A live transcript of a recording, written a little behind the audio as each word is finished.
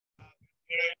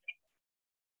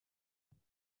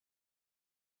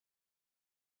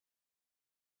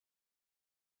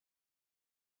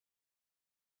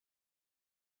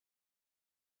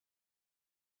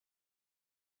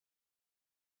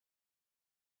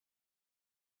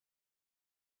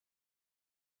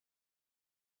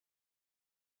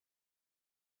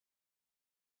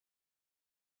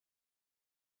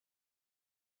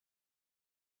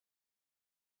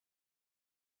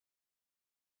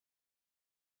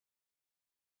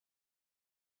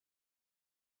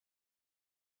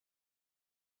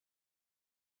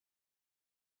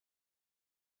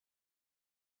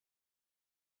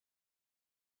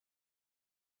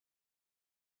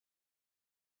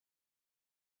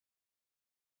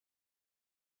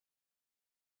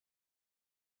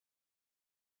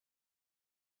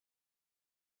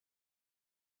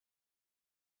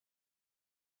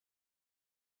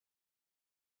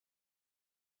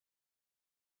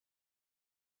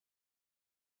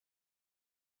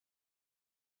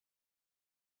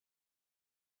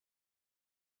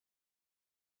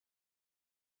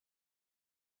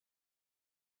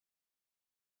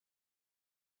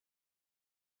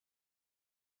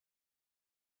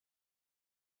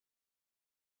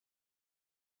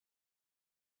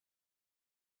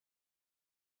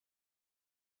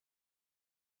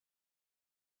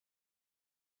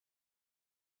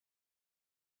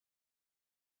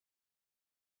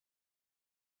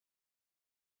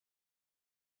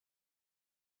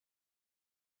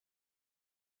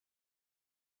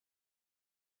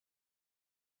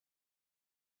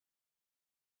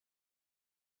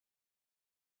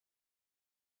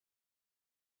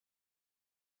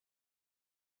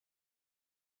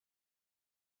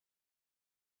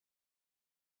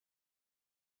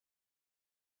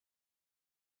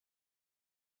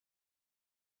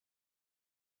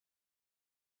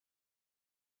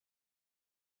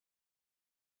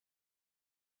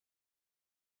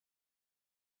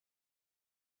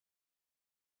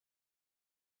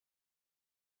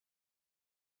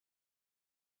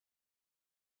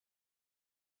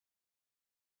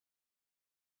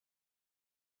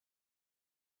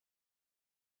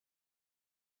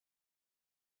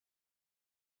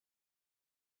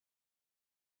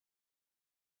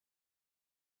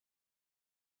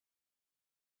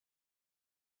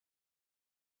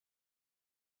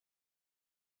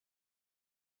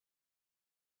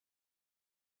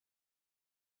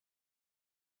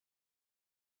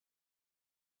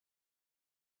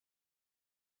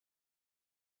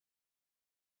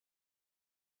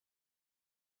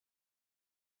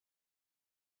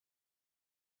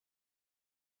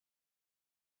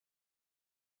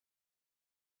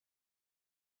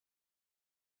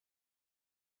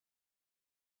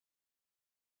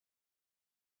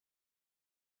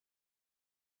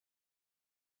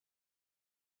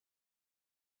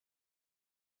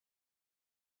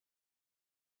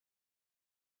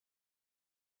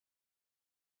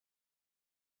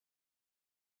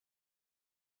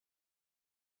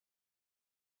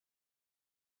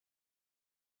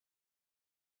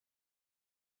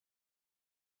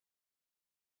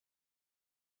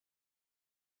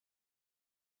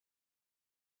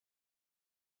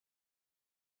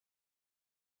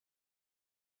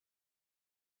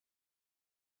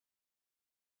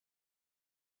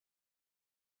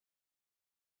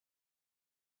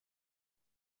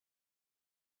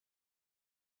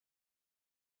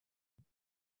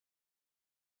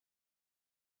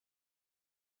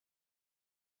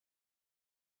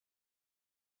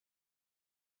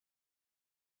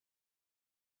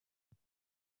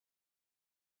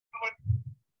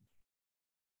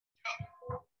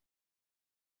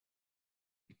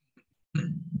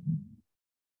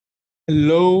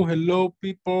Hello, hello,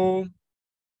 people.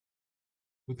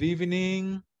 Good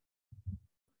evening.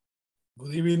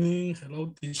 Good evening.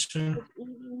 Hello, teacher. Good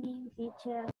evening,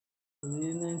 teacher. Good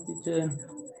evening, teacher.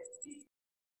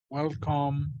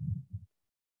 Welcome.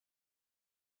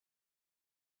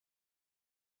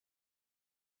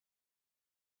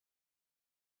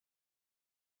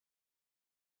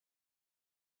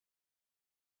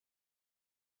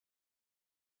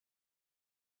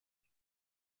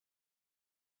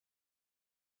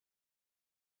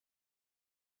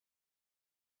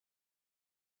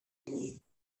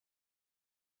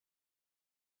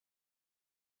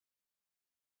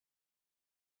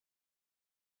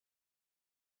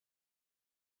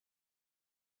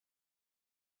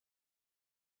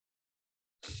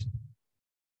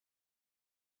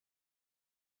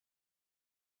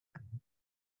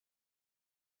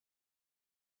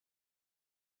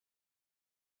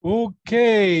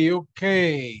 Okay,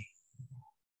 okay.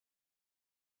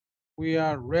 We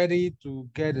are ready to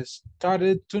get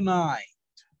started tonight.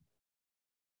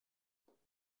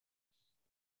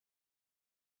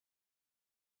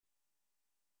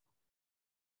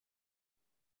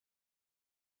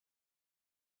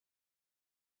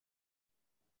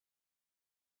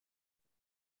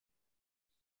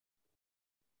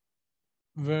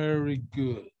 Very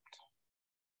good.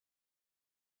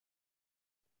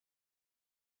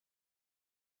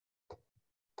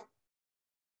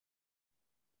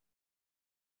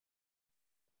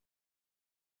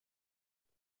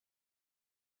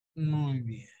 Muy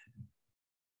bien.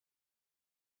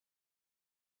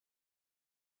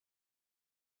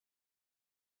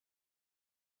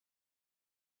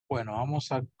 Bueno,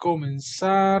 vamos a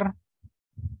comenzar.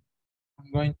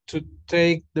 I'm going to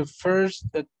take the first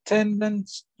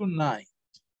attendance tonight.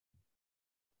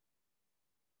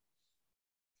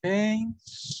 Okay,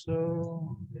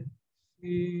 so let's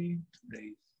see.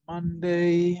 Today's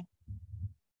Monday,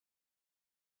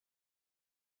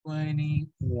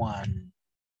 21.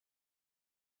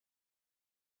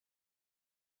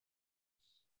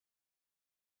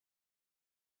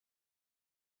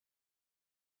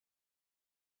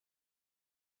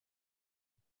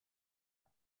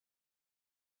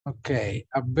 Okay,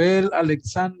 Abel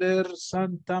Alexander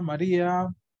Santa Maria.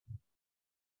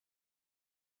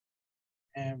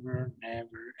 Never,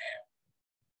 never, never.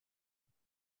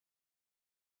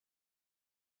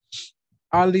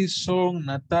 Alison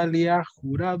Natalia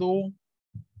Jurado.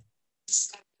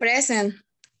 Present.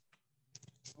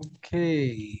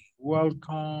 Okay,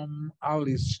 welcome,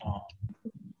 Alison.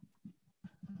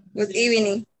 Good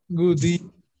evening. Good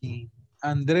evening.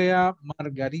 Andrea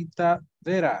Margarita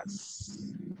Veras.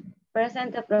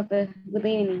 Present, profe. Good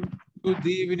evening. Good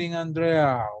evening,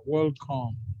 Andrea.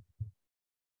 Welcome.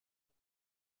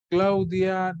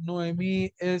 Claudia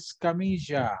Noemí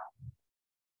Escamilla.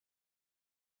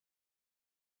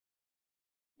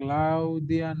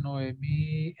 Claudia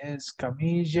Noemí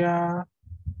Escamilla.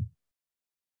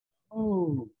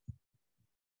 Oh.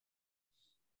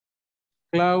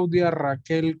 Claudia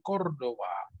Raquel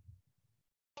Córdoba.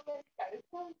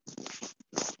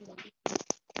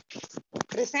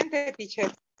 Presente, teacher.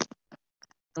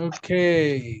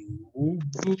 Okay.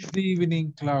 Good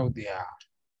evening, Claudia.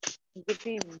 Good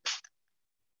evening.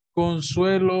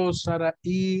 Consuelo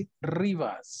Saraí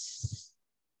Rivas.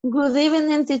 Good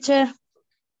evening, teacher.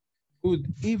 Good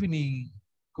evening,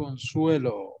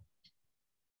 Consuelo.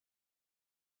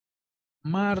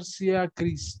 Marcia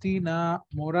Cristina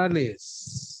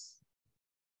Morales.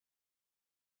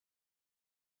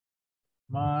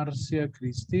 Marcia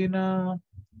Cristina.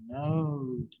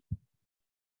 No.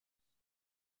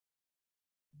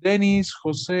 Denis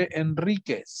José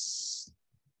Enríquez.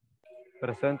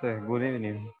 Presente. Good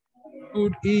evening.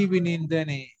 Good evening,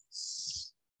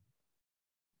 Denis.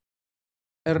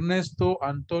 Ernesto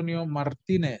Antonio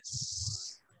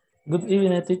Martínez. Good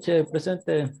evening, teacher.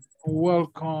 Presente.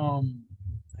 Welcome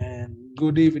and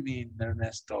good evening,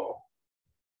 Ernesto.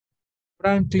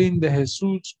 Franklin de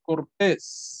Jesús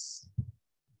Cortés.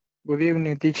 Good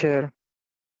evening, teacher.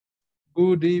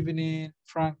 Good evening,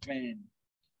 Franklin.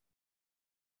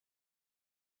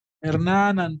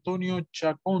 Hernán Antonio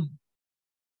Chacón.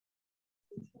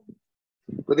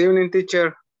 Good evening,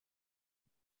 teacher.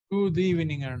 Good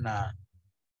evening, Hernán.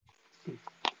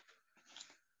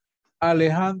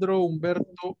 Alejandro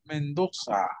Humberto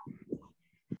Mendoza.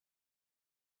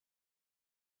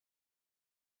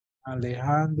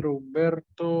 Alejandro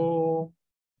Humberto.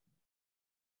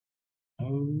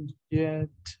 Oh, yet.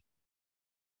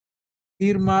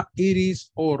 Irma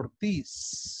Iris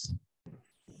Ortiz.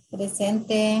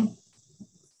 Presente.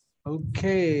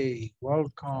 Okay,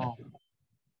 welcome.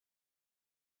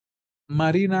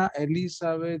 Marina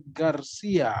Elizabeth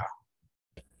Garcia.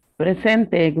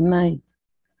 Presente, good night.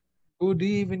 Good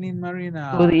evening,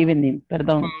 Marina. Good evening,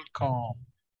 perdón. Welcome.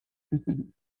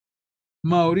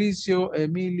 Mauricio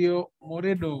Emilio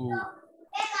Moreno.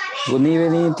 Good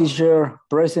evening, teacher.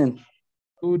 Present.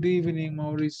 Good evening,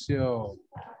 Mauricio.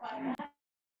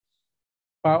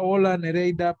 Paola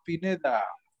Nereida Pineda.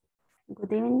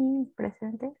 Good evening,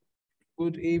 presente.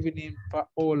 Good evening,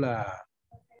 Paola.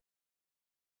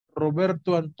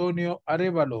 Roberto Antonio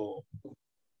Arevalo.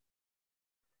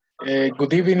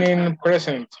 Good evening,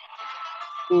 present.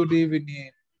 Good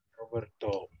evening,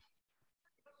 Roberto.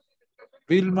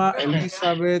 Vilma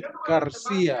Elizabeth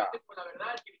García.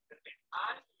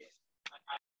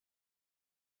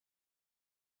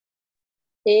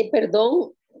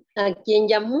 Perdón, ¿a quién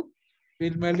llamo?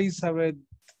 Vilma Elizabeth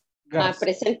García.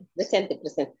 Presente, presente,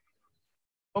 presente.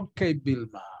 Okay,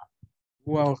 Vilma.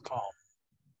 Welcome.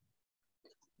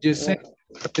 Yesenia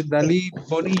Dalí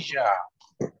Bonilla.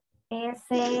 Yes,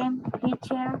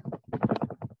 teacher.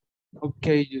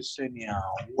 Okay, Yesenia.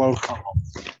 Welcome.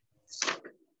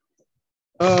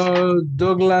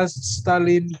 Douglas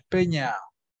Stalin Peña.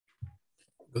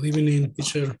 Good evening,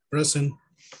 teacher. Present.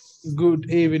 Good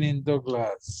evening,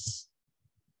 Douglas.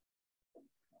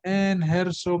 And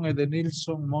Gerson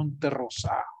Edenilson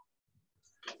Monterrosa.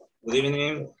 Good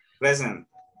evening, present.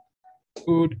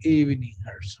 Good evening,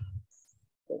 Gerson.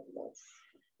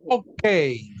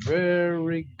 Okay,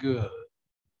 very good.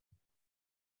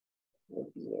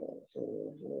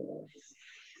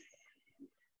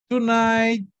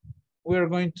 Tonight, we're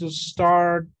going to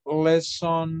start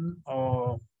lesson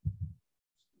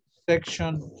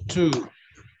section 2.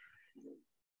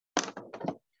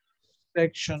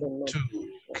 Section 2,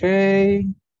 okay.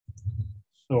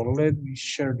 So let me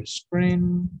share the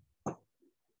screen.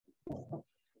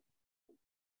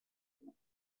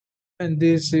 And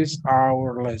this is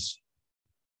our lesson.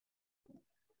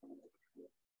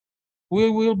 We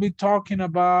will be talking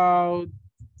about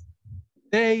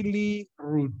daily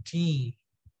routines.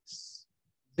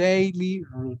 Daily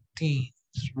routines.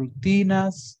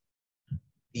 Rutinas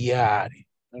diarias.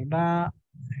 ¿Verdad?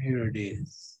 Here it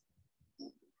is.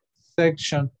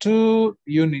 Section 2,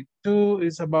 Unit 2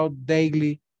 is about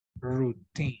daily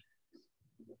routine.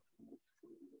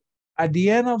 At the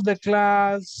end of the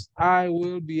class, I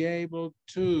will be able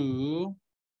to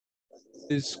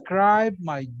describe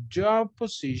my job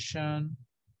position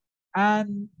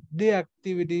and the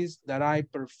activities that I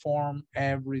perform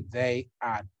every day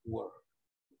at work.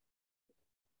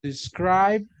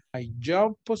 Describe my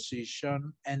job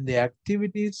position and the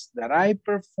activities that I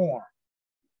perform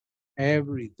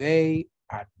every day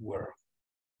at work.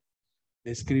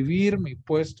 Describir mi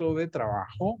puesto de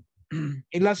trabajo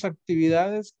y las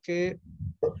actividades que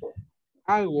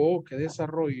hago, que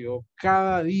desarrollo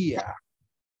cada día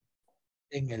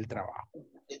en el trabajo.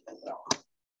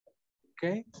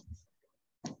 Okay.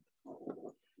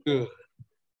 Good.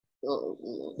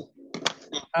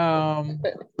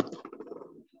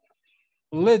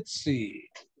 Let's see.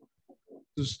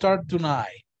 To start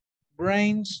tonight,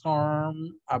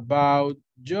 brainstorm about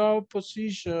job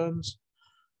positions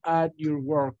at your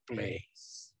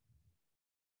workplace.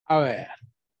 A ver.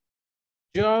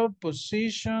 Job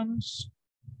positions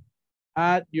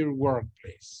at your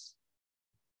workplace.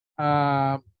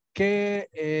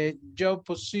 ¿Qué job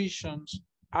positions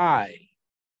hay?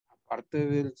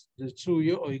 Aparte del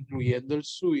suyo o incluyendo el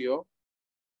suyo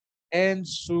en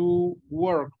su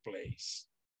workplace.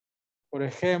 Por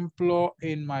ejemplo,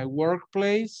 in my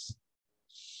workplace,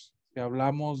 si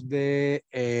hablamos de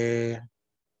the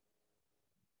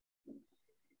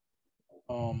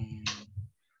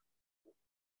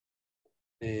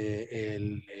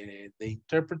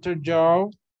interpreter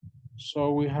job.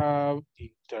 So we have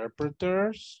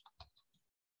interpreters.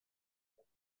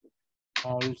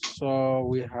 Also,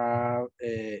 we have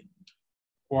a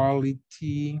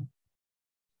quality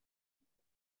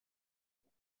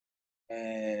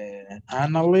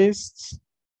analysts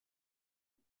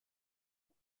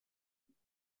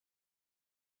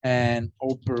and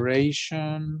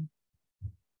operation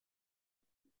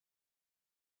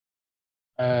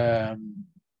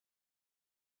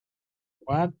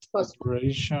what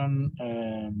operation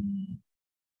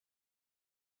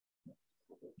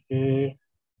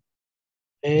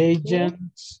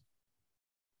agents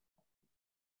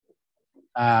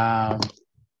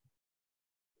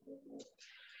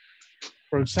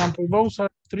for example, those are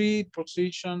 3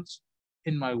 positions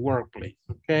in my workplace,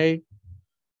 okay?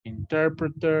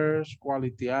 Interpreters,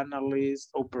 quality analysts,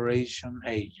 operation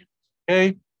agents,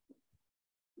 okay?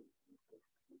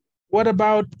 What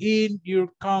about in your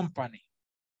company?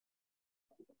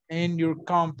 In your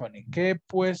company, ¿qué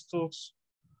puestos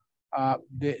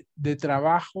de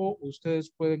trabajo ustedes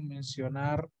pueden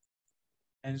mencionar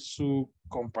en su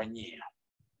compañía?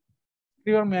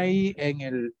 Escríbanme ahí en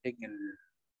el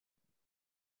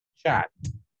chat.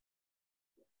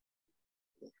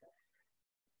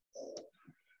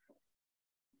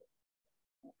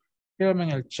 Escríbanme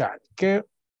en el chat. ¿Qué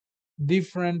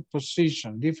different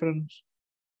position, different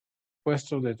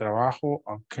puestos de trabajo?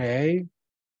 Ok.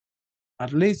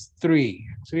 At least 3.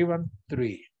 Escriban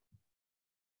 3.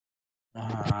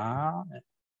 Ajá.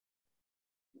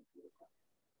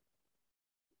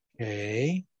 Ok.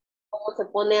 ¿Cómo se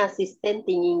pone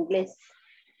asistente en inglés?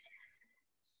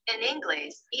 In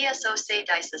English, ISSS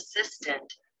dice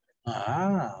assistant.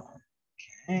 Ah,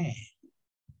 ok.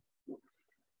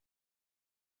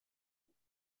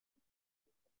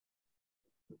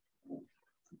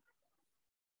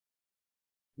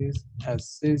 Is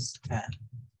assistant.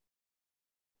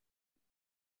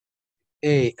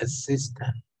 A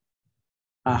assistant.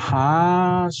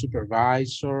 Ajá,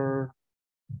 supervisor.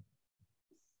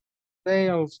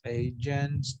 Sales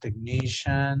agents,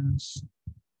 technicians,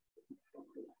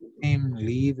 team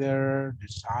leader,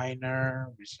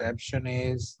 designer,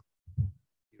 receptionist,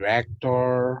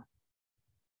 director.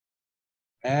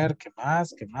 A ver, ¿qué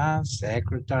más? ¿Qué más?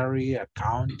 Secretary,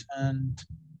 accountant.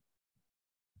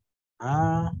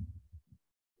 Ah.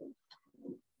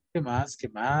 ¿Qué más? ¿Qué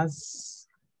más?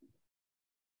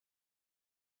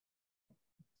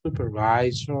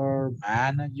 Supervisor,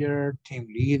 manager, team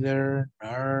leader,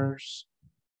 nurse,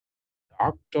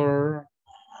 doctor.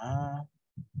 Ah.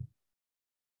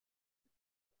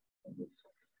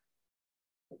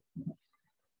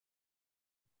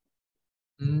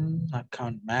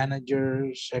 Account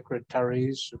manager,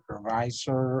 secretary,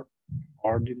 supervisor,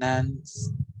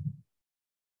 ordinance.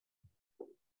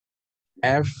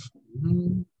 F.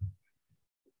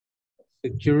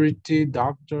 Security,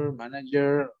 doctor,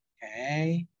 manager.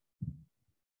 Okay.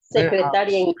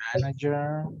 Secretaria en Warehouse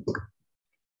manager.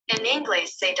 In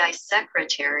English, they dice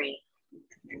secretary.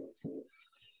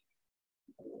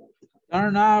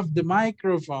 Turn off the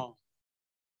microphone.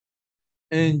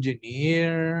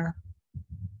 Engineer.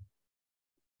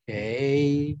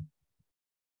 Okay.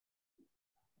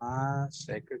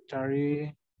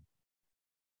 Secretary.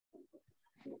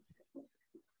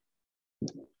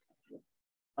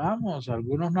 Vamos,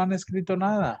 algunos no han escrito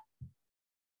nada.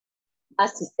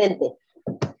 asistente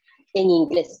en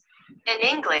inglés. In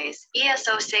English,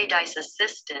 ISSS dice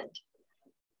assistant.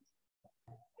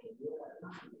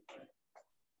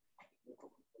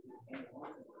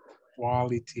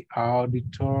 Quality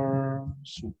auditor,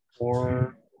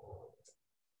 support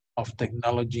of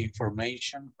technology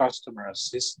information, customer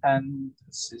assistant.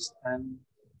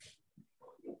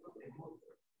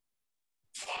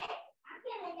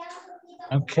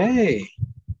 Okay.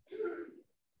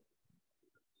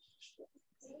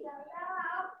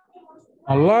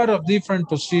 A lot of different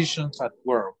positions at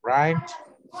work, right?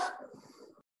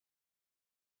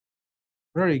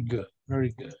 Very good,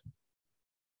 very good.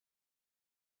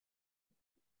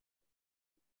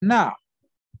 Now,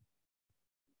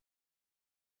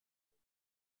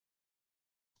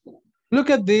 look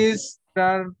at this. There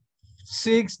are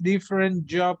 6 different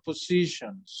job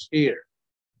positions here.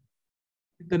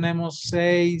 Tenemos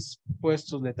 6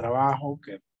 puestos de trabajo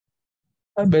que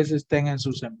a veces estén en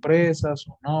sus empresas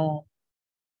o no.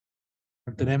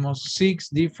 Tenemos 6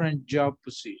 different job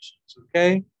positions,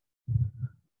 okay?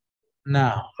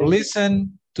 Now,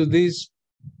 listen to this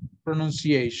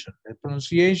pronunciation, the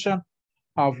pronunciation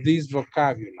of this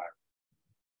vocabulary,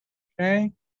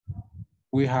 okay?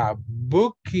 We have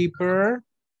bookkeeper,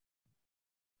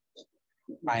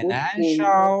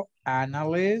 financial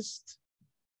analyst,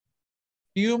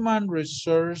 human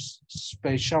resource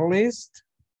specialist,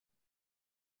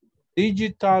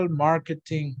 digital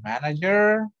marketing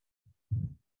manager,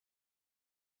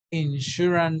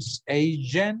 insurance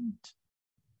agent,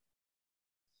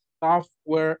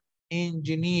 software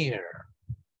engineer.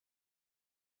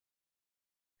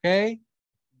 Okay,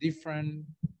 different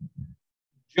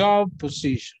job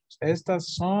positions. Estas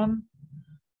son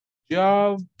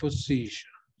job positions.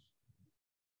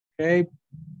 Okay,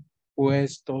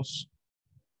 puestos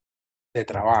de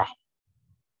trabajo.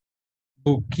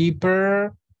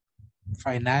 Bookkeeper,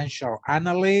 financial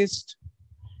analyst,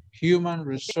 human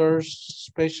resource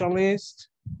specialist,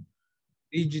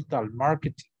 digital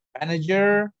marketing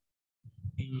manager,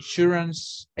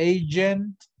 insurance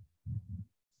agent,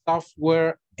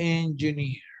 software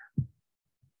engineer.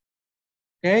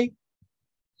 Okay?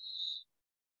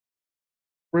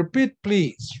 Repeat,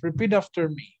 please. Repeat after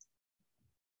me.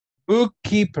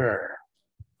 Bookkeeper.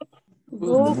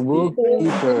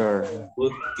 Bookkeeper.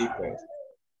 Bookkeeper.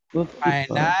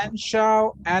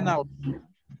 Financial analyst.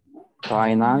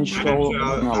 Financial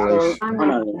analyst.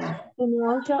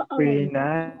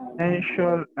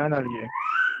 Financial analyst.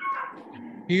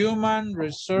 Human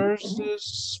resources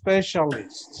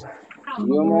specialist.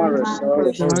 Human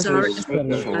resources specialist.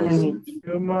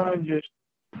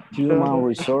 Human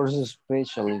resources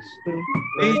specialist.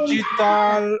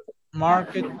 Digital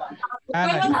marketing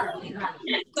manager.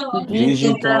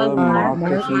 Digital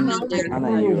marketing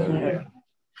manager.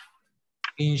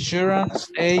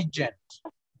 Insurance agent.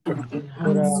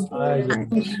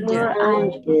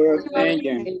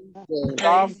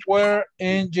 Software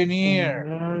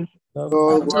engineer.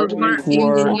 Software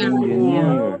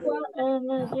engineer.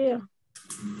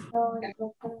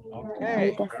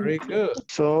 Okay, very good.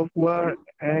 Software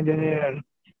engineer.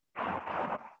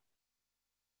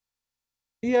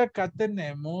 Y acá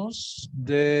tenemos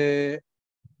the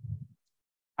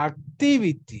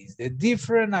activities, the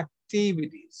different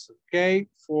activities, okay,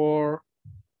 for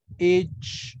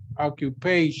each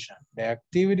occupation, the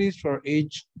activities for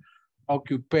each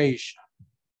occupation.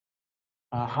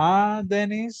 Ajá,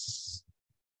 Dennis,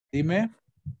 dime.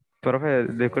 Profe,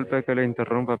 disculpe que le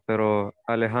interrumpa, pero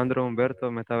Alejandro Humberto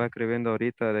me estaba escribiendo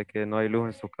ahorita de que no hay luz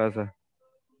en su casa.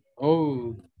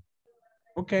 Oh,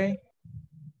 okay.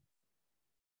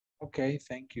 Okay,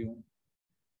 thank you.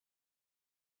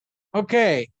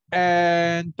 Okay,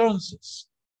 entonces,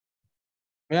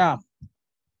 veamos.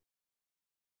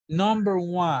 Number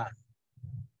 1,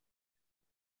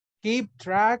 keep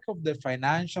track of the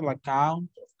financial account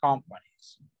of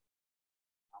companies.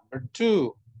 Number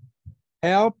 2,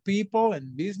 help people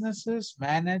and businesses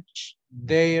manage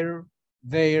their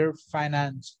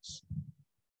finances.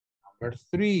 Number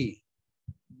 3,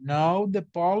 know the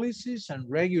policies and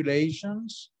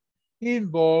regulations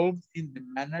involved in the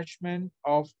management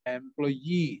of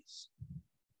employees.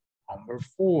 Number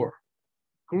 4,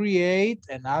 create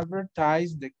and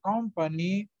advertise the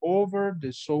company over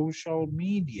the social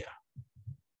media.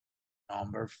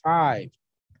 Number 5,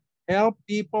 help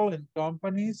people and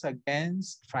companies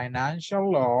against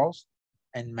financial loss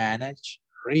and manage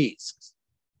risks.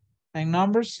 And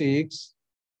number 6,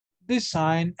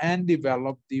 design and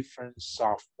develop different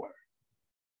software.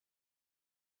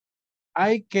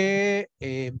 Hay que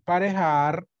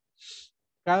emparejar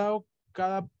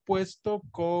cada puesto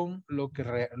con lo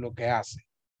que hace.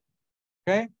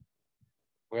 ¿Ok?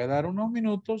 Voy a dar unos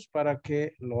minutos para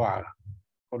que lo hagan.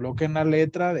 Coloquen la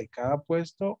letra de cada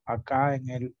puesto acá en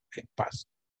el espacio.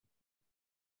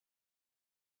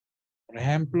 Por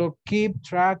ejemplo, keep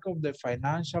track of the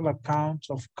financial accounts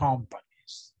of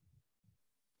companies.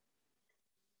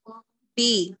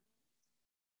 B.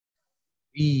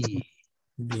 B.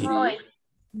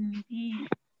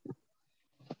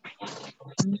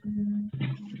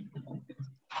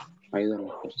 Ayuda a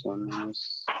las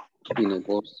personas y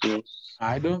negocios.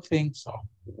 I don't think so.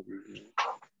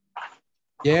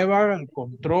 Lleva el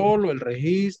control o el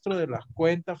registro de las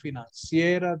cuentas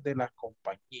financieras de las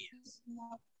compañías.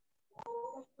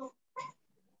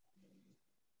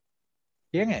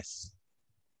 ¿Quién es?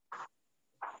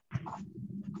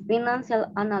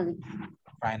 Financial analyst.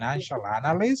 Financial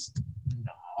analyst?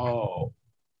 No.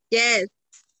 Yes.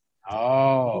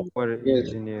 Oh.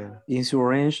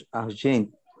 Insurance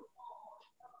agent.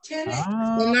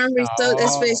 Human resource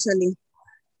specialist.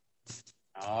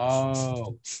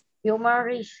 Oh. Human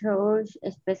resource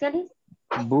specialist.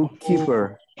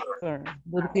 Bookkeeper.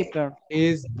 Bookkeeper.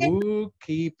 Es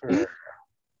bookkeeper.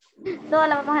 Todas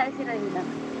las vamos a decir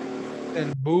adivinando.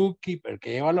 El bookkeeper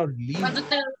que lleva los libros.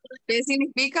 ¿Qué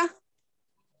significa?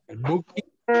 El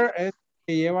bookkeeper es el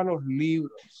que lleva los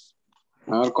libros.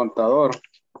 Ah, el contador.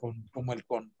 Como el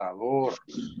contador.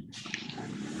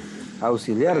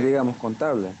 Auxiliar, digamos,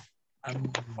 contable.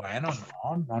 Bueno,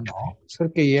 no. Es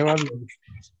el que lleva los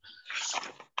libros.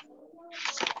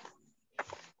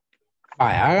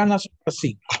 Vaya, hagan las otras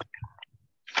 5.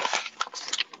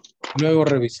 Luego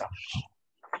revisamos.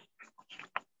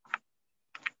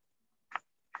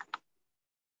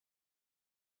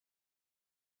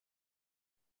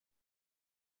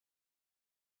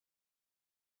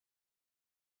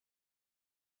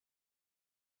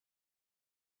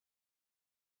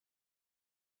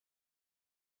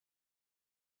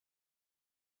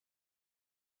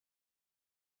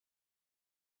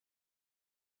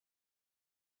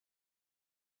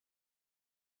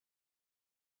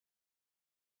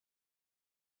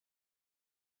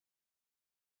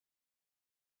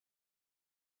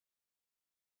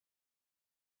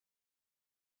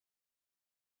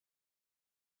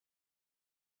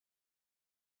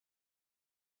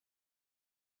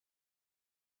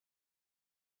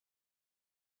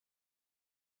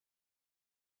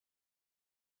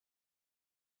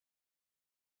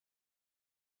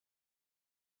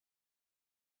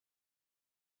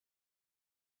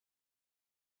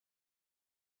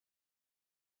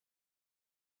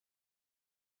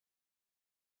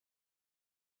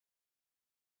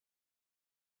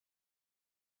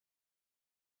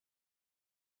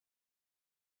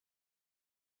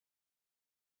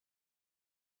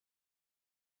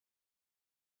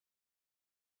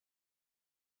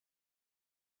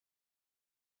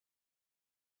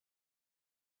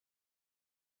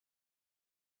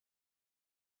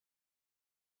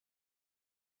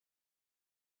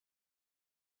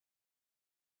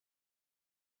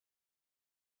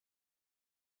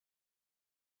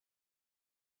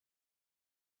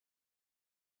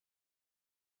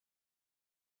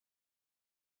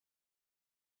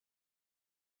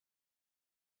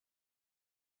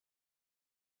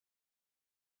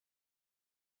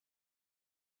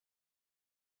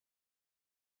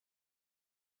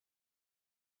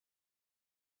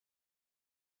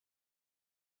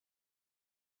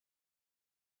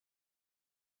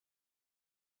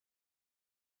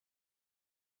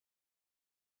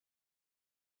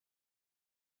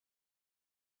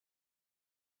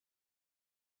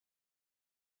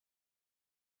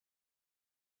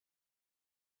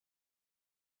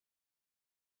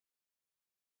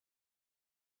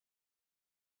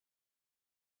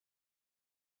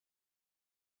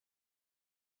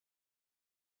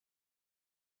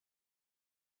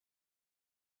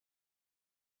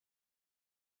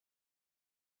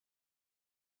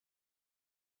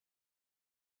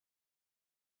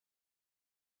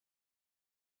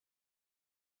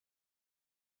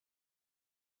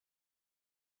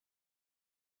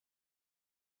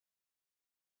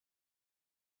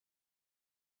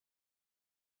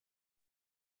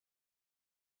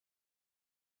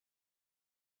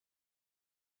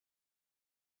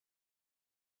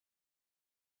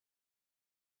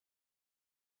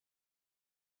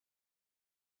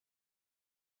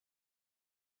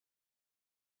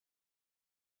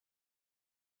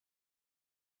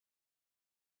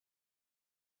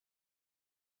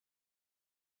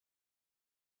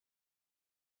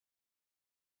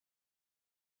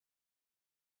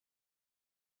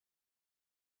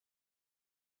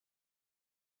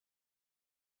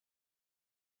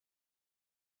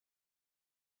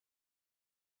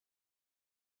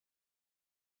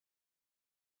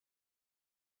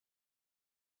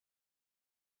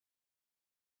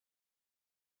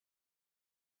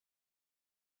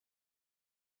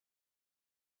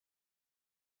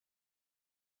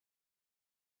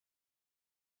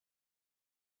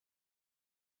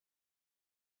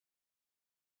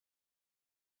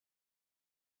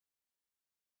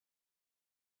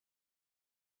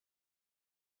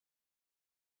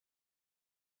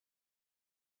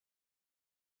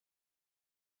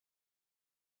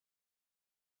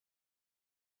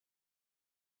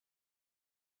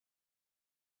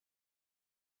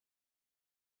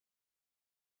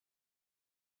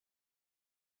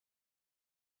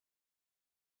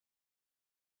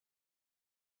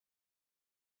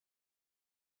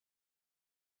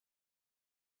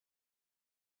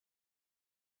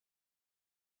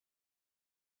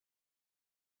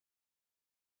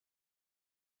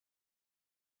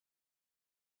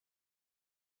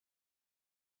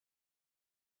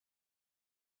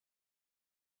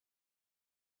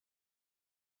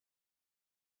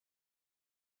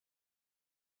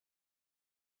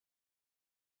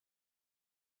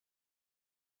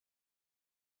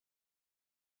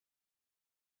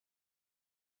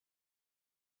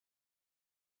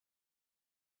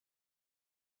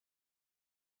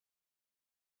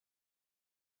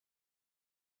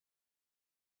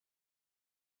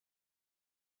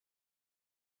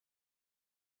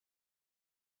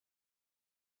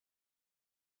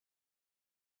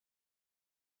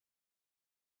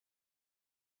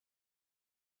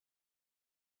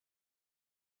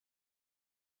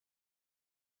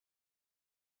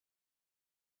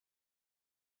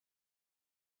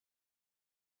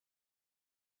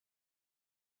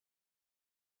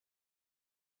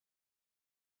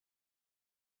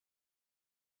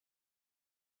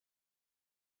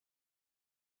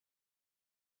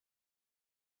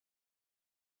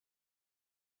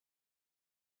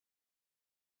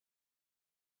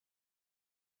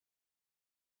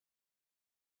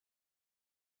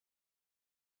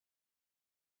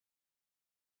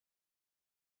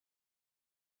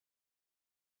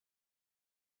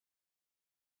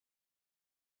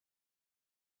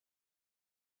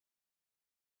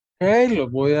 Ok, los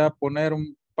voy a poner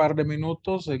un par de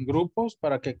minutos en grupos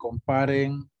para que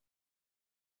comparen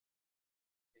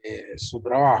su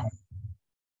trabajo.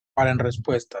 Paren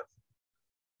respuestas.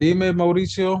 Dime,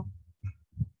 Mauricio.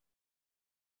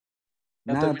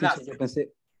 ¿Ya Nada, teacher, terminaste? yo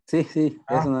pensé. Sí, sí,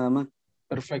 eso nada más.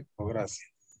 Perfecto, gracias.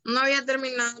 No había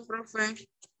terminado, profe.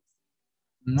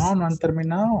 No, no han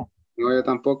terminado. No, yo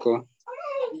tampoco.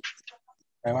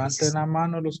 Levanten la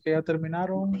mano los que ya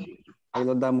terminaron. Ahí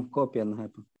los damos copia, ¿no?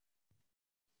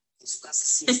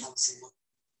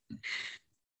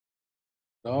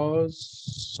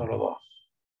 Dos, solo dos.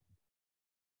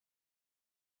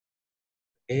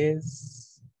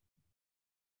 Es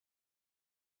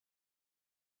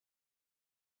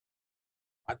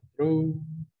cuatro.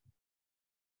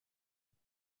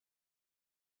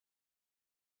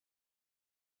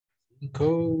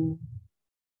 Cinco.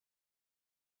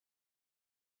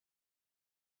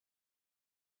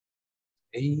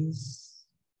 Seis.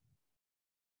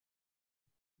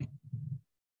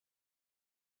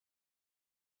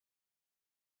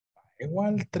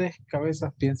 Igual tres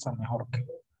cabezas piensan mejor que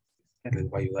dos. Que les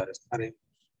va a ayudar a estar en.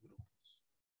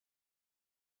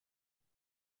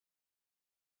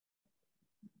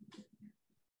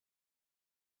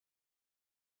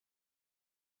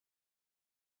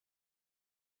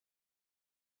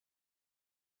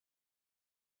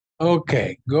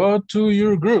 Okay, go to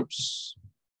your groups.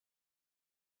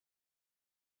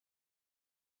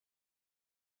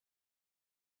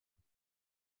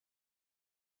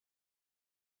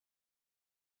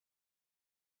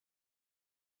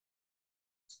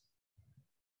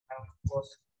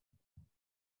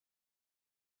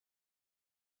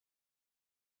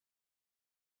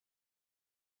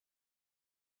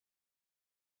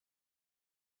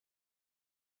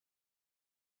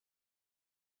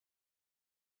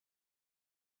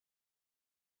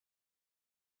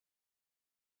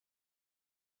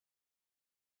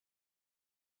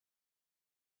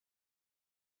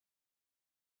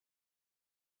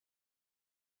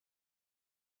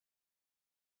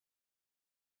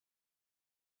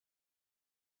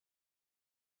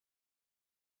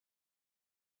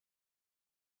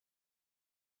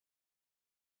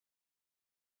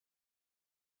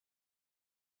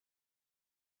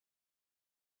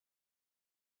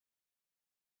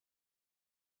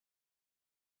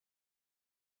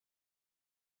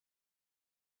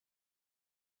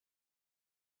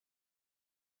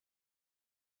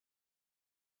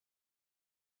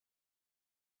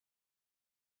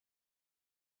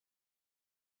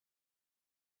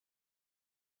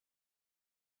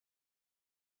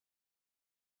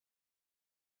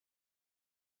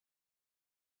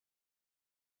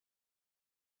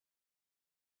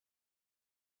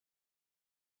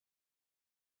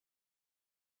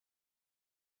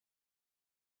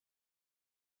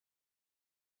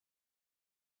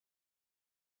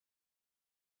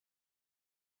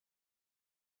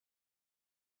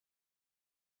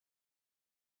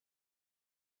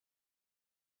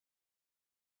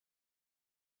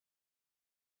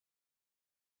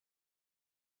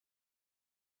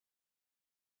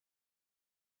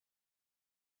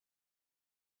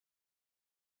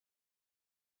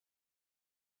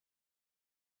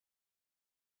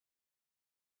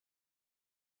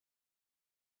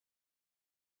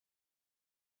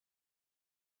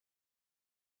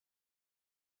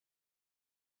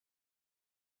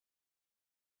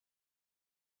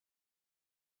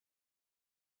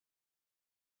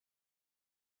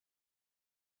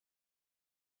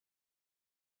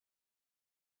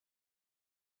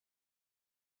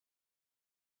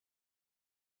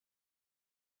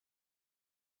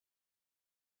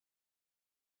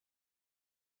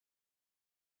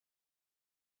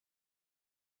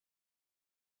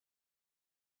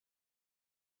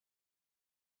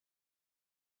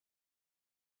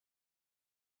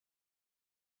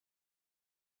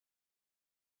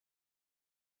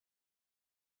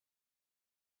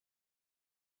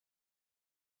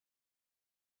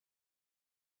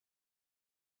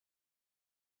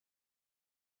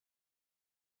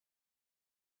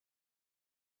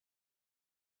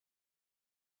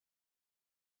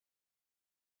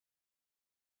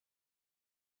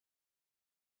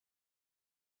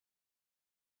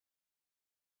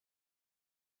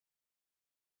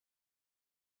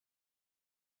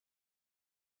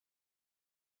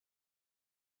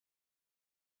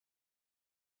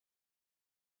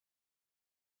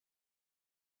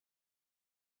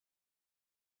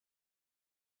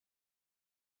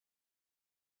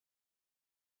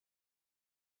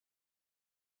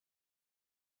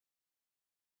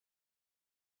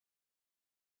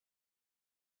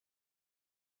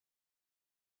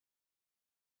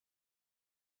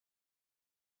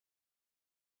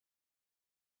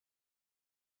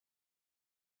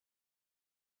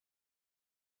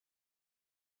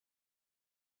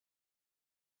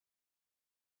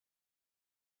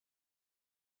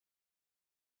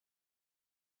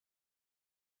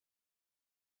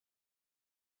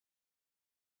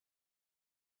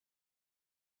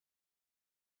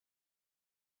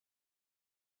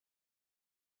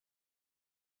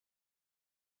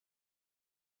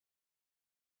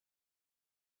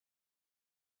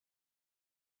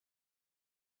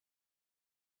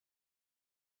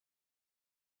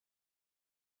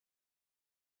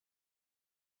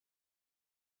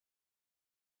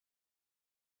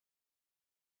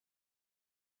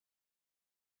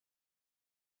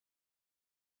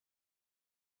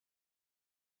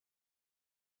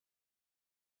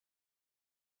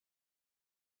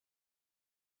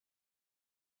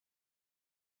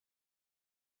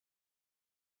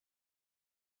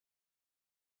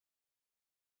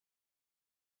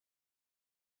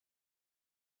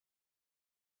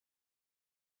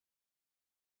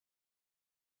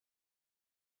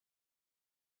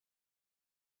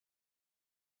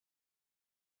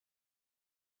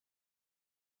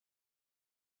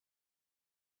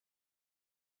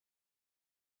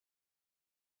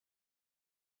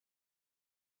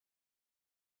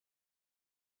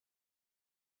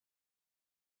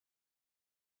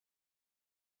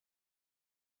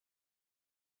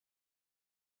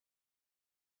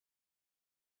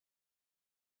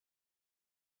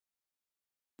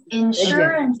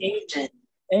 Insurance agent.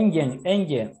 Agent.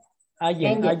 Agent.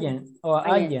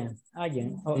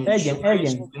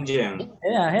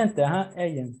 Agente, ajá,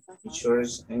 agent.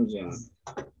 Insurance engine.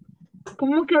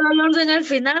 ¿Cómo quedó el orden al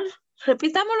final?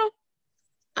 Repitámoslo.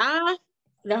 Ah,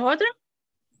 ¿las otras?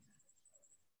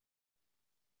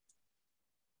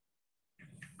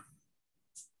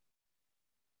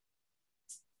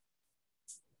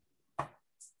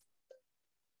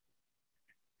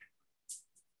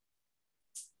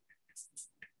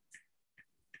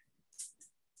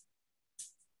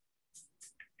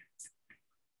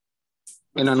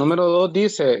 En la número 2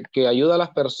 dice que ayuda a las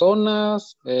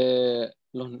personas,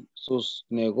 sus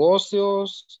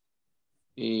negocios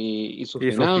y sus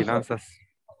Y sus finanzas. finanzas.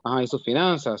 Ajá, y sus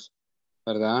finanzas,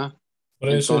 ¿verdad? Por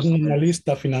eso es Entonces, un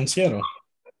analista financiero.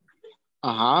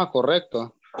 ajá,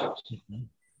 correcto.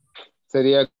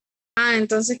 Sería Ah,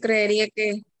 entonces creería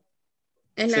que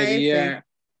es la F.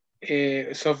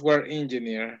 Sería software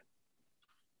engineer.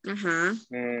 Ajá.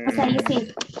 O sea, yo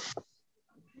sí.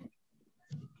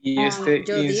 Y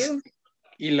Yo digo.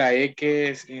 y la E que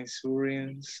es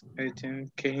insurance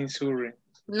agent, ¿qué es insurance?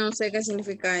 No sé qué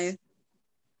significa eso.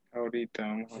 Ahorita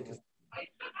vamos a ver. Hay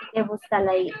que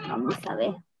buscarla ahí. Vamos a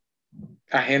ver.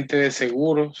 Agente de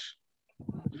seguros.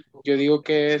 Yo digo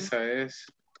que esa es.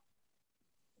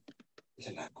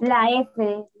 La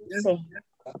F, sí.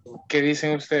 ¿Qué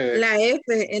dicen ustedes? La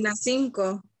F en la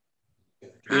 5.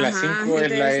 Y la 5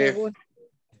 es la F.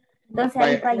 Entonces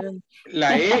ahí Vaya, falla.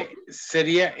 la E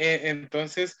sería,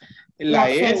 entonces, La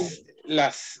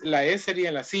la E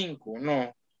sería la 5,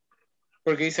 no.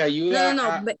 Porque dice ayuda,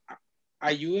 No.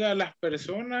 ayuda a las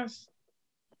personas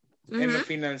en lo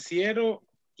financiero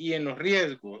y en los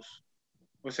riesgos.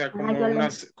 O sea,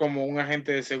 como un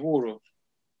agente de seguros.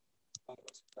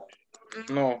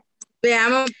 No.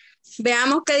 Veamos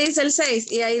qué dice el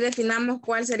 6 y ahí definamos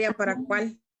cuál sería para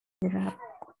cuál.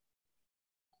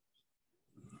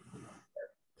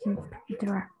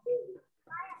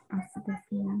 As the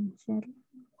financial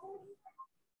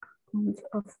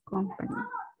of company.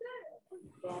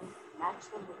 Then match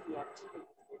them with the activities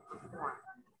they perform.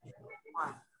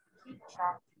 1. Keep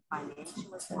track of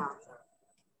financial accounts.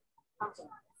 Accountant,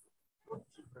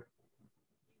 bookkeeper.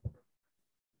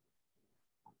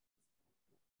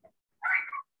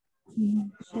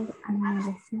 Financial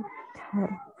analysis.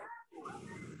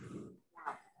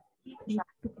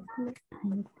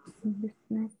 And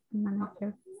business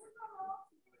manager.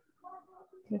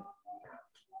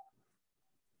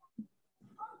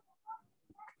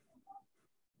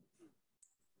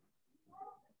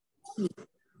 Sí.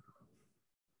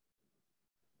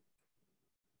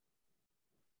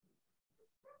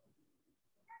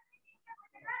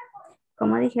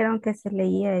 ¿Cómo dijeron que se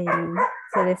leía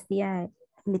se decía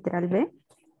literal B?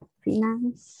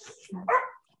 Financial.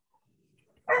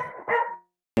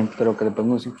 Pero que le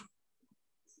pronuncie.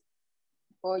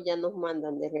 O ya nos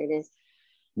mandan de regreso.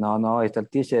 No, ahí está el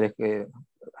teacher. Es que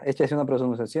esta es una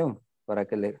pronunciación para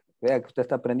que le vea que usted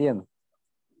está aprendiendo.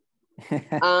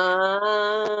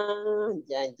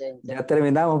 Ya. Ya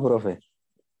terminamos, profe.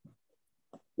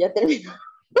 Ya terminó.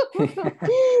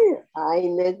 Ay,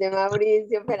 no es de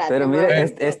Mauricio, espérate. Pero mire,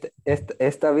 Mauricio.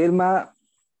 esta Vilma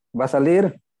va a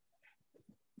salir.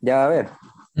 Ya va a ver.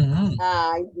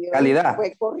 Ay, Dios. Calidad.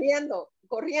 Fue corriendo.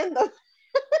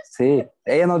 Sí,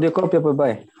 ella nos dio copia, pues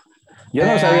vaya. Yo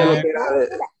no sabía lo que era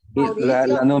Mauricio, la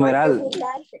numeral.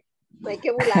 No hay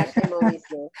que burlarse,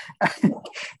 Mauricio.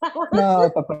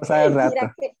 No, para pasar el rato.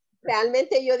 Mira que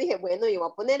realmente yo dije, bueno, yo voy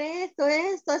a poner esto,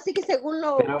 así que según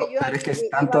lo Pero que yo es que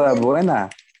están iba todas viendo,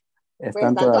 buenas. pues Están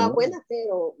están todas todas buenas,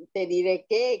 pero te diré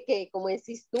que como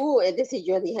decís tú, es decir,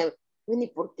 yo dije, ni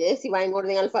por qué si va en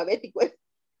orden alfabético.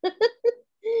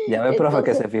 Ya ve, profe,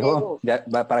 que Entonces, se fijó. Ya,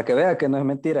 para que vea que no es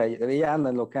mentira. Ella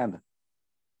anda en lo que anda.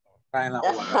 Traen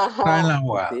la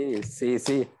jugada.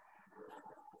 Sí.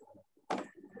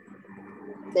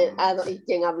 ¿Y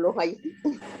quién habló ahí?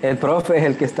 El profe es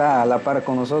el que está a la par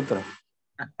con nosotros.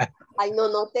 Ay,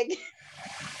 no te...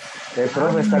 El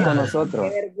profe está con nosotros.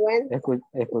 Qué vergüenza.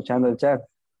 Escuchando el chat.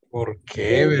 ¿Por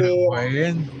qué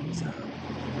vergüenza?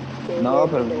 No,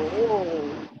 pero...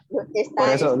 Está,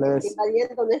 por eso está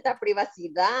invadiendo nuestra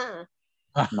privacidad.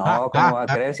 No, ¿cómo va a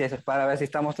creer si eso es para ver si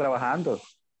estamos trabajando?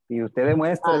 Y usted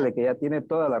demuéstrele que ya tiene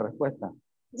toda la respuesta.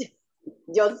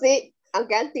 Yo sí,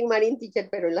 aunque antes Marín teacher,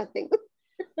 pero las tengo.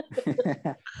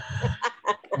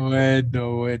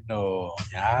 Bueno.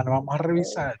 Ya lo vamos a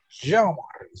revisar.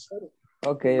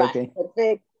 Ok.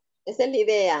 Perfecto. Esa es la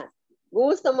idea.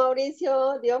 Gusto,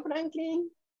 Mauricio. Dio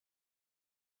Franklin.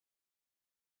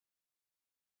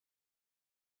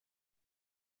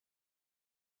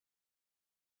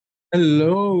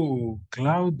 Hello,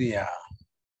 Claudia.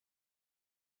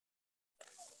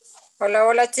 Hola,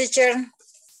 hola, teacher.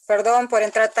 Perdón por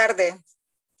entrar tarde,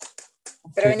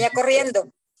 pero venía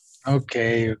corriendo. Ok.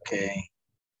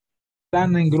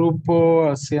 Están en grupo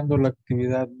haciendo la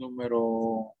actividad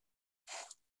número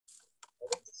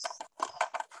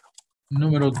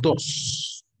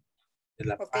 2 de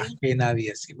la página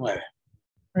 19.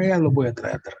 Ya lo voy a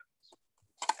traer atrás.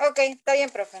 Ok, está bien,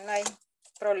 profe, no hay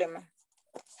problema.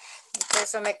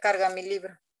 Eso me carga mi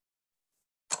libro.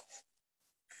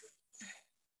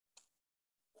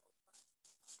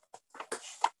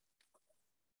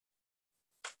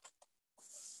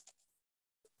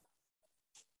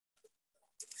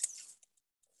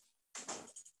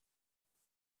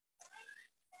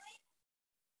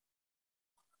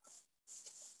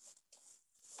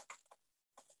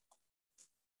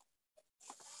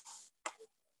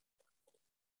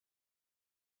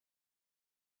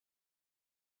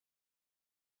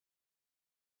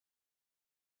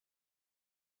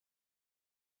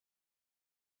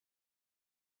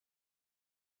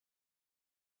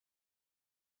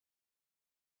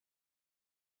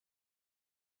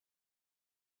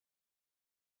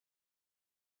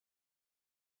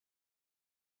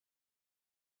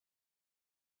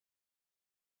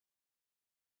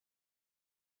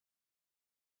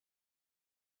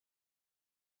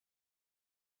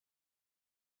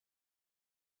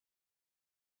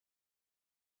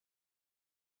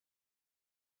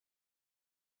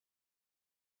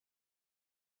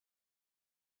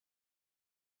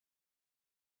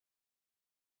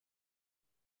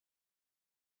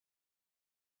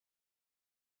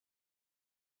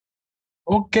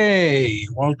 Okay,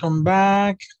 welcome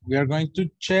back. We are going to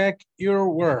check your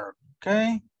work,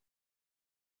 okay?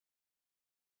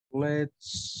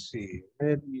 Let's see.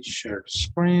 Let me share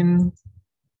screen.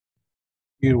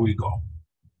 Here we go.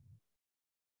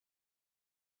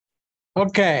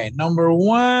 Okay, number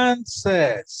 1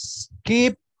 says,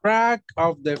 keep track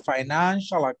of the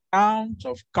financial accounts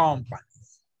of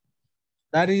companies.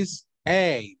 That is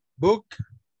A,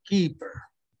 bookkeeper.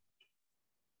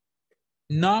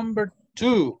 Number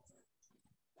 2,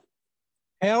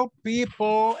 help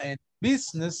people and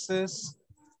businesses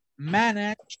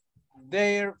manage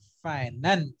their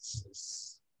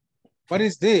finances. What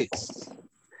is this?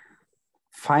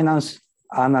 Finance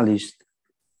analyst.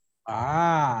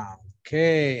 Ah,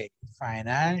 okay.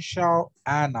 Financial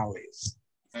analyst.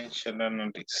 Financial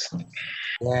analyst.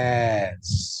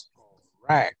 Yes,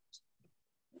 correct.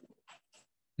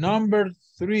 Number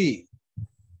 3,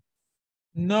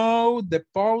 know the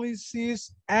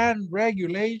policies and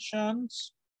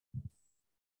regulations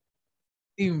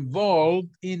involved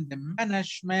in the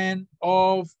management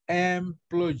of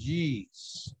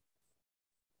employees.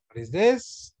 What is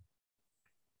this?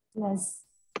 Yes.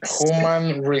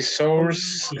 Human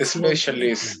resource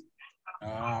specialist.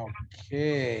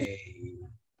 Okay.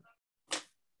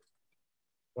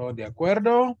 ¿Todo de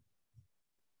acuerdo?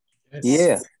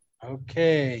 Yeah.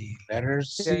 Okay, letter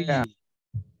C. Yeah.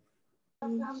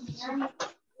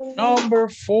 Number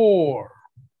 4,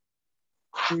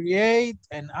 create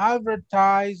and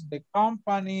advertise the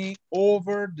company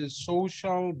over the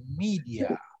social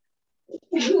media.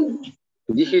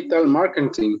 Digital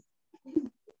marketing.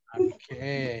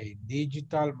 Okay,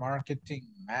 digital marketing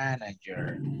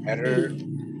manager, letter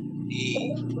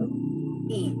D.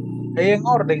 En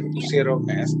orden pusieron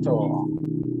esto.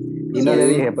 Y no le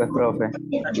dije, pues, profe.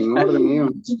 En orden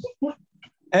mío.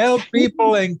 Help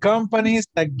people and companies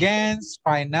against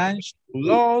financial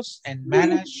loss and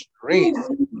manage risk.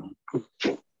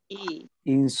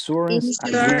 Insurance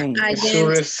agent.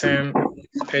 Insurance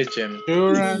agent.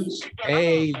 Insurance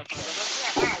agent.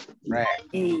 Right.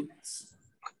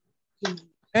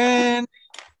 And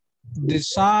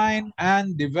design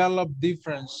and develop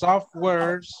different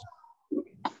softwares.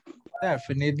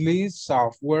 Definitely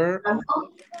software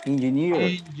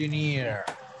Engineer.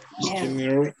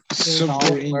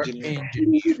 Super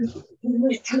engineer.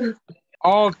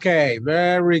 Okay,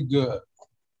 very good.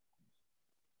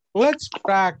 Let's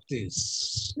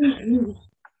practice.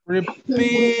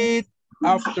 Repeat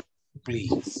after me,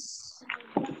 please.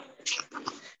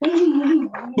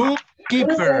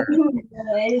 Bookkeeper.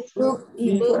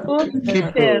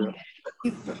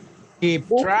 Keep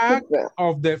track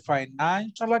of the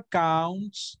financial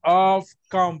accounts of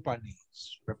companies.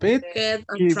 Repeat.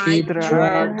 Keep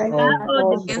track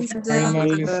of financial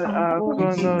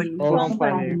accounts of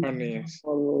companies.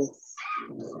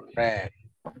 Right.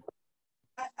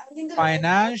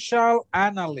 Financial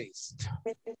analyst.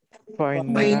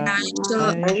 Financial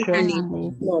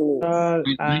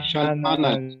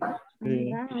analyst.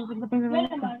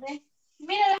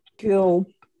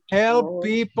 Help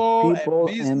people People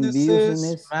and and businesses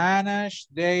business manage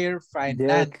their their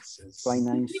finances.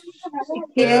 finance.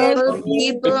 Help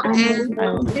people and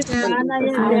manage their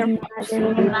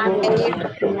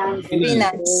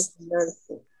finance.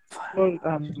 People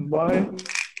and boys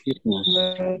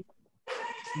Business.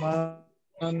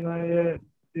 manager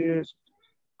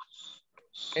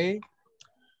Okay.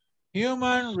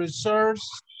 Human resource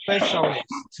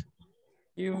specialist.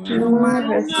 Human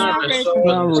resource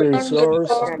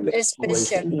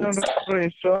specialist.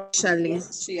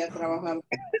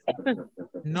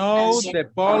 Know the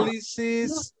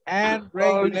policies and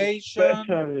regulations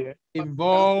specialist.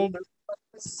 involved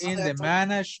in the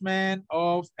management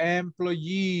of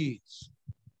employees.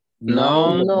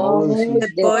 Know the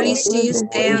policies, The policies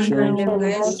and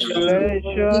Regulation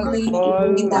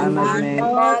in the management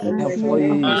of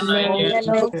employees.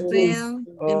 management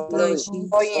employees.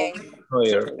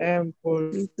 Employer.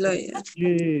 employee.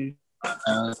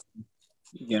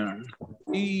 Yeah.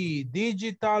 The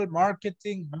digital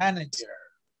marketing manager.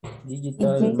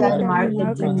 Digital Marketing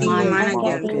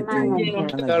Marketing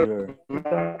manager.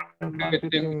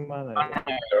 Marketing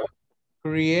manager.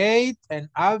 Create and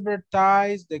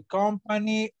advertise the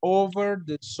company over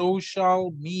the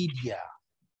social media.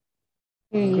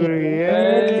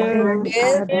 Create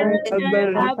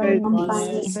advertising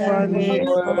company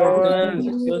over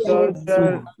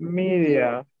social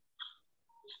media.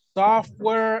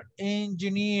 Software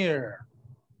engineer.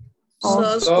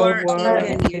 Software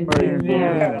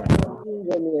engineer.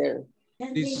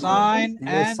 Design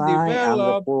and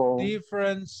develop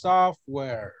different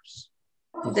softwares.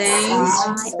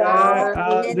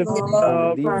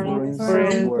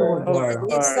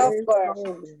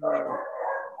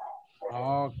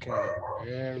 Okay,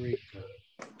 very good.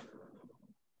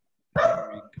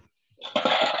 Very good.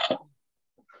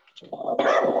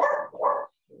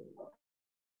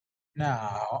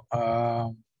 Now,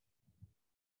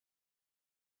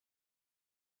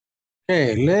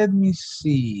 okay, let me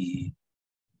see.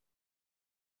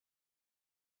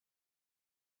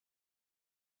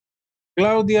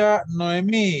 Claudia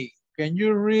Noemi, can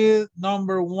you read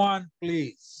number 1,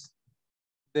 please?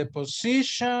 The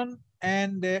position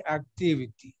and the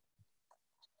activity.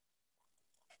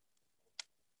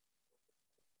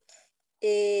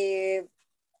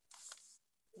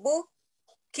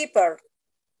 Bookkeeper.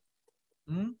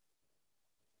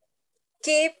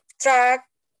 Keep track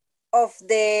of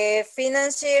the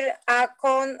financial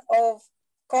account of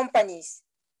companies.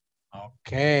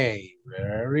 Okay,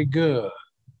 very good.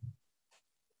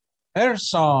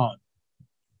 Person,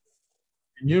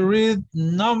 can you read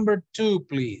number 2,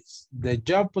 please? The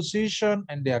job position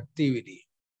and the activity.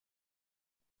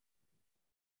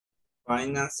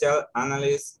 Financial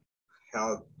analysts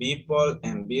help people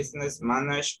and business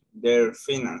manage their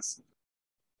finance.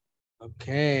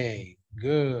 Okay,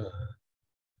 good.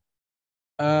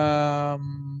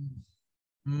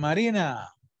 Marina,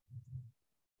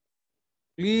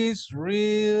 please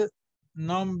read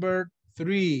number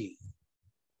 3.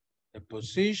 The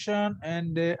position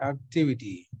and the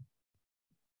activity.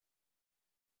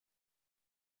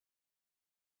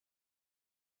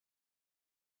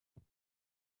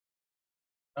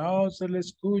 No se le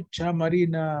escucha,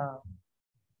 Marina.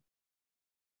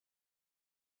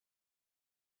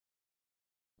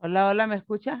 Hola, hola, ¿me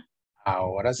escucha?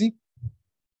 Ahora sí.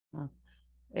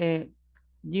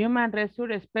 Human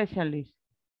Resource Specialist.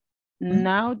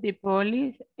 Now the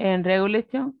police and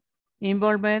regulation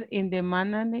involved in the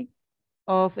management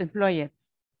of employees.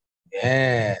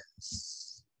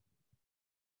 Yes.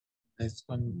 Let's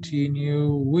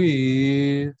continue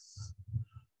with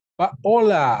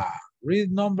Paola.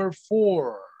 Read number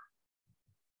 4.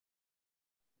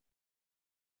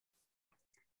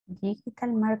 Digital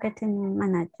marketing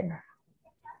manager.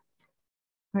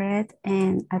 Read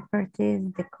and advertise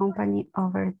the company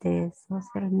over the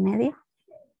social media.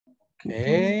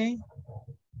 Okay.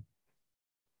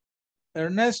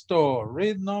 Ernesto,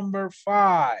 read number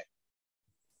 5.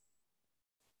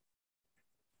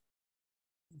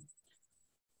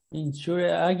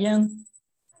 Insurance agent.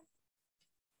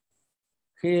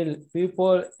 Help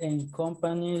people and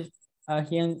companies,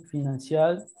 agent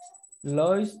financial,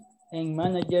 lawyers, and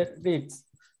manager risks.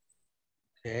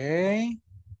 Okay.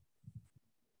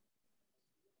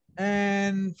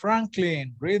 And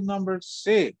Franklin, read number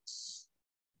 6.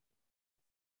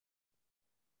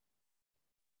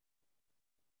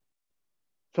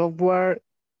 Software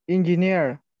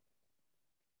engineer.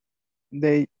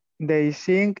 They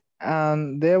think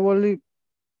and develop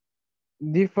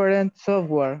different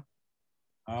software.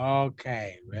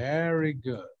 Okay, very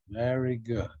good, very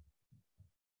good.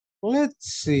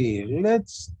 Let's see.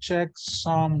 Let's check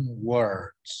some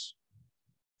words.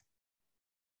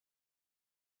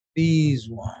 This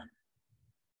one.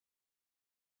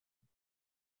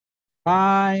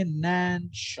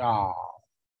 Financial.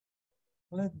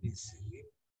 Let me see.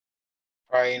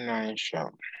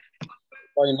 Financial.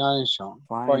 Financial.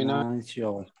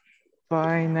 Financial.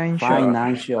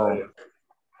 Financial.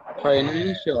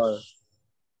 Financial.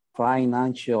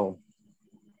 Financial.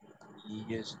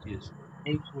 Yes, yes.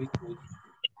 Wait.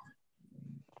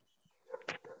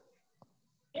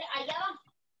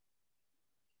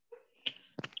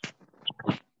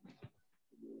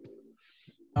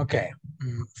 Okay.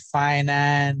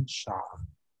 Financial.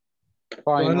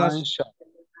 Financial.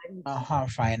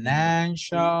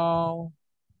 Financial.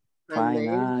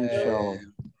 Financial.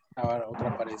 Ahora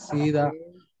otra parecida.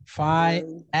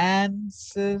 Finances.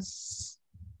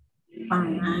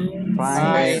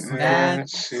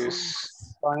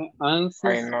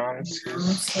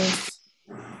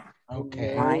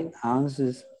 Okay.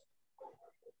 Finances.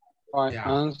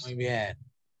 Ya, muy bien.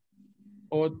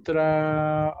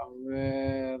 Otra, a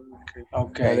ver.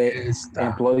 Ok, esta.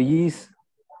 Employees.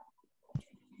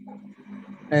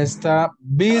 Esta,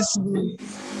 businesses.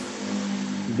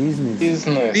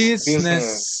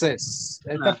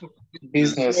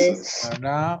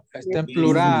 ¿Verdad? Está en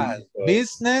plural.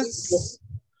 Businesses.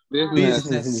 Okay.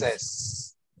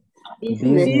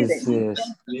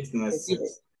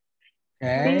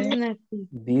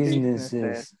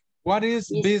 Businesses. What is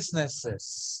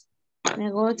businesses?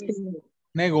 Negocio.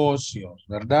 Negocios,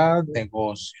 ¿verdad?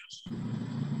 Negocios.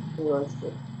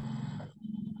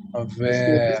 A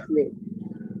ver.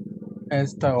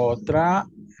 Esta otra.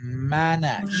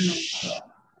 Manage.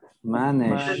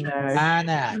 Management.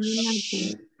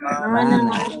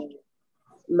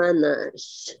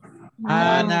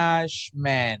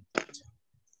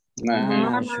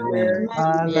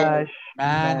 Okay.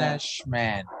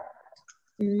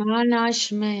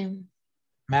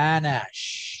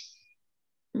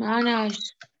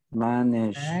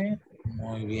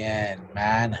 Muy bien,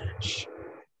 manage.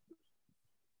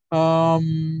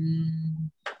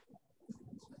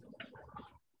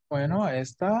 Bueno,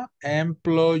 esta,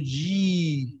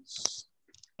 employees.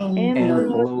 What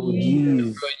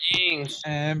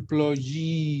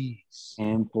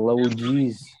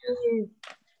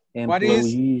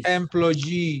is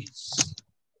employees?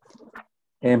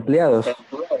 Empleados.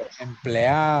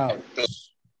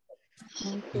 Empleados.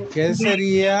 ¿Y qué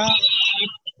sería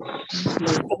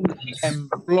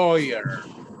employer?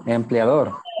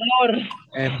 Empleador.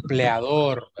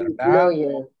 Empleador, ¿verdad?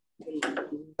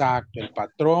 Exacto, el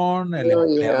patrón, el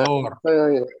empleador.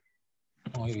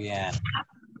 Muy bien.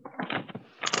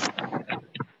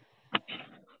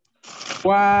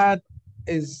 What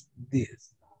is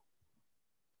this?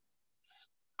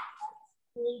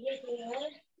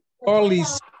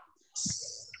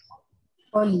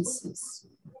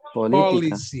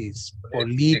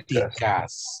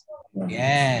 Políticas.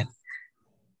 Bien.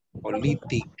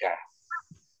 Política.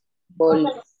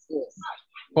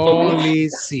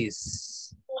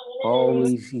 Policies.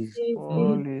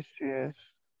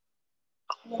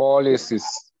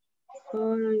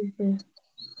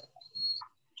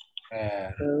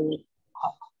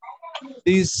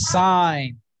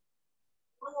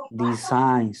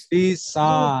 Design.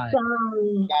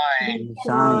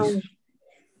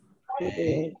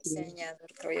 Diseñador,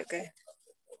 creo yo que.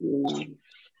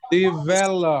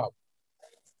 Develop.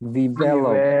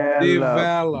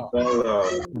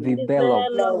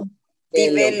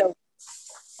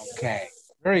 Okay,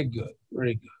 very good,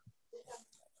 very good.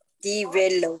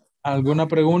 Develop. ¿Alguna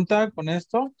pregunta con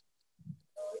esto?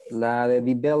 La de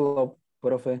develop,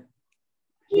 profe.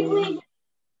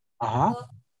 Ajá.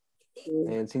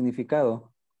 El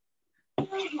significado.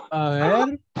 A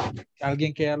ver,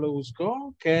 ¿alguien que ya lo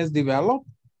buscó? ¿Qué es develop?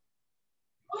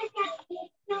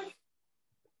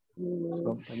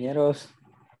 Compañeros.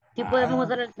 Sí podemos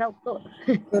usar el traductor.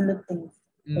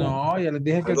 No, ya les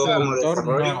dije que el traductor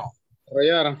no.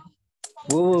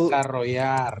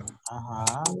 Desarrollar.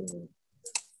 Ajá.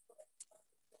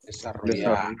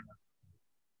 Desarrollar.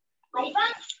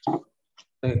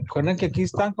 Recuerden que aquí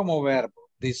están como verbo.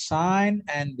 Design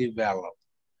and develop.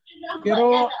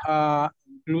 Quiero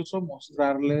incluso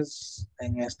mostrarles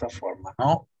en esta forma,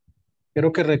 ¿no?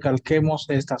 Quiero que recalquemos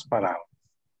estas palabras.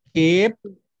 Keep.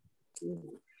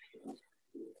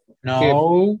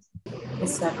 No.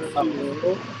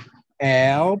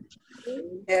 Help.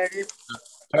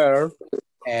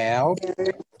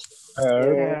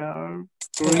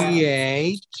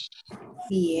 Create.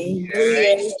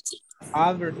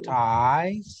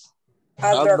 Advertise.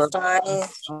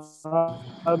 Advertise.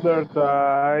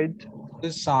 Advertise.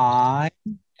 Design.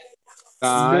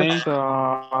 Design.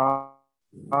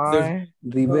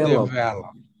 Develop.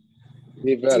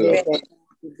 Develop.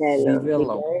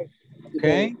 Develop. Ok.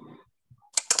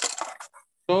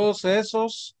 Todos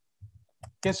esos,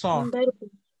 ¿qué son?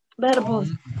 Verbos.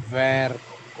 Son verbos,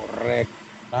 correcto.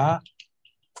 ¿Ah?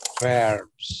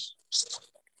 Verbs.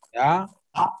 ¿Ya?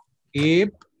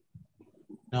 Keep.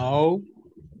 No.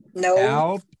 No.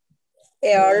 Help.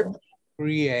 Help.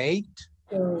 Create.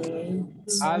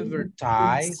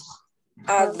 Advertise.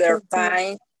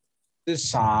 Advertise.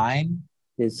 Design.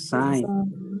 Design.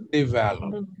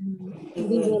 Develop.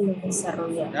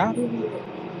 Desarrollar. ¿Ya?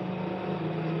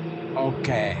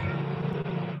 Okay.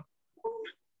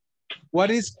 What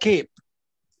is keep?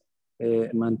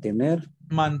 Mantener.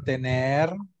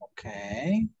 Mantener.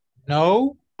 Okay.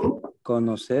 No.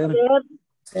 Conocer.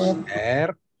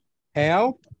 Ser.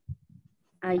 Help.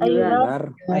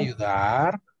 Ayudar.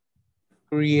 Ayudar.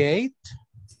 Create.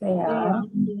 Creador.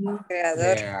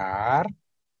 Crear.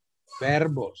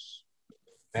 Verbos.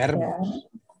 Verbos.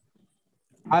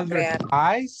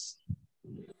 Advertise.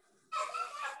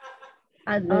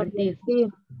 Advertir.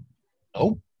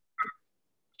 No.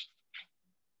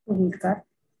 Publicar.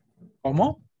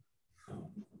 ¿Cómo?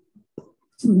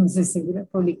 No sé segura.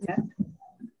 Publicar.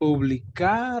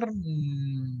 Publicar.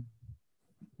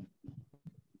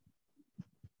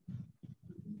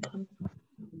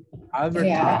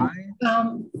 Advertise.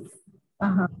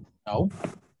 Ajá. No.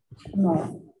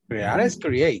 No. Crear es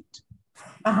create.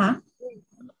 Ajá.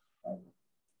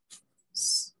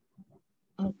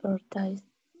 Advertise.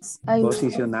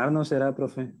 Posicionar no será,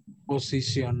 profe.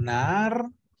 Posicionar.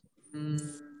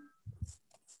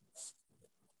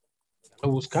 ¿Lo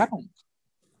buscaron?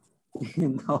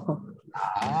 No.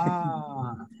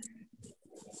 Ah.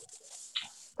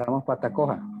 Estamos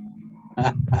patacoja.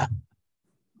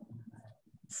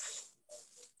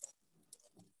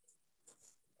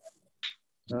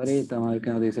 Ahorita vamos a ver qué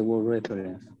nos dice Word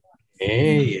Reference.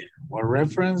 Hey, Word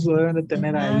Reference lo deben de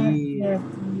tener ahí.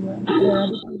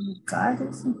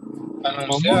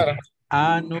 Anunciar.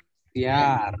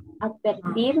 Anunciar.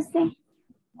 Advertirse.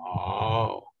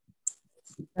 Oh.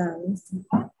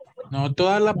 No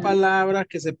todas las palabras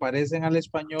que se parecen al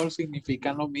español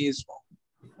significan lo mismo.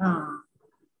 No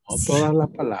todas las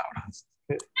palabras.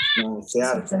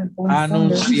 Anunciar.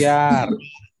 Anunciar.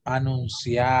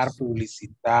 Anunciar,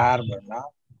 publicitar, ¿verdad?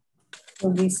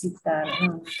 Publicitar.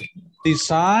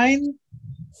 Design.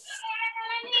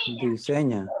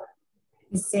 Diseña.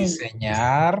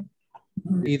 Diseñar.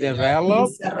 Y develop.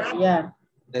 Desarrollar.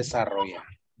 Desarrollar.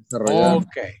 Desarrollar.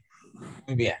 Ok.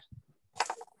 Muy bien.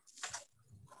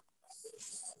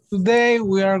 Today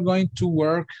we are going to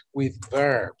work with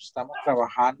verbs. Estamos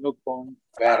trabajando con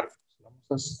verbos. Vamos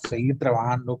a seguir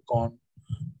trabajando con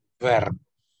verbos.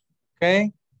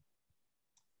 ¿Ok?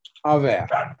 A ver.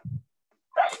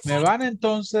 Me van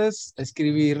entonces a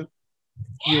escribir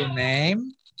your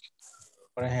name.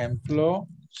 Por ejemplo,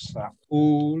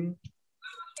 Saúl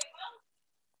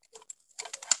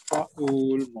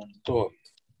Montoya.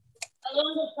 ¿A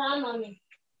dónde está, mami?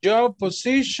 Job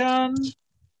position.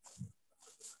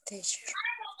 Teacher.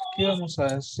 ¿Qué vamos a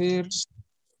decir?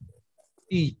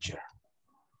 Teacher.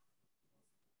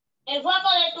 El foco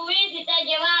de tu bici te ha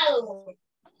llevado.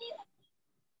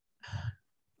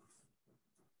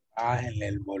 Bájenle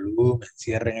el volumen,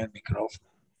 cierren el micrófono.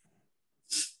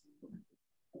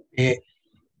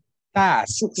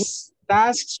 Tasks.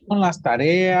 Tasks son las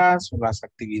tareas o las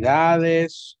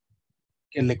actividades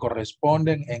que le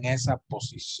corresponden en esa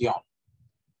posición.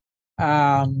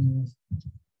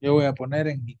 Yo voy a poner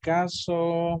en mi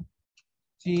caso,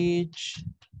 teach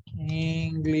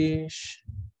English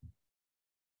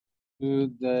to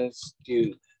the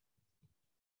student.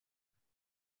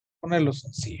 Ponerlo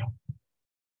sencillo.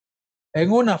 En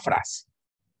una frase.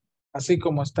 Así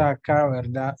como está acá,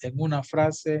 ¿verdad? En una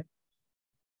frase,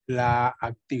 la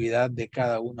actividad de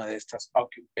cada una de estas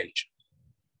occupations.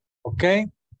 ¿Ok?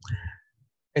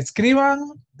 Escriban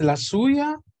la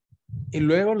suya y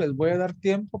luego les voy a dar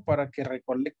tiempo para que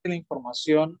recolecten la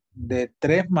información de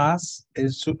 3 más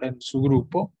en su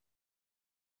grupo.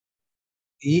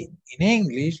 Y en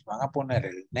English van a poner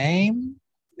el name,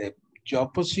 the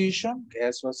job position, que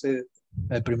eso hace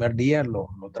el primer día lo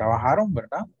trabajaron,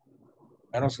 ¿verdad?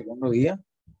 Primero o segundo día.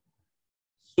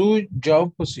 Su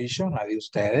job position, la de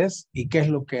ustedes, y qué es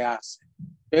lo que hace.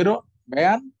 Pero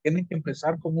vean, tienen que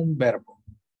empezar con un verbo.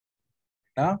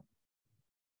 ¿Verdad?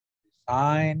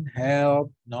 Design,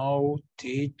 help, know,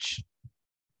 teach.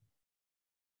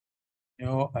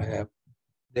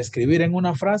 Describir en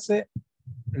una frase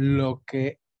lo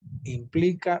que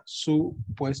implica su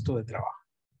puesto de trabajo.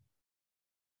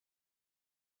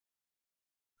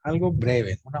 Algo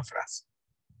breve, una frase.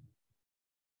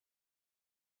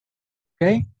 ¿Ok?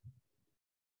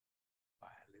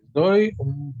 Les doy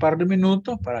un par de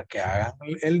minutos para que hagan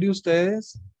el de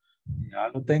ustedes. Ya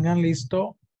lo tengan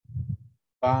listo.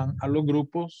 Van a los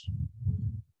grupos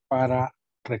para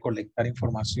recolectar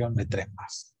información de 3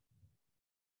 más.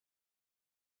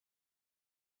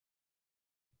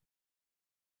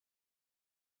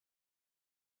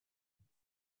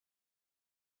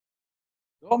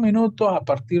 Dos minutos a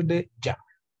partir de ya.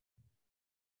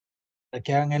 Para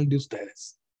que hagan el de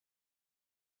ustedes.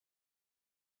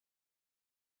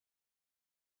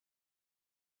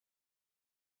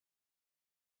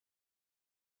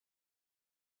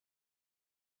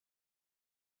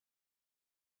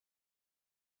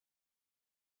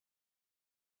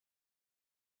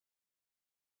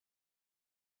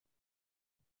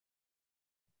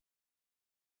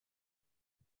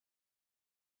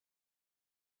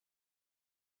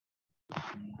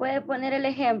 ¿Puede poner el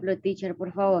ejemplo, teacher,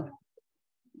 por favor?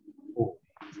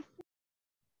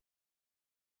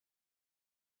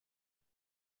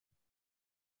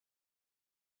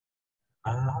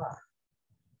 Ah,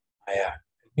 allá.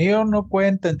 El mío no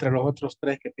cuenta entre los otros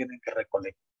 3 que tienen que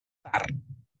recolectar.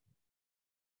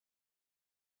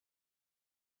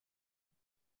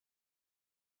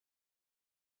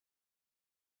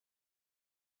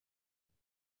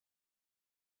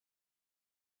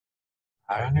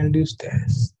 Hagan el de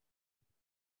ustedes.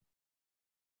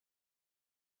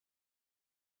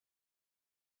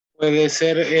 Puede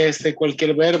ser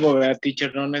cualquier verbo, ¿verdad,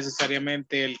 teacher? No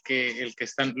necesariamente los que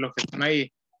están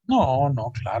ahí. No, no,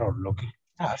 claro, lo que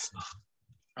hace.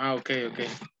 Ah, ok.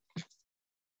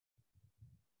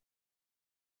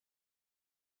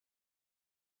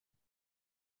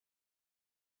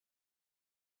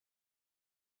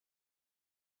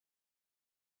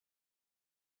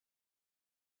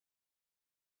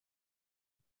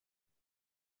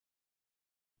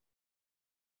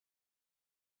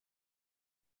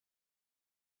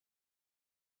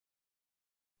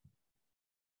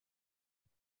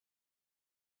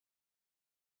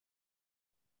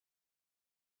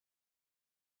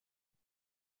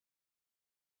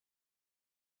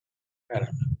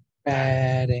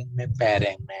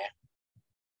 Espérenme.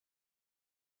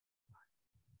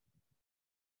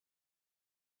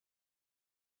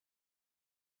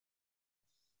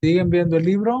 ¿Siguen viendo el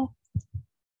libro?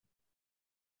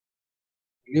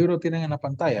 El libro tienen en la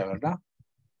pantalla, ¿verdad?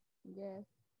 Yes.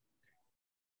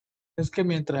 Es que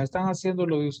mientras están haciendo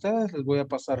lo de ustedes, les voy a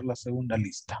pasar la segunda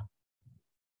lista.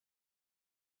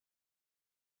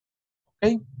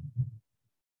 ¿Ok?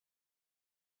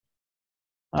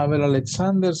 A ver,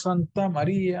 Alexander Santa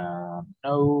María.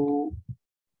 No.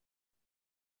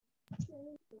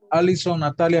 Alison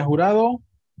Natalia Jurado.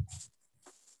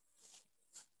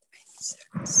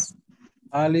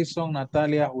 Alison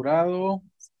Natalia Jurado.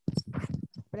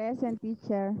 Present,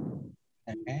 teacher.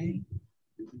 Okay.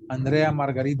 Andrea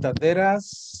Margarita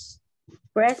Deras.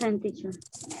 Present, teacher.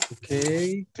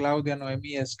 Ok. Claudia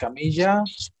Noemí Escamilla.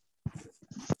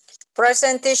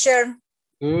 Present, teacher.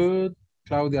 Good.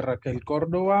 Claudia Raquel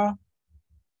Córdoba.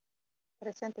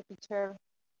 Presente, teacher.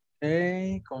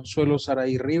 Ok. Consuelo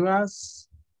Saraí Rivas.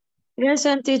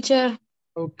 Present, teacher.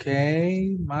 Ok.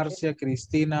 Marcia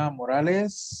Cristina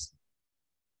Morales.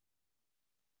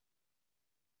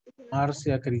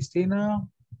 Marcia Cristina.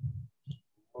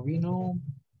 Vino.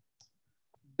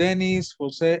 Denis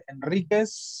José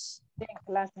Enríquez. En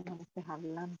clase no me estés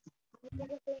hablando.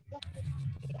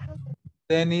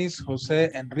 Denis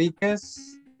José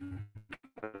Enríquez.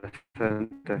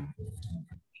 Presente.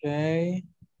 Ok.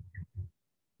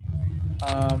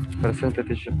 Presente,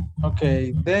 teacher. Ok,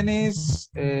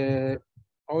 Denis,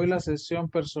 hoy la sesión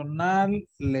personal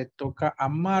le toca a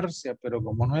Marcia, pero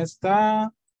como no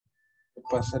está,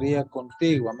 pasaría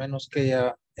contigo, a menos que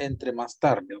ella entre más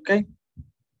tarde, ¿ok?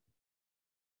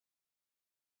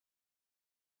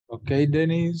 Ok,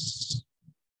 Denis.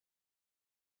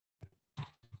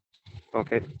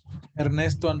 Ok.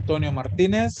 Ernesto Antonio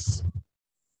Martínez.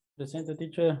 Presente,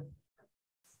 teacher.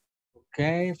 Ok,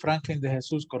 Franklin de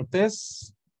Jesús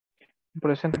Cortés.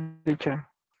 Presente, teacher.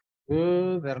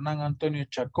 Good. Hernán Antonio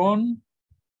Chacón.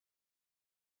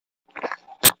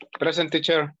 Present,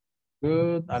 teacher.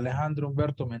 Good. Alejandro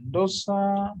Humberto Mendoza.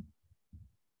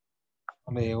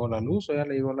 ¿No le llegó la luz o ya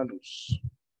le llegó la luz?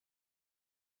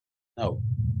 No.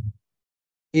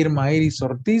 Irma Iris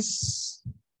Ortiz.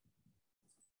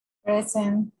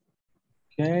 Present.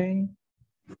 Ok.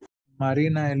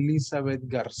 Marina Elizabeth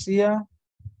García.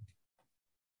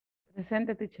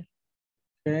 Presente, teacher.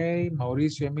 Okay,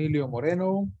 Mauricio Emilio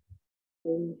Moreno.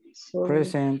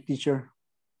 Present, teacher.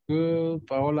 Good.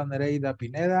 Paola Nereida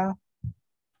Pineda.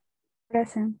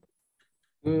 Present.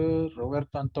 Good.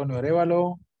 Roberto Antonio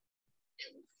Arevalo.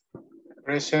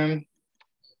 Present.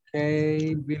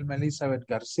 Okay, Vilma Elizabeth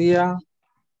García.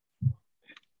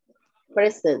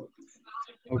 Present.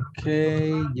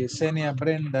 Okay, Yesenia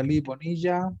Brenda Lee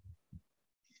Bonilla.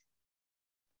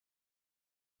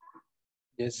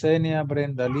 Yesenia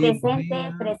Brenda Lee Presente,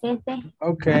 Bonilla. presente.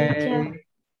 Okay.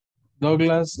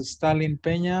 Douglas Stalin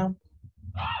Peña.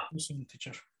 Present,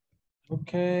 teacher.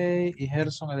 Okay. Y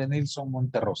Gerson Edenilson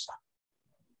Monterrosa.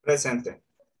 Presente.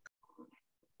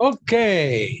 Ok.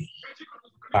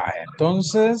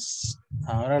 Entonces,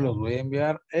 ahora los voy a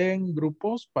enviar en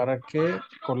grupos para que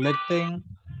colecten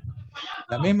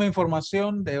la misma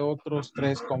información de otros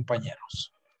 3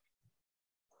 compañeros.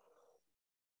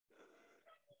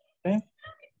 ¿Ok?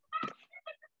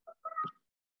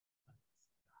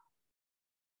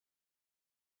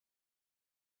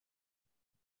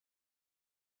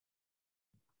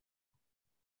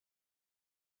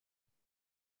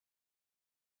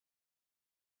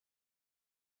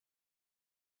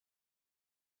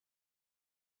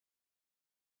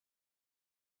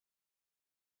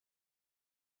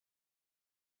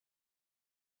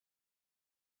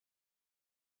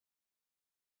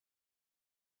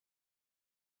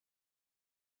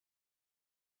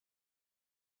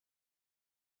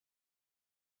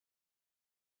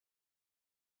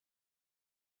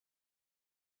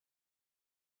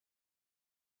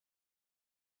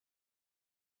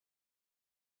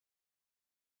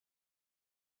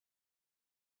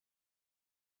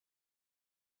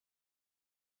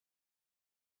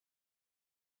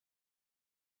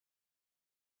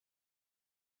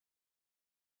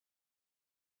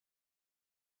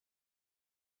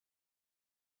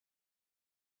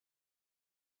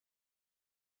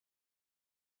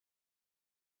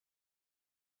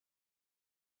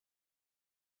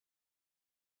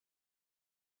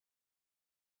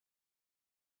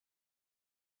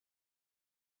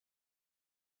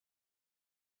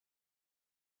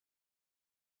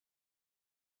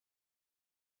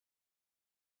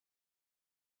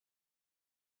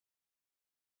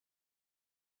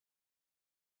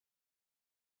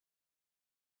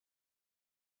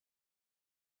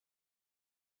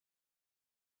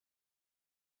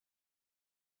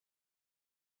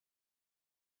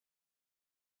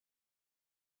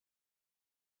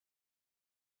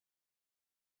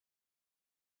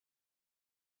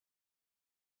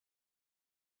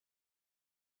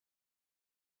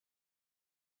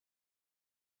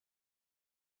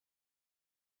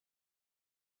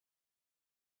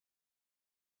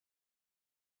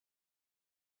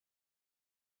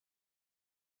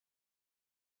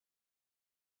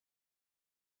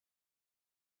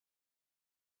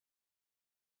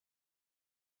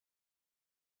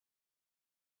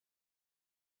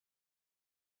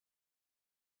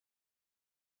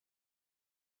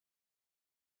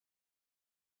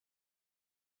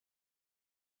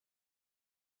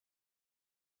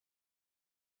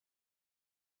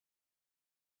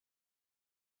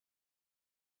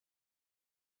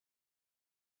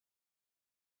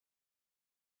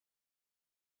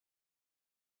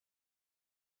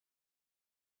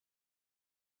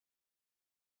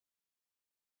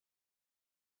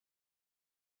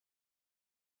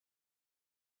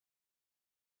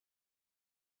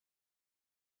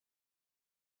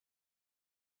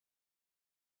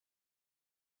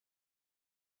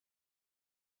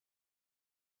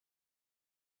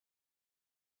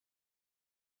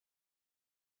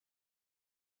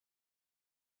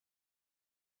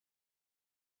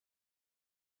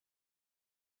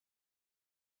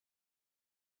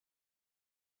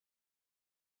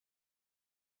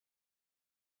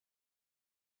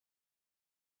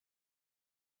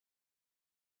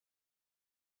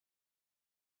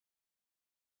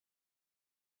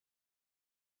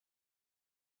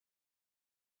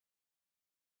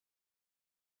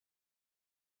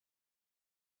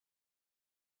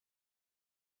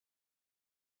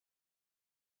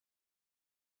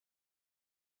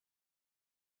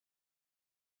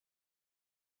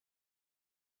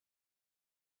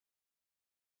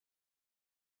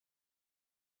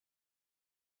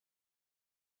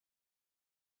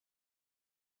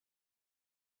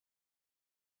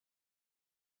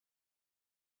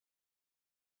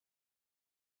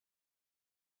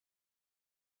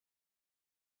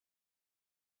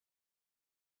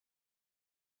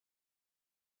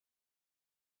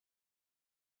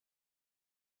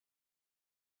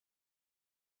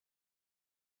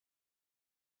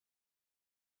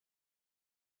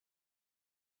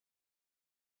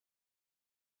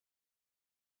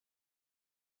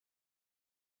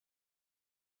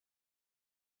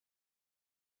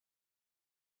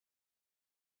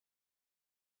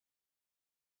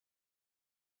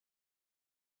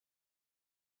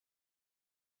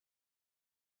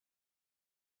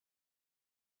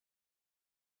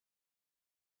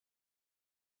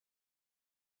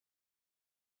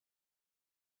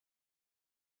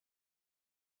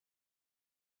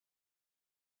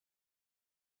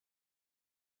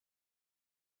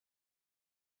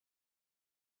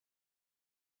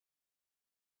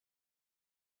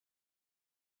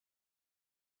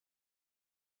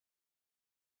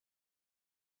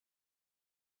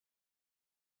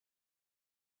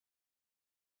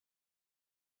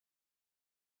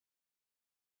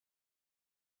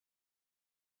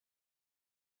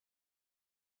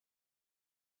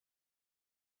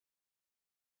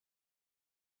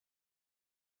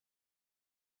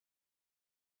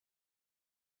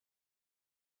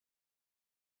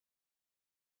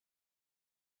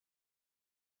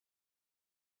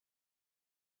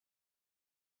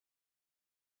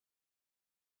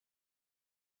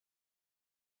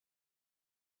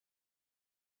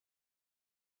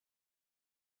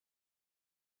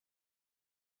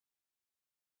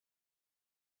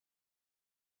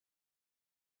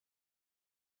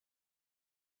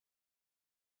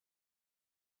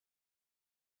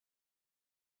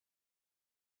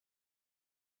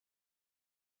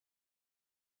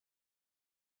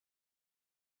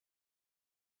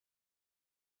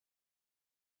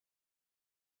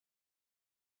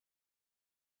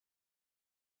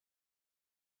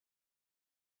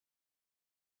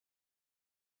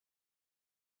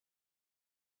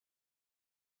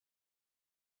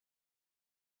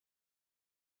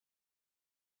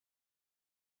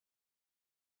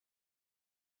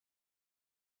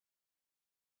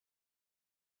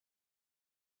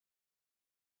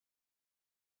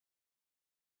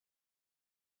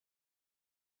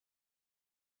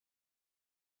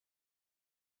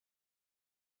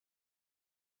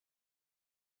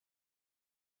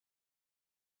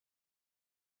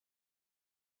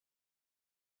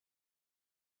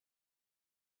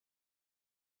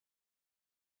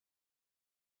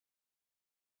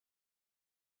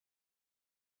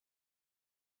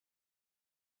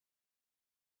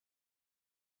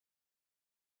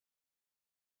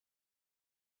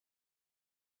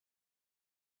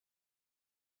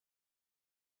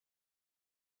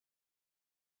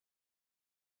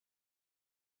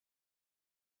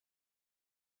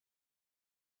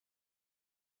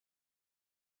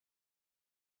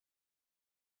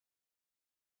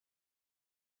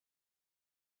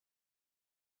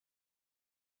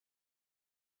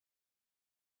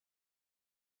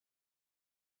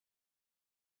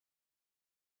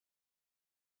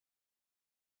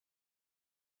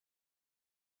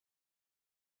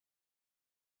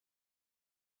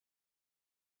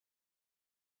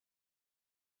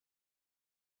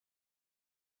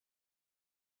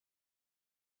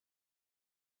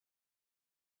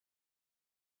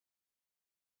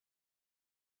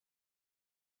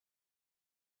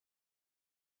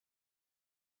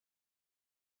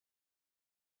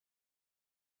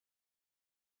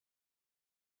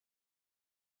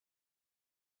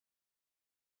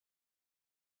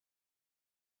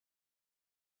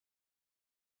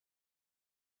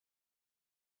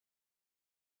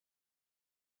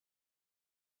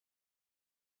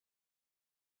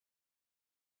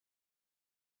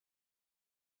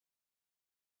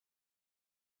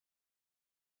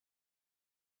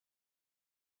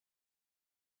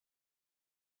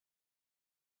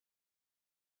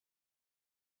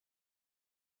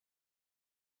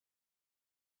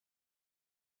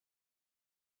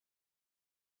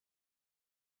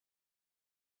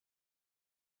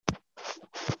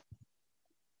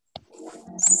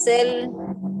 Cell.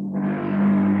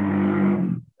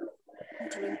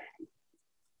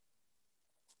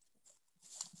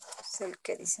 Cell,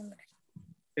 ¿qué dice?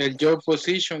 El job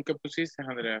position, ¿qué pusiste,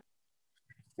 Andrea?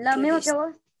 Lo mismo que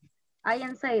vos. I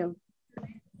am sale.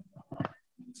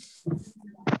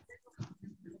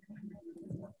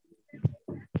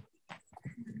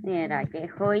 Mira, qué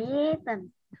joyita.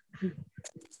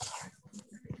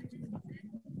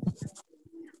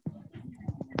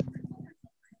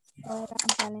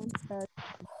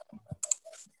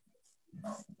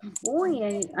 Uy,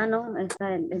 no,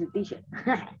 está el t-shirt.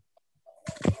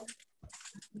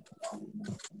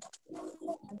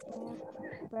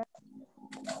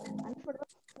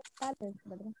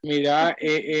 Mira,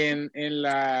 en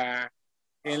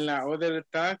la other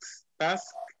task,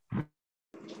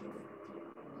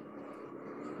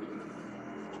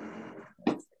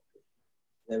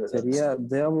 Sería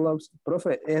develops,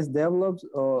 profe, ¿es develops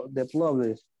o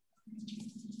deployables?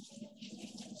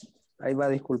 Ahí va a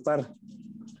disculpar.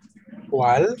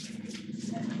 ¿Cuál?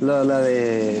 La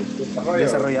de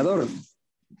desarrollador.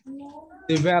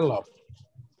 Develop.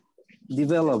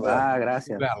 Develop,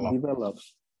 gracias. Develop.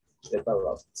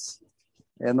 Develop.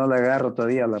 Ya no le agarro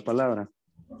todavía la palabra.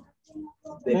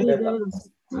 Develop.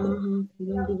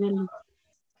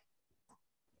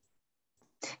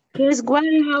 ¿Qué es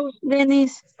warehouse,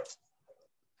 Dennis?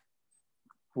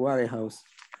 Warehouse.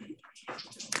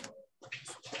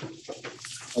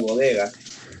 Bodega.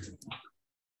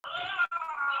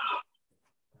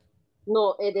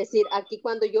 No, es decir, aquí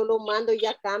cuando yo lo mando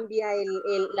ya cambia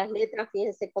las letras,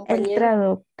 fíjense, compañero. El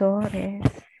traductor es.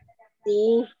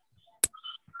 Sí.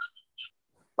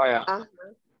 Vaya. Ajá.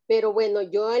 Pero bueno,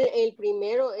 yo el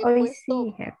primero he Hoy puesto.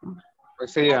 sí, jefe.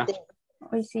 Pues sí, ya.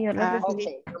 Hoy sí, yo lo recibí.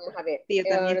 Ok, vamos a ver. Sí, yo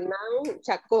también. Hernán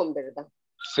Chacón, ¿verdad?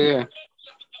 Sí.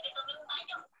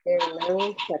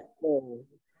 Hernán Chacón.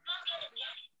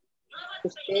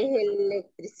 Usted es el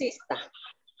electricista.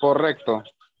 Correcto.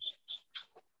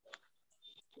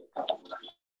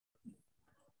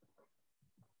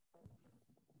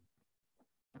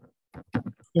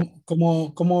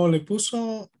 ¿Cómo le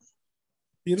puso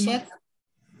Irma?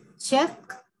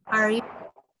 Check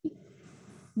arriba.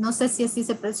 No sé si así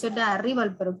se presiona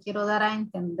arriba, pero quiero dar a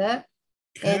entender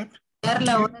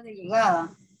la hora de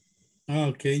llegada. Ah,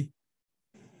 ok.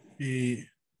 Y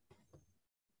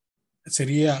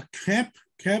sería keep,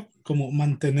 como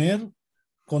mantener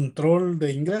control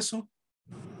de ingreso.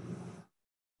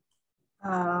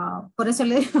 Por eso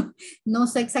le digo, no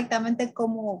sé exactamente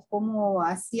cómo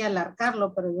así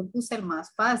alargarlo, pero yo puse el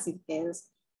más fácil, que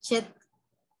es check,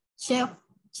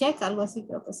 algo así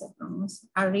creo que se pronuncia.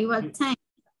 Arrival time.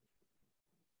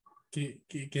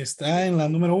 Que está en la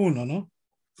número 1, ¿no?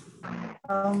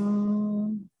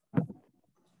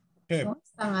 No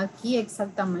están aquí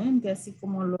exactamente, así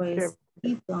como lo he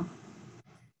escrito.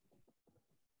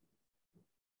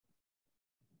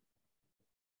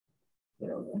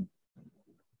 Quiero ver.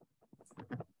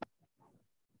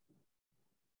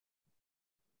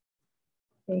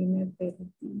 Me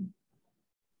perdí.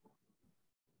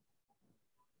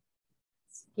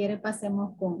 Si quiere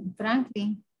pasemos con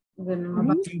Franklin.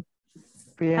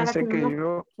 Fíjense que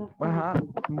yo, ajá,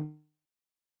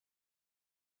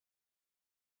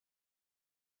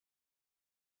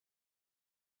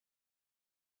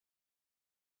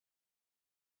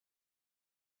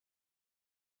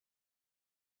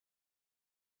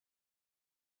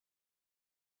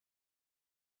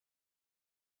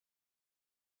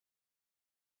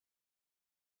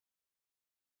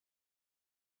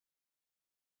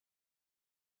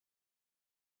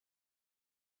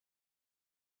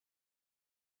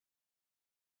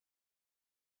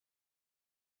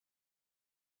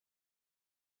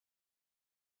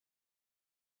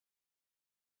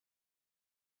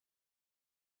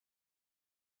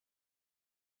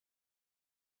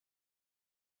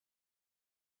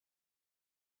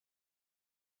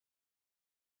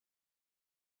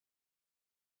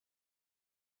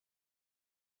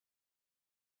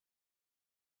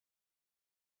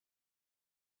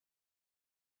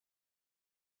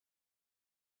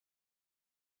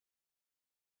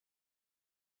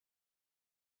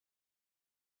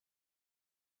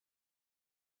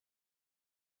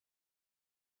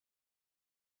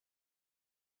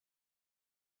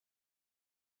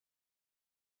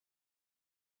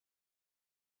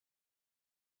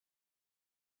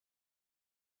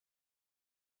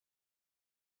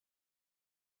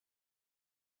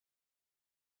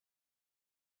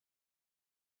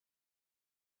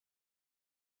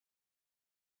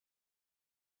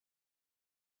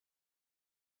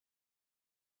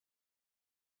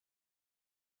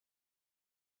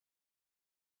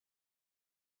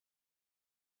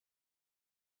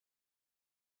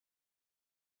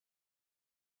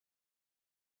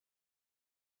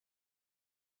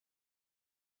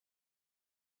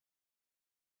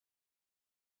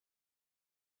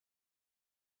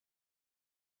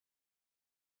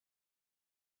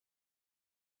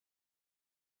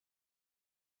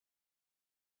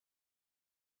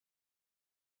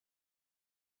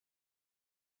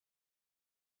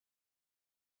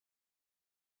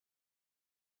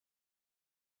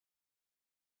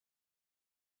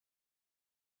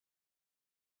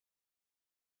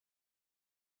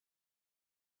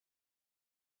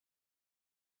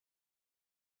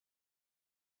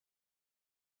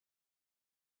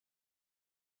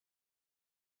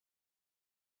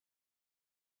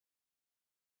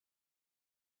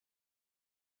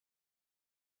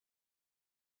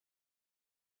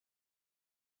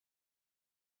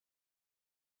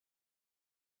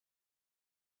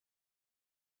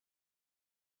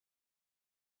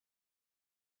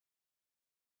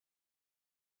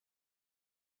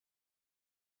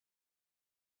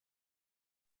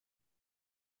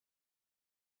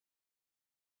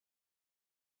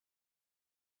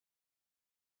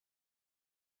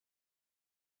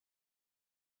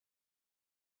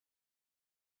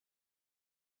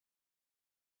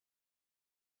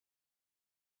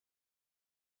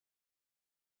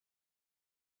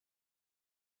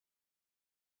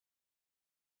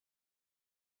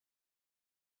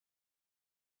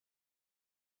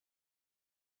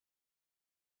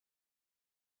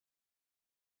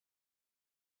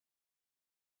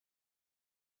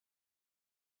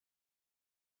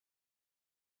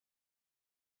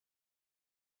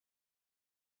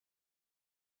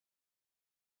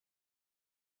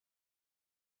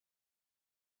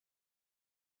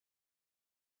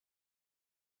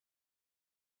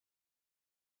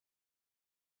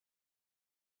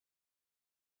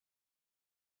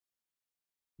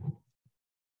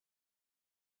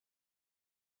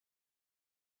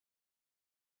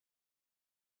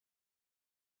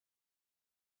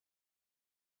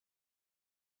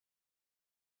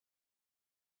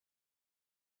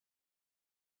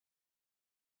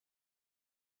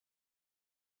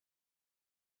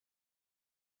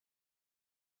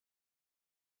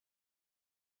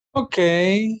 Ok.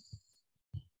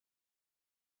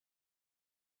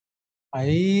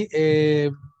 Ahí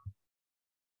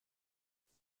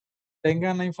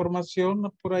tengan la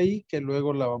información por ahí que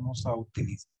luego la vamos a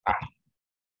utilizar.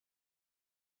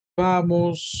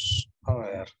 Vamos a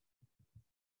ver.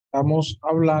 Estamos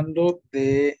hablando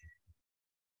de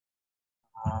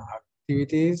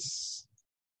activities,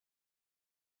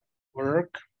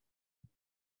 work.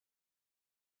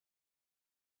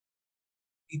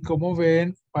 Y como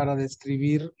ven, para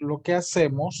describir lo que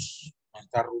hacemos,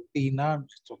 nuestra rutina,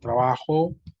 nuestro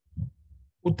trabajo,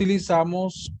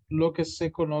 utilizamos lo que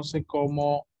se conoce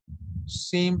como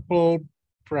simple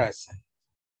present.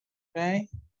 ¿Ok?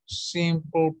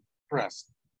 Simple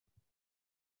present.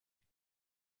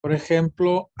 Por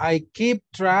ejemplo, I keep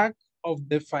track of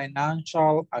the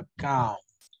financial account.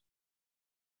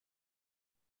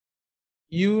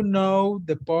 You know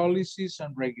the policies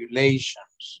and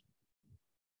regulations.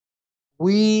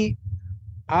 We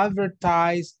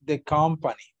advertise the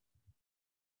company.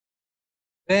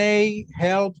 They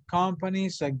help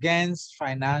companies against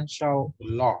financial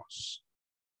loss.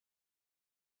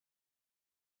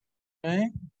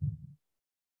 ¿Okay?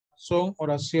 Son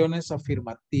oraciones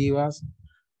afirmativas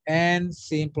en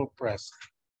simple present.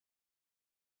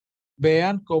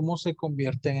 Vean cómo se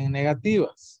convierten en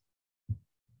negativas.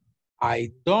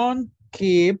 I don't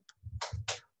keep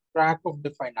track of the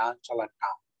financial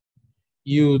account.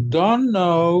 You don't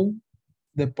know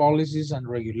the policies and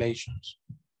regulations.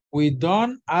 We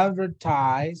don't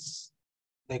advertise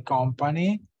the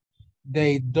company.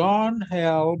 They don't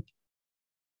help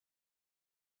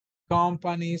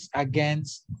companies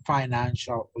against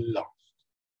financial loss.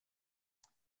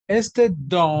 Este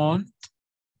don't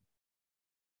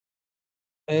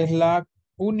es la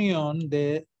unión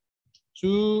de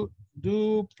to,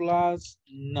 do plus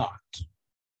not.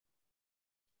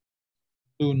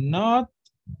 Do not,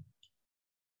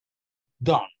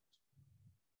 don't.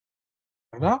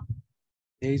 ¿Verdad?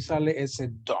 Y ahí sale ese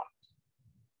don't.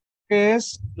 Que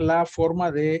es la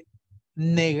forma de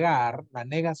negar, la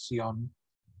negación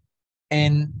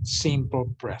en simple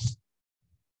present.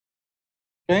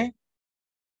 Okay?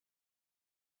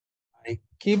 I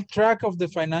keep track of the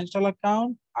financial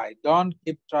account. I don't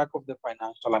keep track of the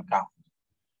financial account.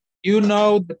 You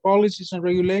know the policies and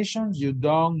regulations. You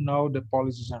don't know the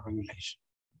policies and regulations.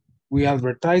 We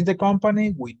advertise the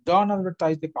company. We don't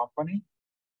advertise the company.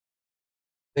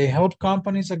 They help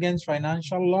companies against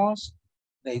financial loss.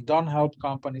 They don't help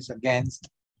companies against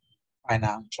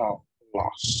financial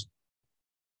loss.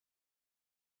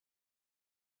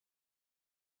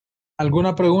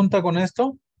 ¿Alguna pregunta con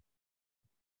esto?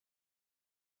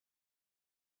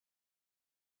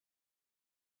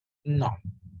 No.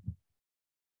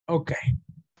 Ok.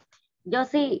 Yo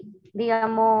sí,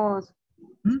 digamos,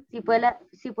 si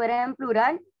fuera en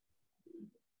plural.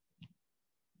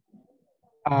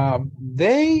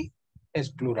 They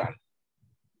es plural.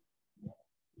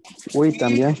 Uy,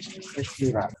 también. Es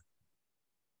plural.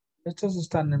 Estos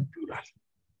están en plural.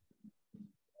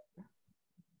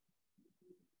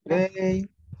 They,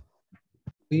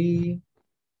 we,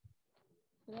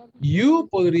 you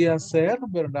podría ser,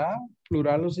 ¿verdad?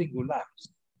 Plural o singular.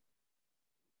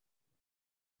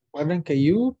 Recuerden que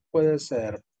you puede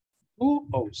ser tú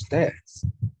o ustedes.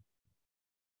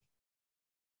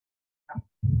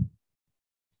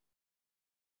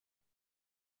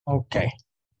 Ok.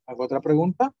 ¿Alguna otra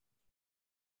pregunta?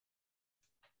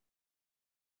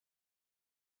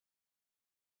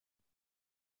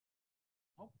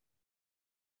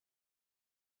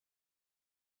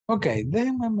 Ok,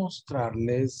 déjenme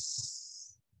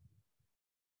mostrarles.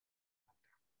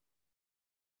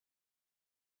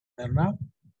 ¿Verdad?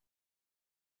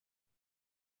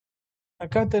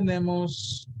 Acá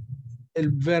tenemos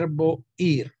el verbo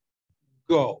ir,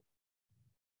 go.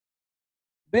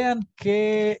 Vean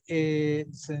qué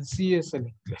sencillo es el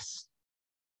inglés.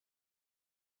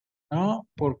 ¿No?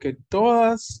 Porque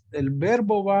todas, el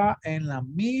verbo va en la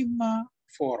misma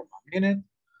forma. Miren,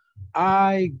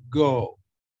 I go,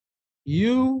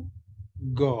 you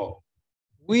go,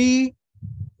 we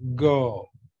go,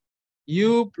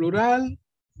 you plural,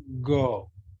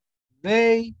 go,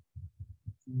 they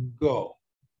go.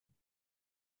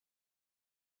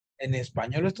 En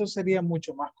español esto sería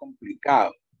mucho más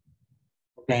complicado.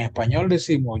 Porque en español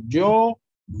decimos yo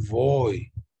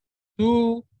voy,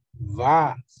 tú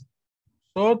vas,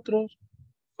 nosotros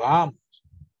vamos,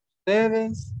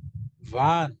 ustedes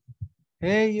van,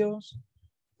 ellos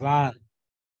van.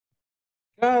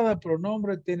 Cada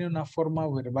pronombre tiene una forma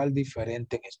verbal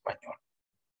diferente en español.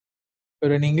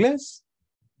 Pero en inglés,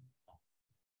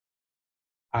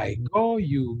 I go,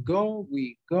 you go,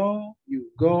 we go,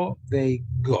 you go, they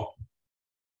go.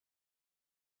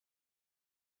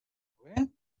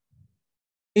 ¿Ven?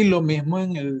 Y lo mismo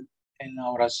en la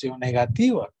oración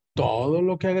negativa. Todo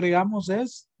lo que agregamos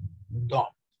es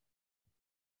don't.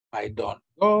 I don't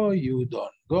go, you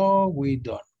don't go, we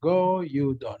don't go,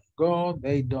 you don't go,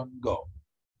 they don't go.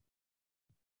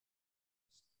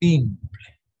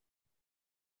 Simple.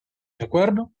 ¿De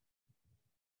acuerdo?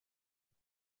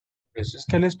 Por eso es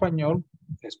que el español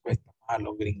les cuesta más a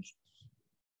los gringos.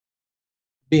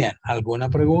 Bien, ¿alguna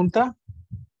pregunta?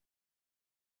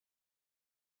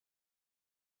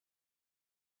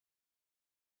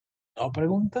 ¿No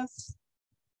preguntas?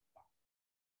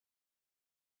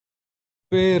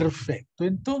 Perfecto.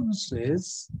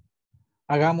 Entonces,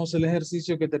 hagamos el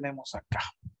ejercicio que tenemos acá.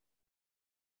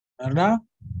 ¿Verdad?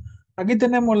 Aquí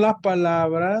tenemos las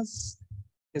palabras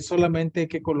que solamente hay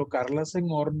que colocarlas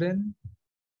en orden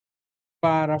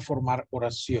para formar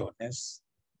oraciones.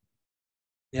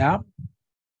 ¿Ya?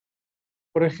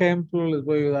 Por ejemplo, les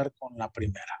voy a ayudar con la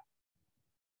primera.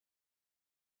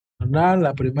 ¿Verdad?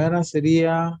 La primera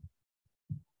sería,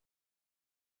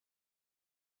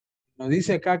 nos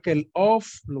dice acá que el of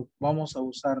lo vamos a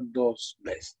usar 2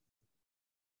 veces.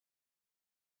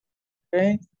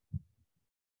 ¿Ok?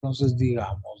 Entonces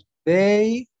digamos,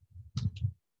 they,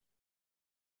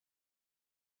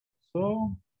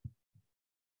 so,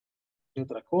 y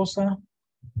otra cosa.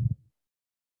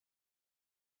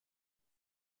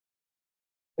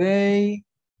 They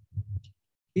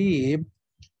keep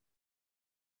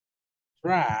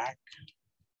track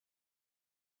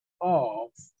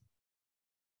of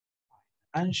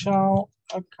financial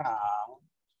account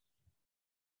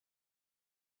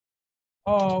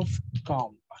of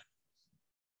company.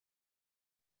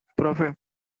 Profe,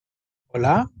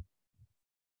 Hola.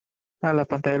 a la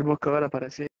pantalla del buscador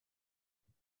aparece.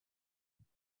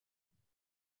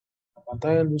 La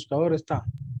pantalla del buscador está.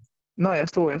 No, ya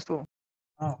estuvo, ya estuvo.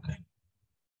 Ah, ok.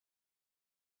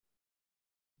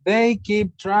 They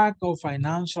keep track of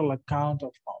financial account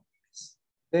of companies.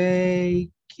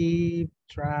 They keep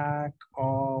track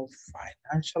of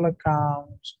financial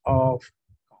accounts of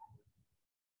companies.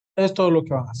 Es todo lo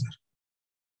que van a hacer.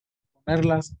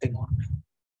 Ponerlas en orden.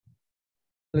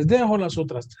 Les dejo las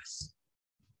otras 3.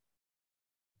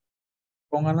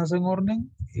 Pónganlas en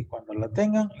orden y cuando la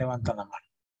tengan, levantan la mano.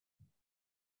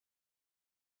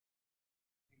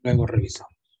 Luego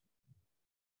revisamos.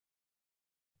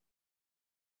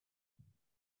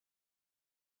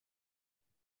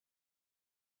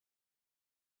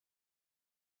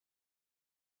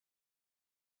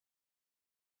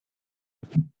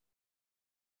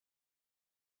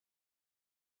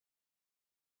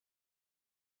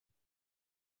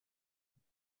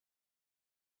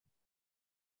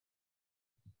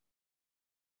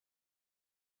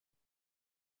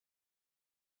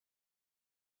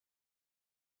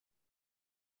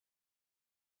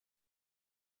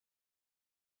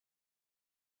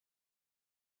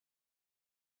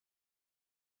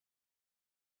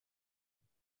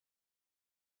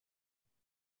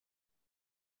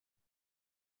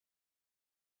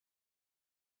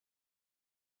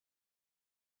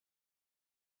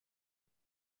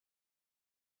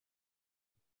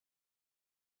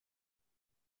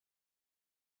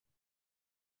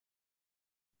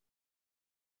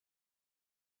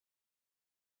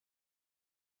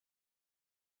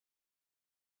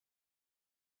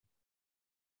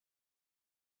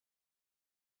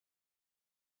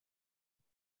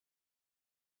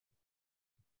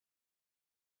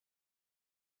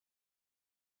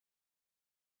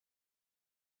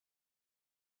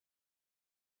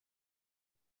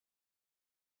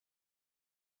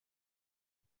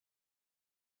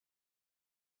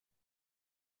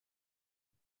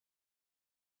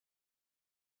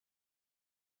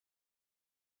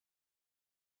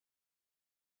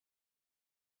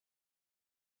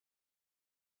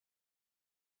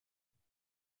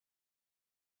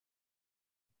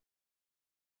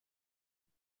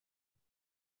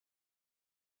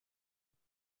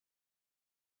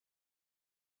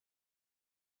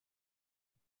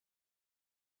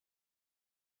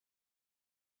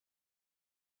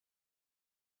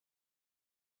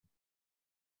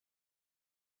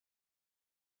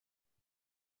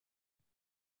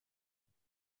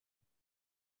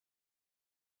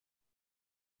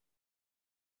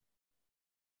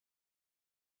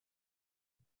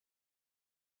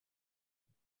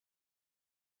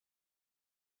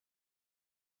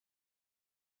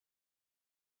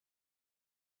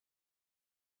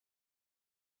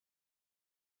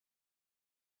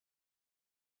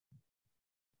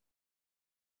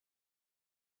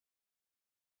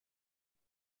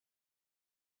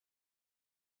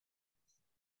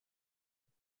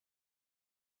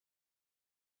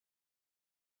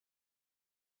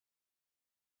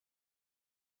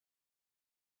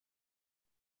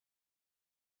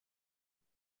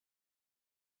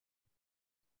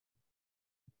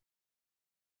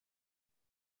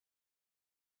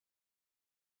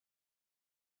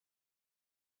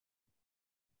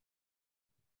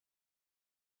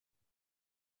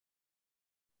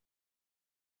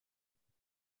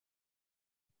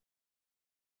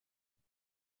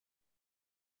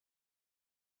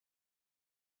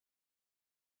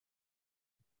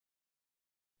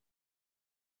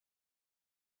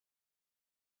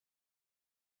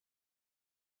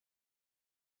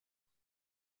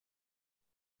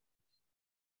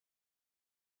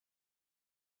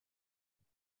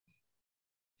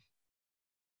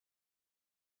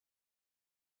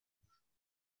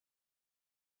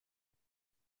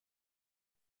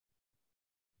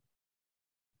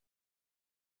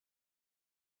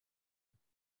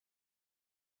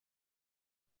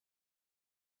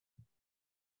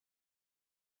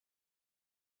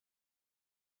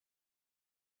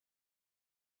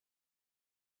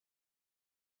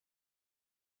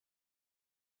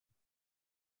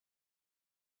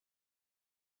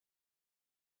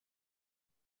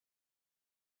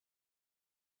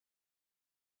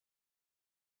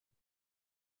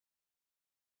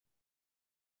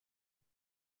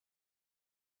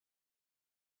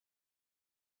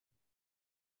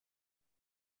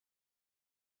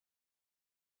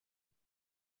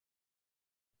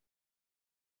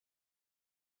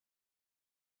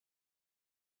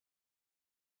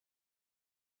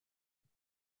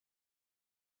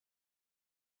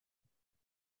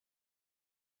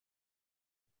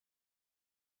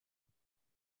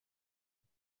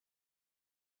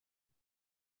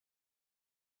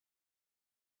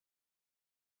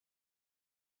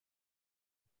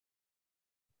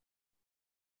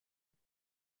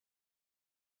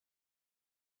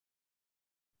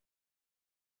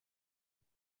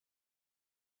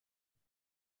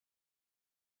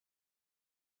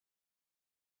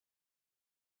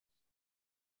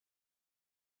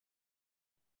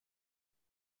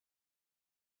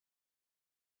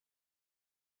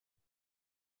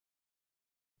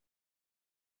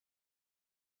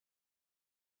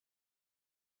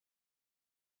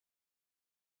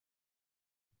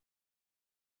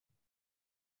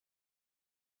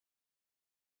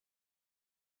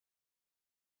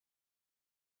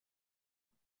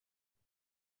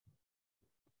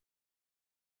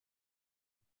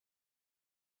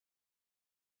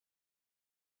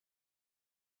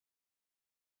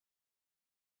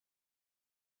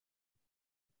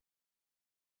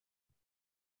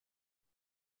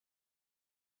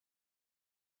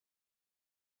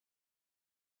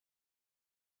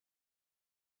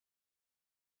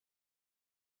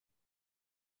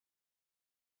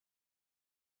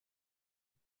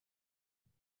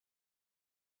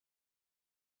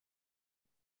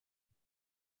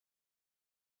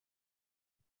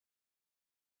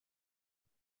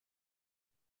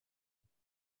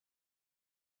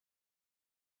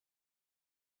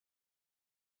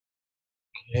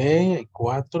 Hay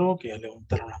 4 que ya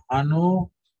levantaron la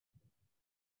mano.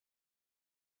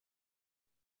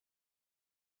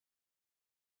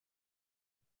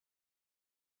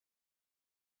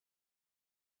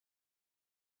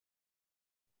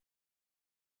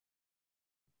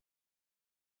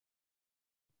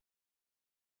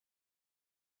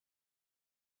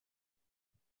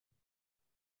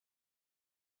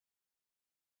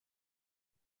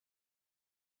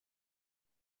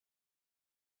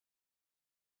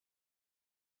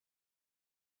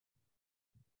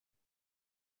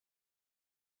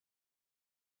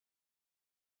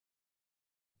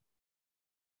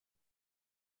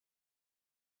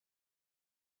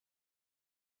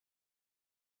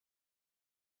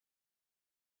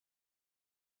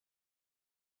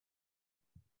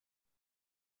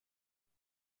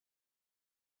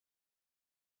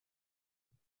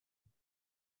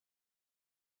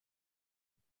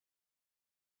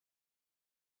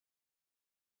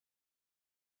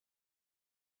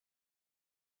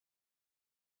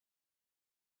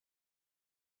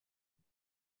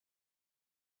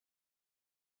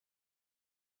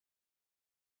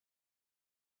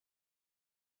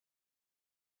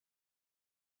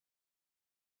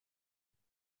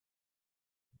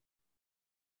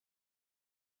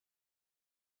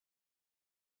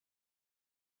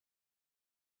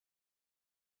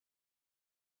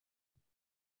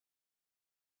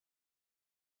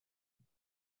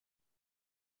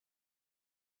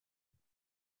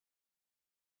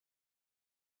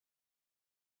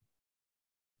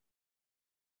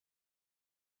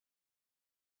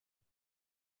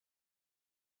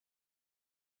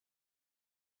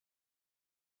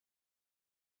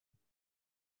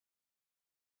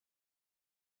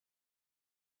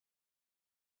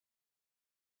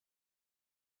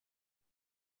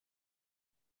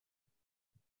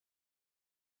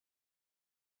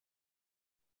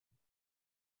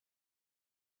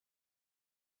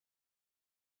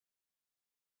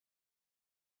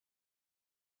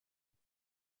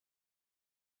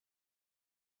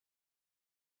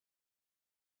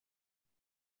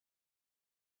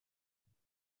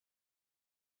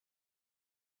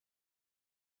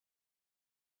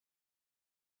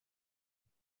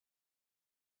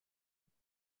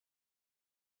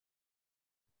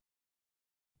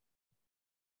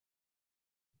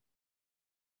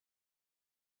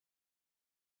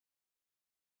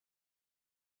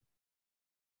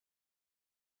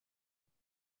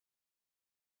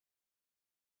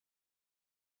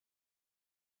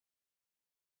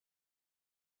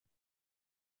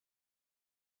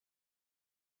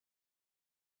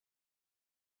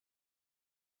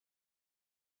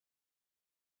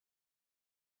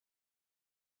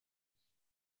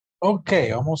 Ok,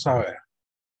 vamos a ver.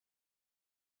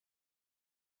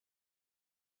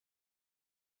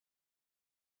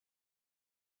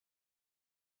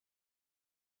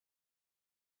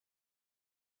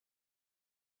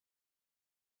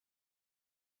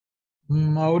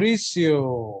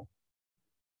 Mauricio,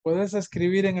 puedes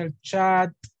escribir en el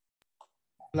chat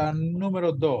la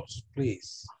número 2,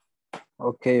 please.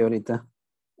 Ok, ahorita.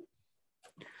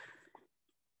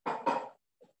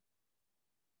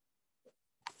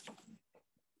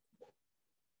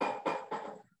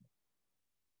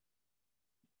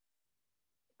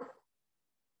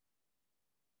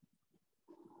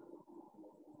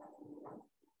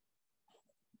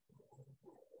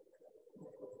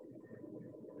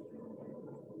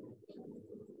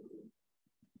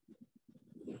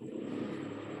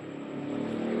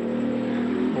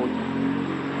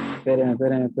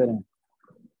 Esperen.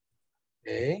 Ok.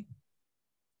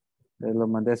 Les lo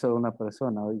mandé solo a una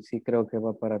persona. Hoy sí creo que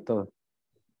va para todos.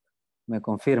 ¿Me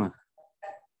confirma?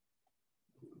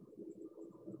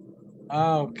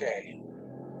 Ah, ok.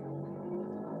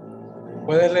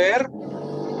 ¿Puedes leer?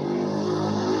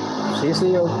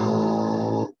 Sí, yo.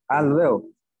 Lo veo.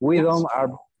 We don't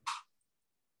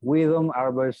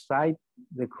advertise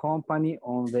the company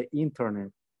on the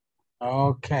internet.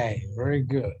 Ok, very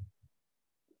good.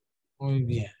 Muy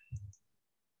bien.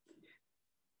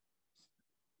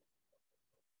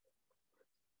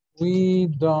 We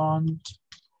don't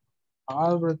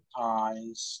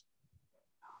advertise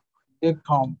the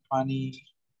company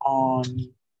on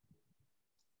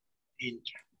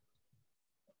internet.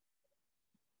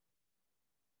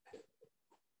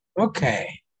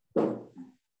 Okay.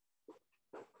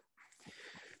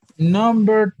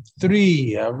 Number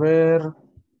 3. A ver.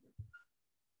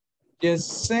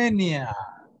 Yesenia.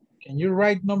 Can you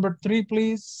write number 3,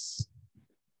 please?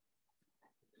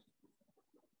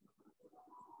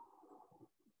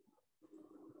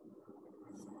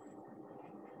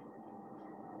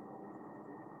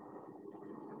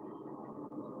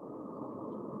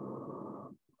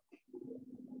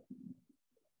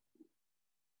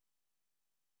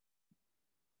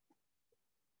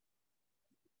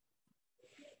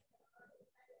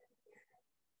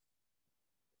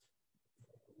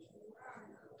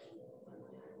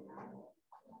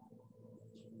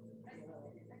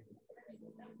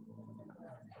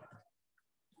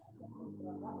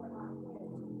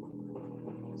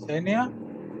 Senia.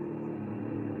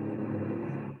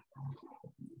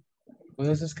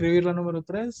 ¿Puedes escribir la número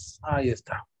 3? Ahí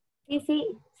está.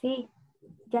 Sí,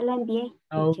 ya la envié.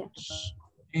 Notes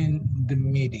in the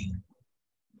meeting.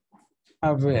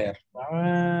 A ver.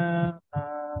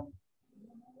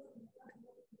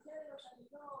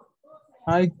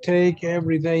 I take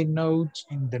everyday notes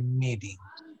in the meeting.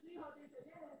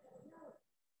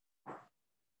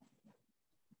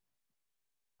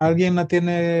 ¿Alguien la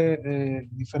tiene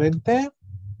diferente?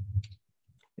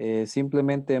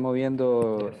 Simplemente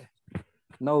moviendo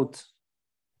notes.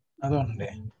 ¿A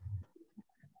dónde?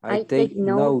 I take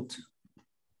note.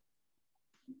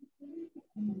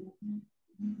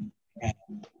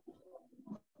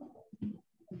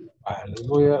 Vale,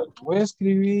 voy a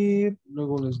escribir,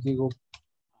 luego les digo.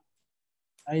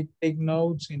 I take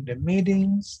notes in the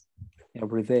meetings.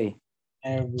 Every day.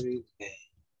 Every day.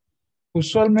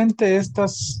 Usualmente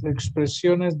estas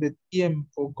expresiones de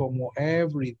tiempo como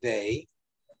every day,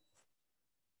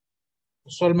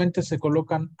 usualmente se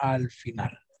colocan al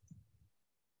final.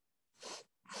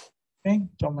 ¿Okay?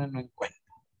 Tómenlo en cuenta.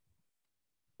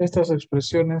 Estas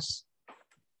expresiones,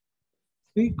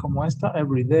 sí, como esta,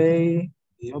 every day,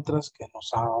 y otras que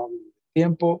nos hablan de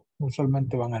tiempo,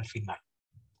 usualmente van al final.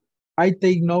 I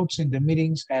take notes in the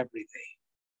meetings every day.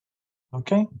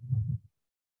 ¿Ok?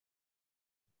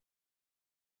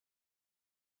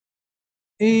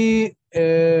 Y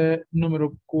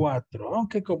número 4,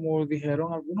 aunque como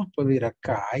dijeron algunos puede ir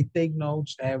acá. I take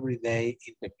notes every day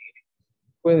in the meeting.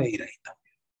 Puede ir ahí también.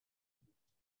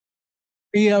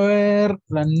 Y a ver,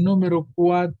 la número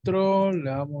 4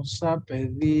 le vamos a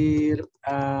pedir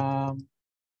a...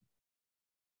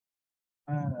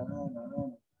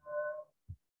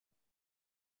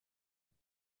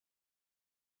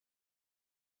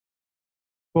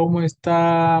 ¿Cómo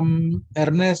está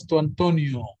Ernesto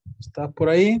Antonio? ¿Está por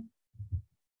ahí?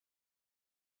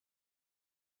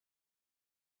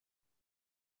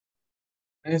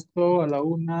 Ernesto a la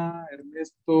 1,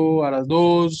 Ernesto a las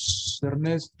 2,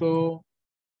 Ernesto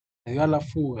me dio a la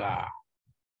fuga.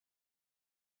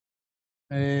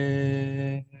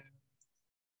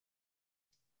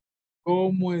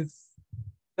 ¿Cómo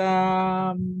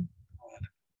está?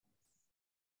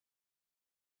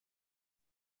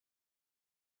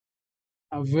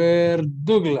 A ver,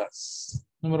 Douglas,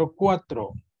 número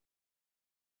 4.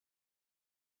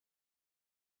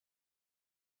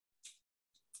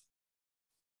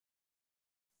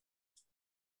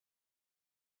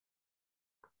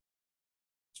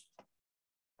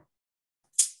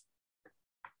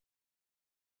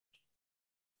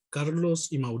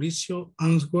 Carlos y Mauricio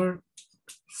answer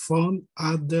phone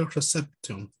at the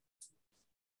reception.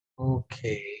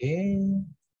 Okay.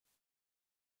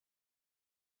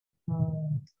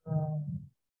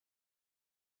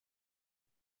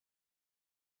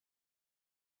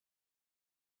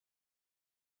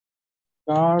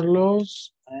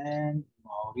 Carlos and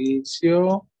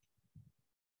Mauricio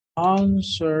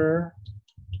answer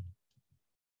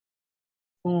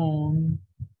phone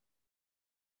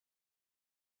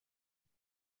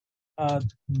at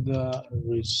the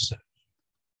reception.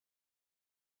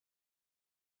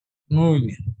 Muy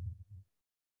bien.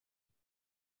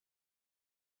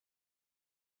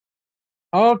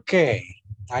 Ok,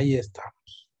 ahí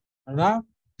estamos, ¿verdad?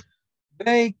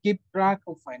 They keep track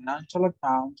of financial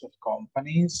accounts of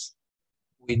companies.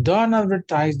 We don't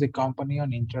advertise the company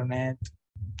on internet.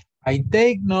 I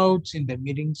take notes in the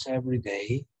meetings every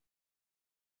day.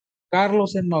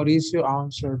 Carlos and Mauricio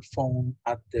answered phone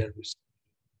at the reception.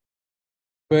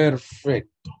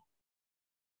 Perfecto.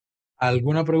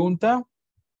 ¿Alguna pregunta?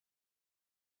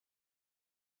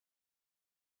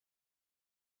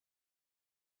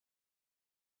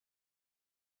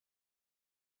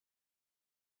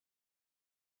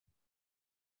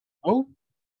 Oh,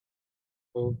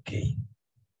 ok.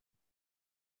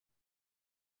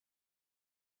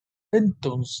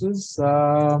 Entonces,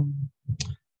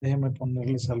 déjenme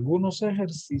ponerles algunos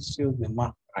ejercicios de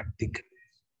más práctica.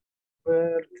 A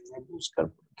ver, voy a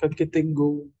buscar por acá que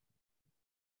tengo.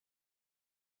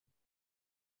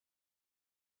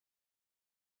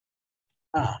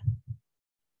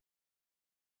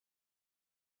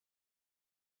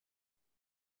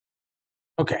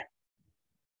 Ok.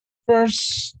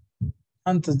 First,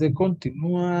 antes de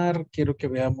continuar, quiero que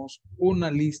veamos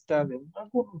una lista de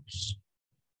algunos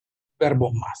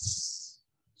verbos más.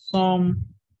 Some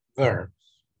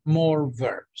verbs, more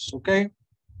verbs, ¿ok?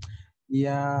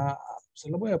 Ya se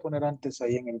lo voy a poner antes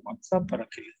ahí en el WhatsApp para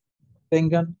que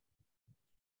tengan.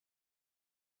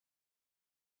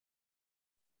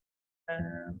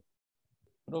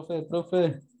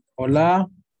 Profe. Hola.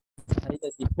 Ahí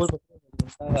te disculpo,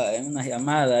 estaba en una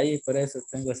llamada ahí, por eso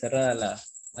tengo cerrada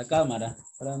la cámara.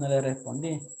 Ahora no le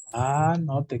respondí. Ah,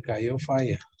 no, te cayó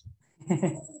falla.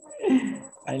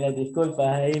 Ahí las disculpas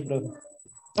ahí, profe.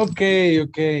 Ok.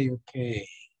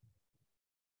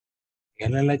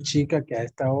 Díganle a la chica que a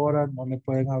esta hora no le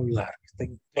pueden hablar, que está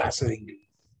en clase de inglés.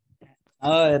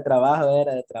 No, de trabajo,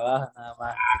 era de trabajo nada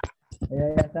más.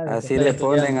 Ella ya sabe que Así estoy le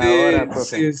ponen estudiando. ahora,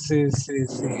 profe. Sí.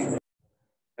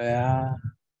 Vea,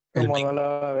 ¿Cómo no lo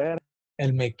va a ver?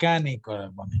 el mecánico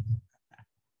le pone.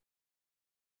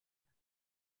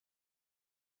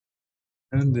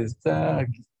 ¿Dónde está?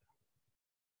 Aquí.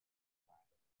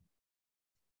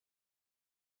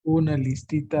 Una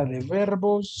listita de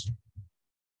verbos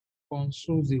con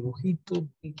sus dibujitos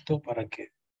para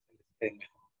que tengan.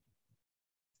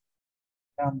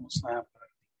 Vamos a practicar.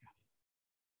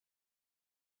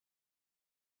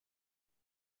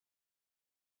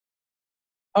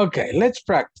 Okay, let's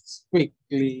practice.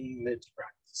 Quickly, let's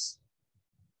practice.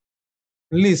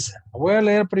 Listen. Voy a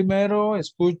leer primero,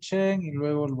 escuchen y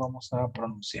luego lo vamos a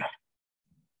pronunciar.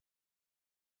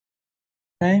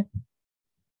 Okay.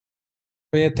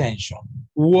 Pay attention.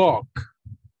 Walk.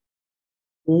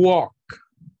 Walk.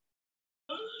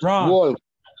 Run. Walk.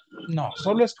 No,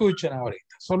 solo escuchen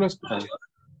ahorita. Solo escuchen.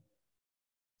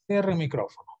 Cierre el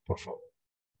micrófono, por favor.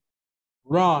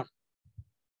 Run.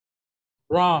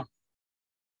 Run.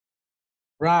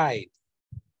 Ride.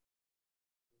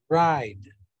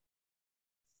 Ride.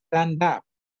 Stand up.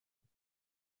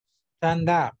 Stand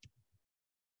up.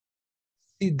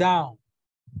 Sit down.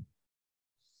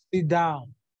 Sit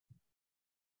down.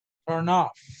 Turn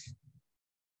off.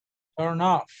 Turn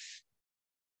off.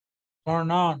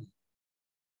 Turn on.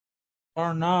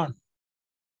 Turn on.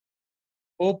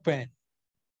 Open.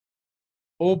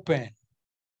 Open.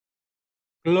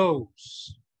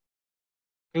 Close.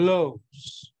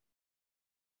 Close.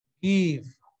 Give.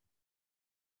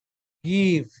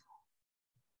 Give.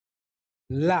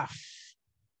 Laugh.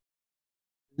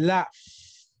 Laugh.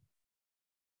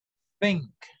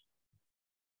 Think.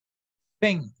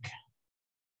 Think.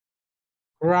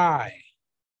 Cry.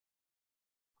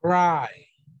 Cry.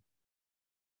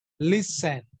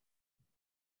 Listen.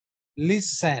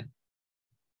 Listen.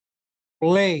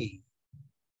 Play.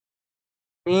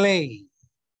 Play.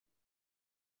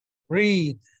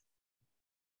 Read.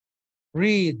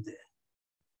 Read.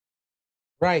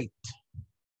 Write.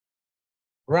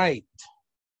 Write.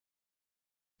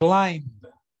 Climb.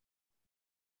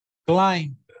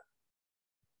 Climb.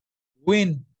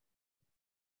 Win.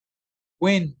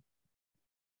 Win.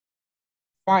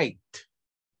 Fight.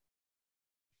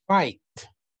 Fight.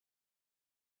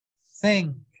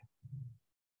 Sing.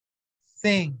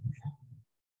 Sing.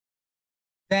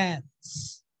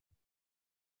 Dance.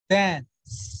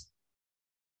 Dance.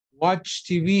 Watch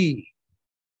TV.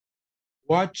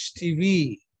 Watch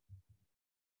TV.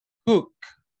 Cook.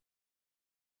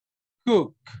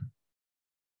 Cook.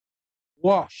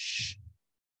 Wash.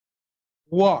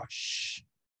 Wash.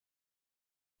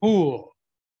 Pull.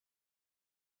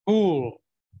 Pull.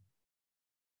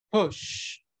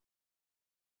 Push.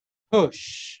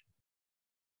 Push.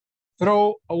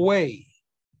 Throw away.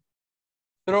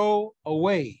 Throw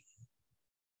away.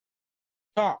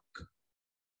 Talk.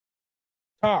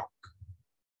 Talk.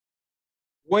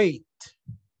 Wait.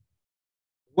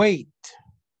 Wait.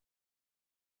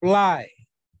 Fly.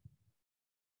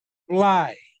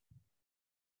 Fly.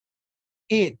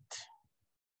 Eat.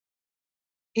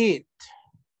 Eat.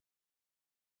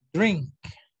 Drink.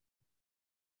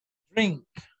 Drink.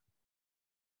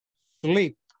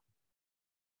 Sleep.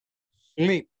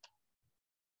 Sleep.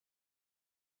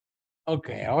 Ok,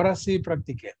 ahora sí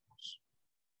practiquemos.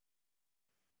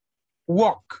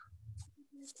 Walk.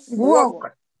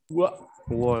 Walk.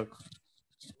 Walk.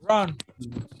 Run.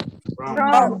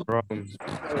 Run. Run.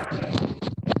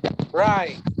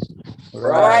 Ride.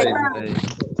 Right.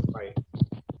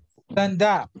 Stand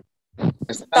up.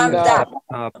 Stand up.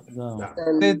 Up.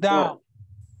 Sit down.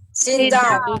 Sit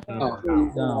down.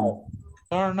 Down.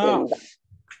 Turn off.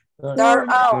 Turn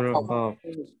out. Turn off.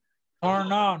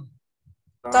 Turn on.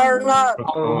 Turn on.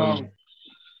 On.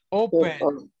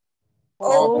 Open.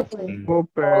 Open.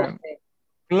 Open.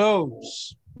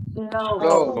 Close.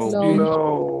 Close.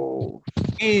 No.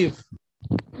 Give.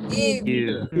 Give.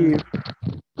 Give.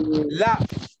 Laugh.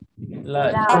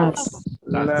 Laugh.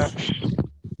 Laugh.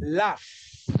 Laugh.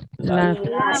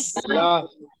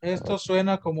 Esto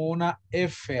suena como una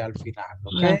F al final,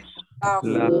 ¿ok?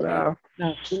 Laugh.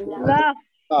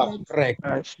 Correcto.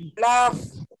 Laugh.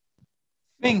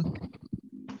 Think.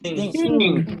 Think.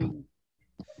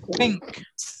 Think.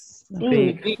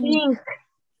 Think.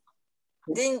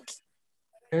 Think.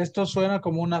 Esto suena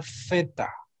como una feta.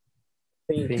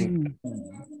 Think.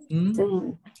 ¿Mm?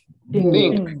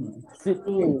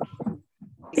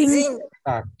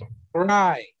 Exacto.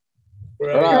 Cry.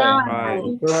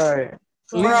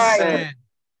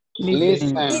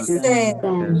 Listen.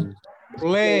 Listen.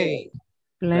 Play.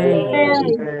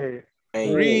 Read.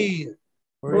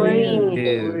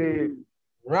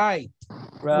 Write.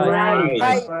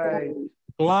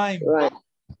 Climb.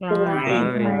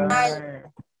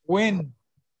 Win.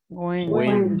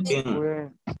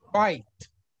 Fight.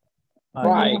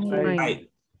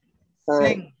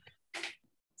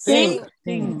 Sing.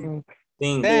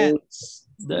 Dance.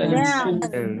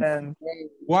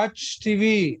 Watch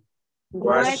TV.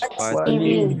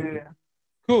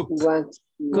 Cook.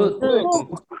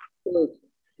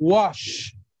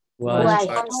 Wash.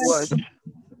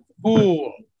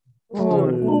 Pull.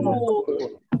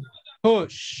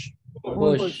 Push.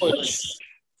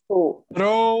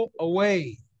 Throw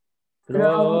away.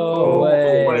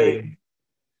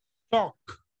 Talk.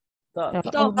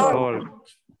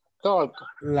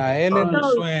 La L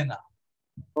no suena.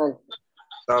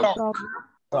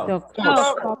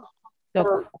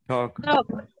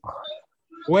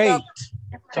 Wait.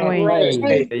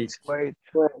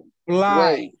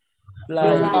 Fly.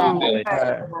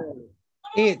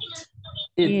 Eat.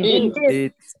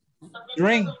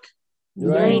 Drink.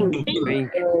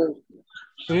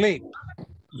 Sleep.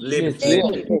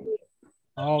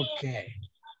 Ok.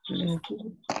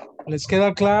 ¿Les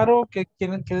queda claro qué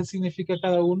significa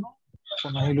cada uno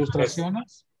con las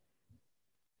ilustraciones?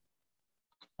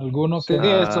 ¿Alguno Sí,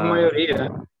 que... eso es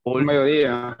mayoría.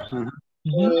 Mayoría.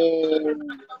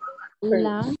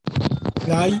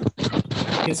 Fly,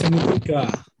 ¿qué significa,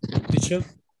 teacher?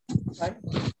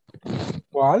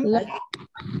 ¿Cuál?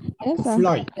 Esa.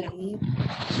 Fly.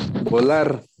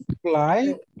 Volar.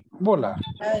 Fly, volar.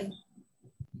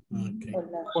 Okay.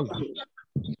 Volar.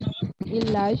 Y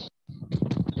lash.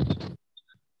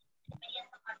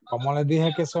 ¿Cómo les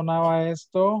dije que sonaba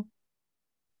esto?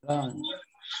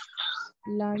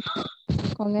 Lash.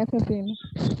 Con F primo.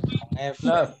 Con F.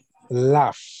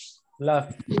 Laugh.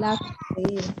 Lash.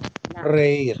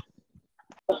 Reír.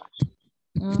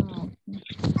 Ah,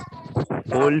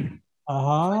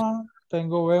 Ajá.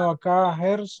 Veo acá a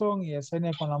Gerson y a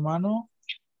Esenia con la mano.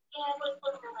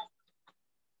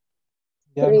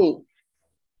 Ya no.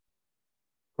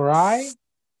 Cry.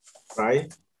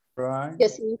 ¿Qué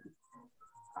significa?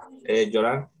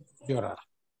 Llorar. Llorar.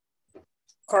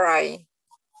 Cry.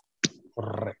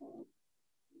 Correcto.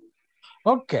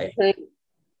 Ok.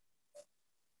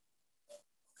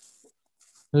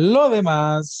 Lo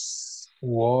demás,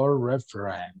 word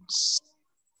reference.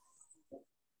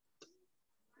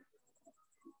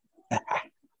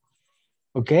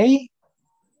 Ok.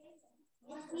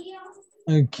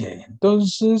 Ok,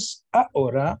 entonces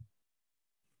ahora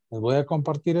les voy a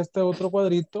compartir este otro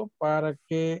cuadrito para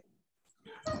que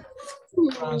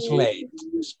translate.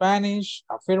 Spanish,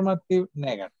 affirmative,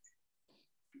 negative.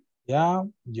 Ya,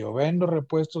 yo vendo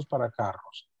repuestos para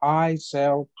carros. I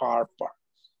sell car parts.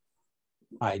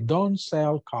 I don't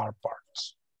sell car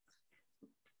parts.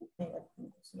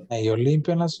 Ellos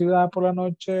limpian la ciudad por la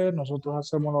noche. Nosotros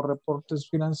hacemos los reportes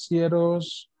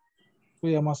financieros. Tú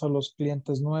llamas a los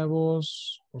clientes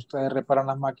nuevos. Ustedes reparan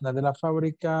las máquinas de la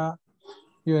fábrica.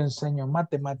 Yo enseño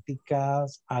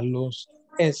matemáticas a los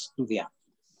estudiantes.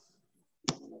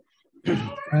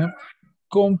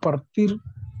 Compartir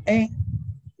en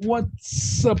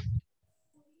WhatsApp.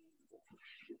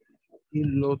 Y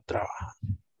lo trabaja.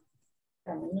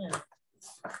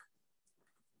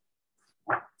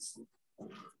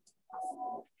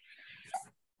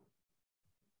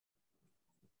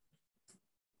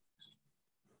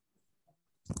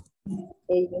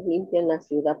 Ellos limpian la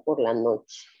ciudad por la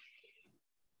noche.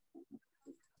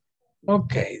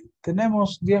 Ok,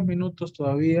 tenemos 10 minutos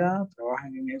todavía.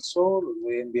 Trabajen en eso. Los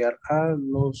voy a enviar a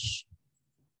los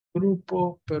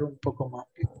grupos, pero un poco más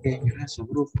pequeños esos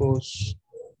grupos.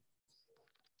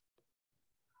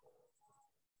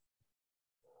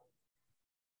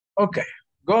 Okay,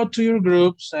 go to your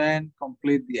groups and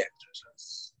complete the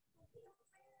exercise.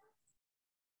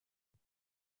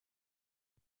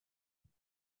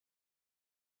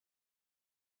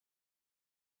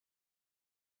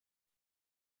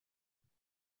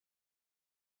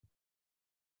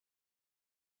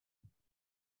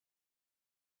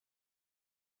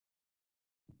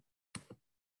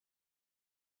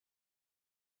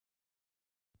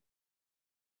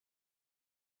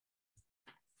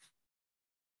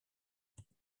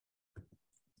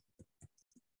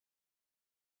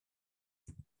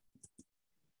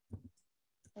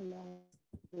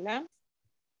 Hola.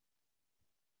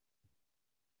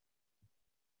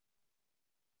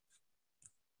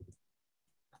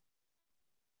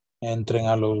 Entren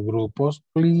a los grupos,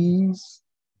 please.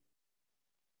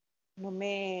 No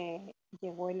me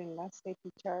llegó el enlace,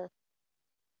 teacher.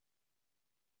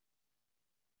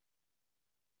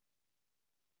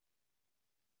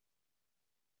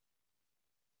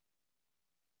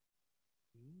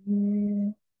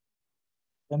 Y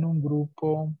en un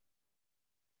grupo.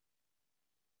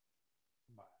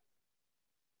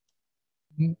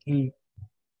 Y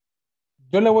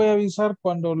yo le voy a avisar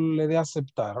cuando le dé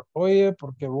aceptar. Oye,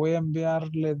 porque voy a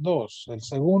enviarle dos. El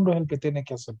segundo es el que tiene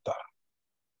que aceptar.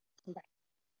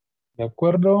 ¿De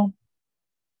acuerdo?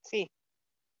 Sí.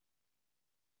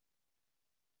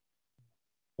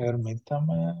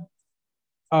 Permítame.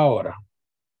 Ahora.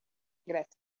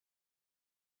 Gracias.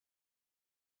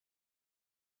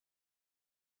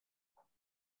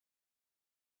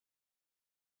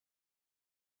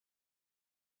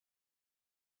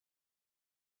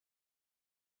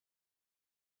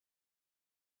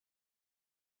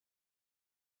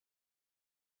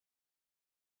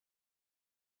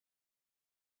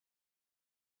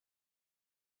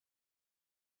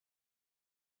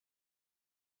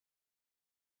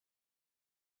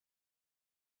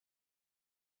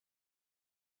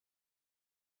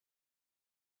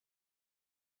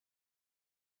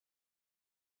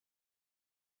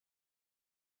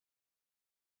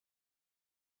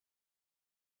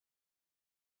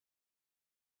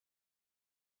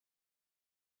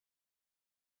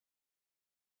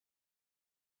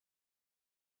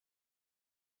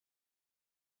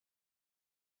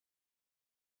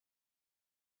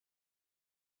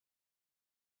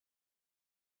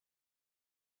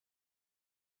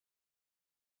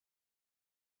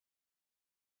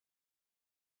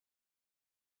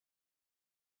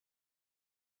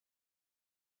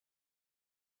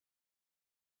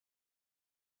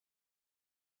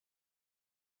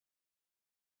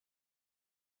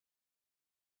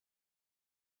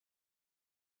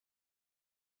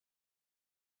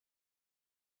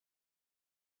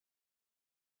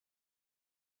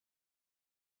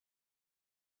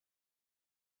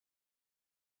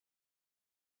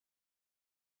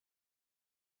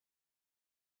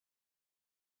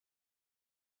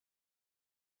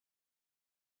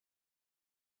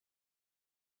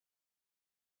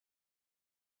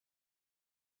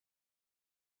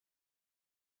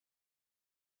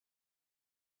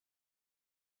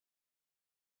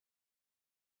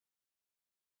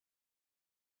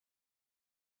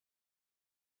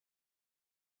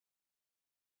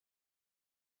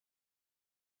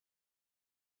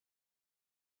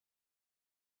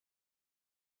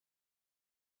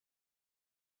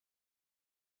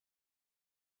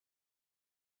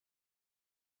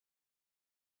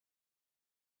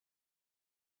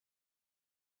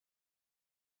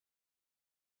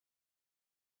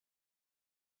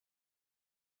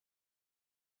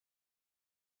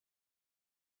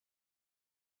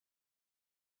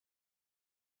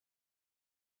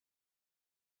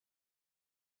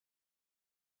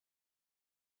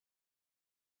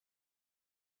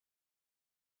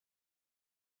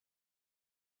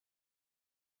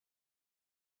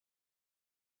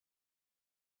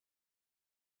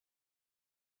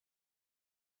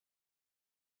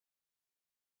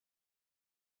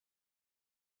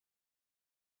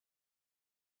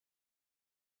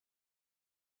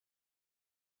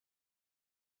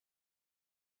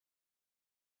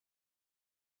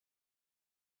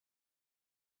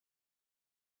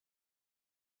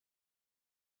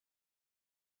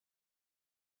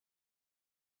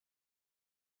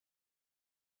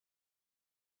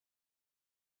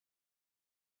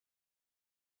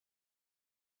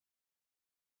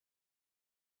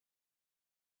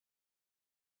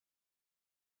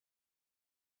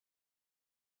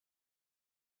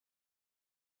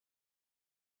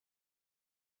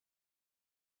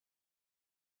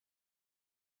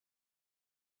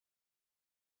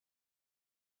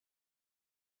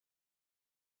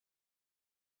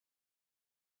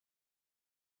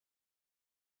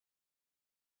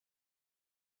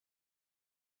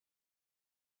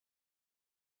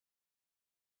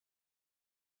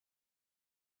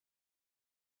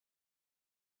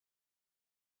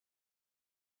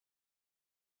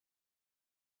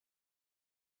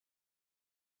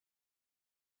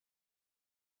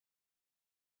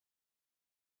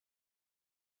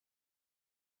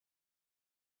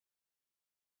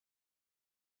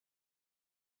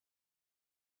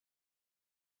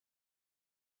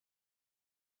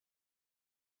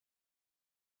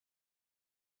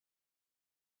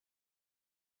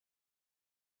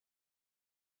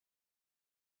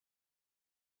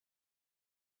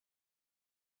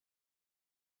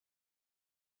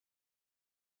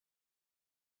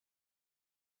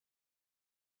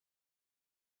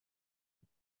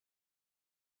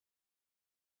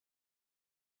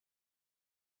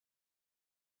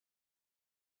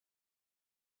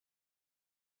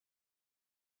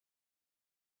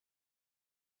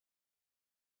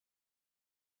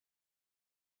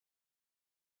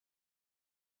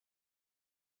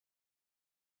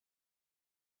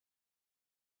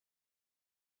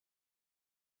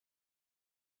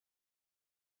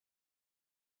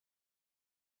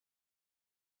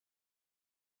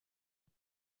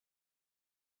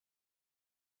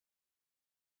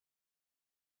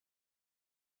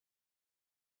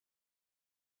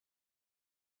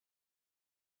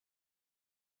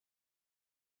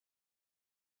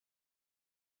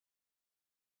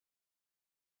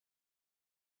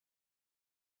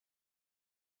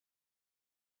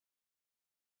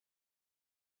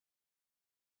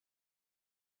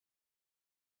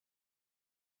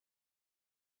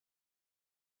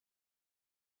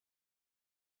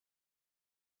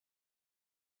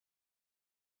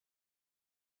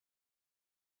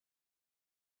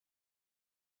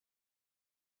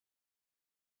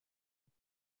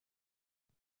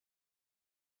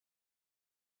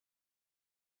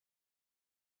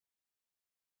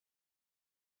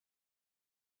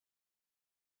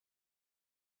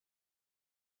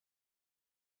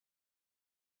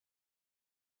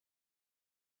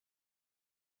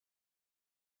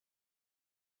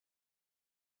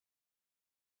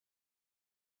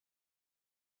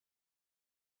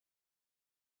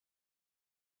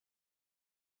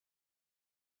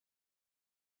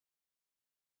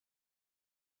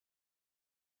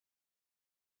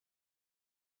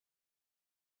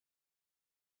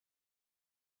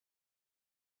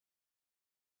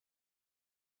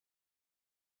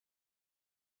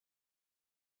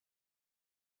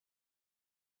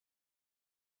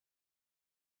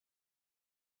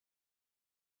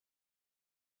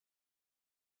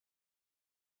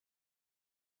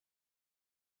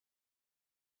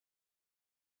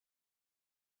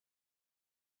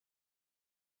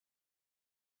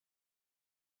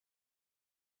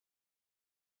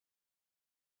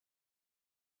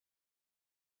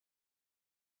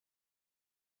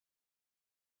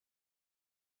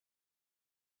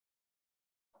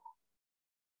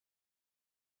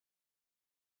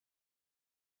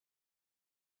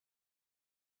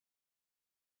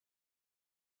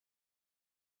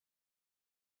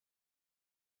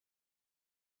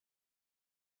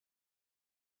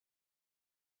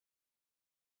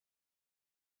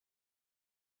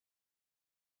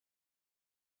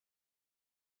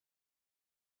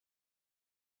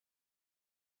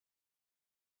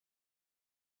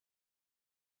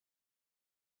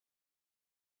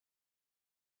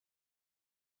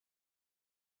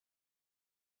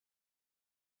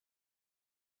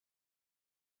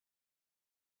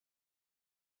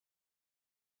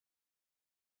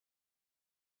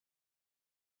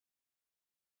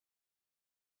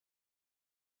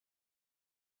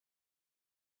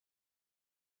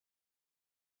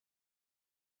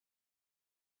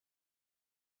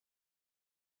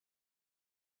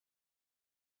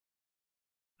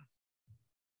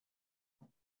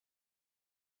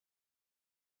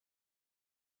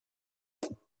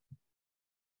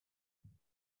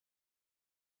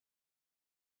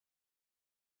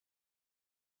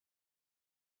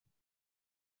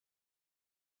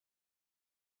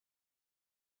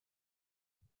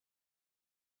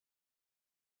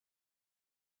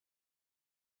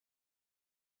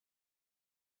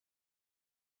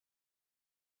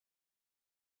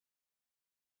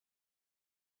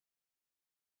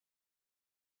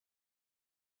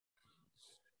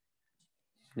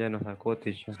 Ya nos sacó,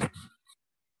 teacher.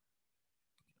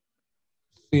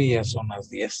 Sí, ya son las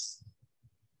 10.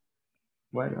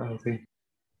 Bueno, sí.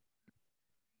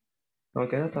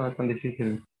 Aunque no estaba tan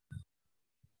difícil.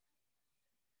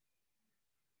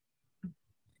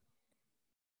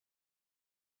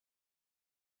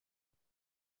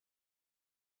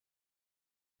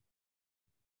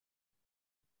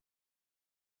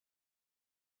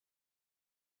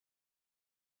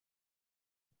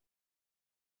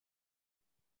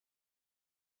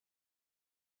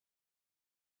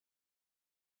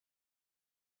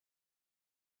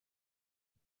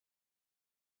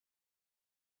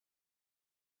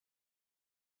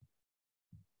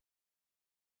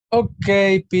 Ok,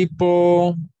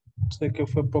 people. Sé que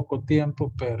fue poco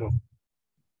tiempo, pero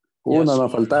ya Una son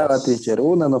nos faltaba, las... teacher,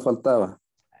 una nos faltaba.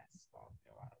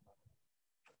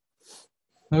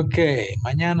 Ok,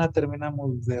 mañana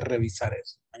terminamos de revisar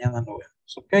eso. Mañana lo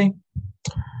vemos, ok.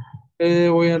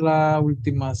 Voy a la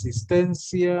última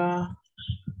asistencia.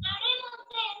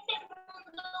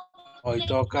 Hoy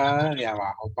toca de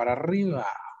abajo para arriba.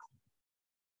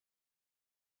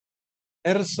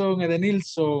 Erson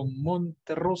Edenilson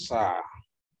Monterrosa.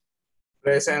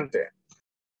 Presente.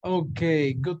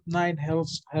 Okay, good night,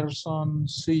 Gerson.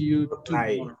 See you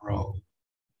night. tomorrow.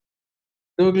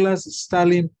 Douglas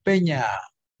Stalin Peña.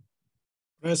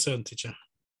 Present, teacher.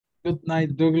 Good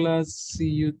night, Douglas.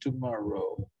 See you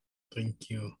tomorrow. Thank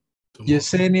you.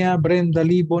 Yesenia Brenda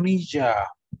Lee Bonilla.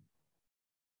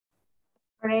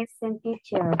 Present,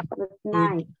 teacher. Good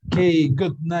night. Okay,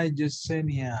 good night,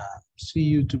 Yesenia. See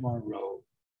you tomorrow.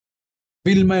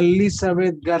 Vilma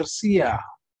Elizabeth Garcia.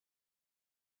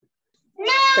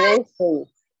 Present.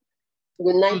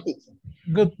 Good night, teacher.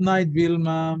 Good night,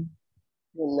 Vilma.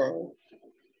 Good night.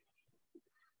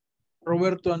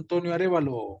 Roberto Antonio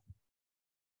Arevalo.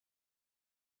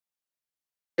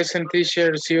 Present,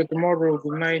 teacher. See you tomorrow.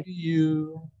 Good night. See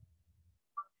you.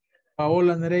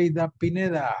 Paola Nereida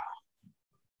Pineda.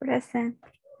 Present.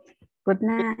 Good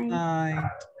night. Good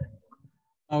night.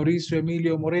 Mauricio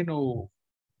Emilio Moreno.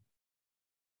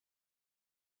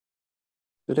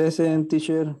 Present,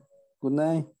 teacher. Good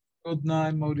night. Good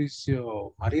night,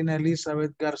 Mauricio. Marina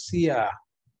Elizabeth García.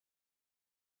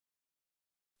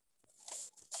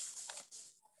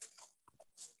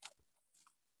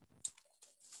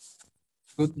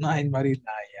 Good night,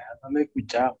 Marina. Ya no le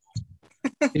escuchamos.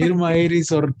 Irma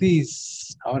Iris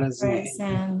Ortiz. Ahora sí.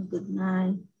 Present. Good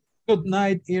night. Good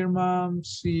night, Irma.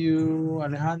 See you.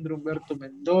 Alejandro Humberto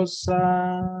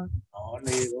Mendoza. No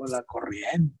le llegó la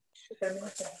corriente.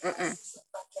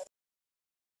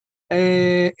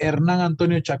 Hernán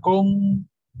Antonio Chacón.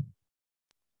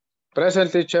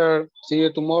 Present, teacher. See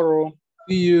you tomorrow.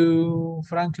 See you.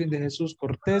 Franklin de Jesús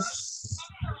Cortés.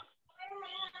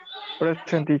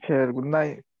 Present, teacher. Good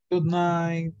night. Good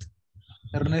night.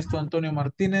 Ernesto Antonio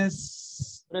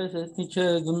Martínez. Present,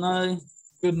 teacher. Good night.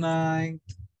 Good night.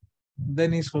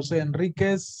 Denis José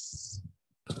Enríquez.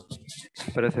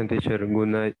 Present, teacher. Good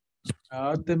night.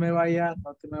 No te me vayas,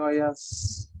 no te me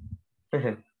vayas.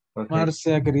 Okay.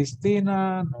 Marcia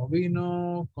Cristina, no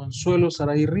vino. Consuelo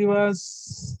Saray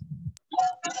Rivas.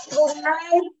 Good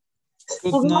night.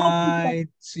 Good night.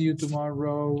 See you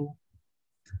tomorrow.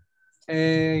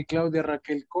 Claudia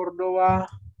Raquel Córdoba.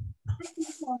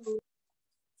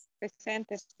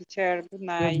 Presente, teacher. Good Good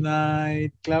night.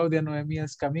 night. Claudia Noemía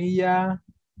Escamilla.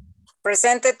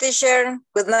 Presente, teacher.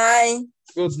 Good night.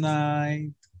 Good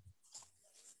night.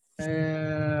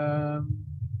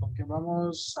 ¿Con qué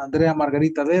vamos? Andrea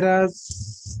Margarita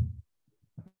Deras.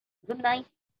 Good night.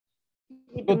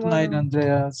 Good night,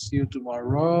 Andrea. See you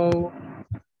tomorrow.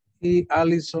 Y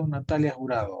Alison Natalia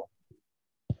Jurado.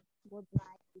 Good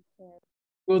night, teacher.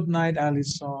 Good night,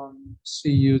 Alison.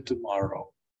 See you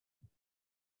tomorrow.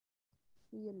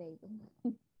 See you later.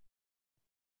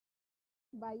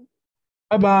 Bye.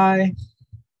 Bye-bye.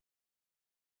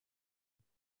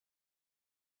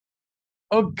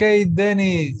 Ok,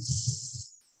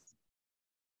 Dennis.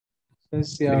 No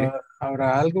sé si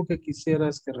habrá algo que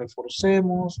quisieras que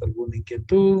reforcemos, alguna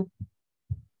inquietud.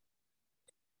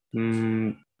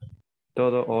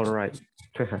 Todo all right.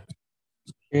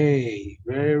 Okay,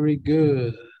 very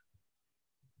good.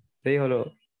 Sí,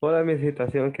 solo toda mi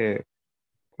situación que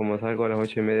como salgo a las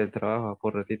 8:30 del trabajo,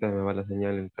 por ratitas me va la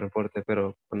señal en el transporte,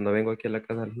 pero cuando vengo aquí a la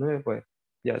casa a las 9, pues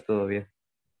ya todo bien.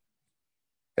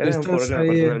 Pero es un Estás problema ahí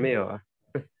personal en mío, ¿va?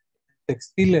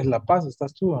 Textiles La Paz,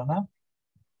 estás tú, ¿no?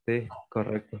 Sí,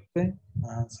 correcto. Sí.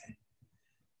 Ah, sí.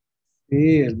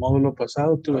 Sí, el módulo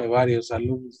pasado tuve varios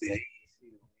alumnos de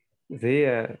ahí. Sí,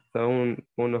 son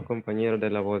unos compañeros de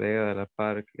la bodega de la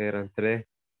par que eran 3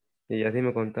 y así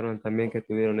me contaron también que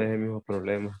tuvieron ese mismo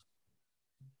problema.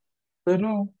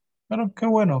 Pero qué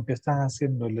bueno que están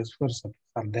haciendo el esfuerzo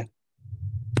a pesar de,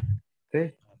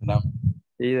 Sí. ¿verdad?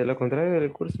 Y de lo contrario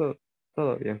del curso,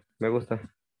 todo bien. Me gusta.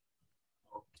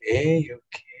 Ok.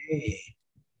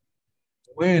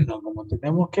 Bueno, como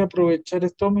tenemos que aprovechar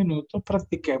estos minutos,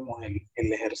 practiquemos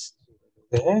el ejercicio.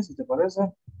 ¿Si te parece?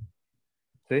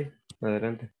 Sí,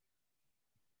 adelante.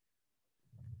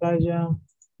 Vaya.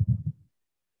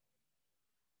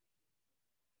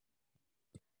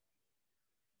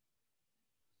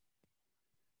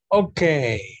 Ok.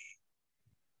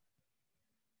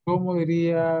 ¿Cómo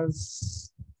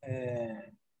dirías?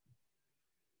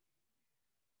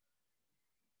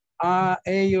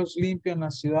 Ellos limpian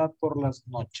la ciudad por las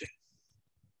noches.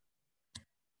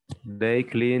 They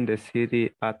clean the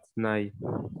city at night.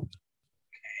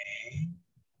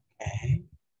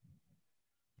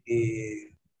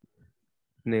 Y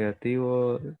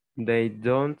Negativo. They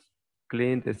don't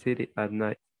clean the city at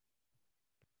night.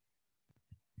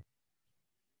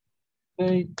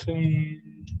 they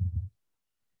clean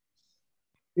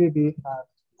city at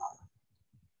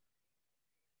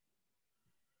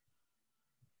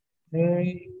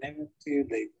night. Negative,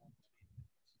 they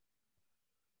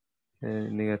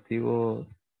Negativo.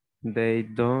 They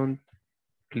don't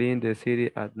clean the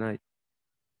city at night.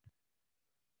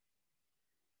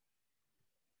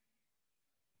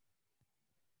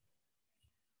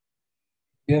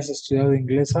 ¿Has estudiado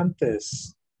inglés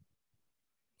antes?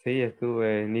 Sí,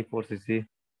 estuve en I4CC.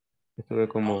 Estuve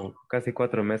como casi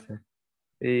 4 meses.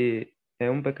 Y en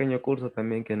un pequeño curso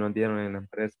también que nos dieron en la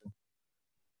empresa.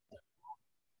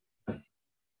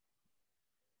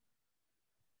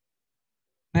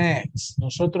 Next,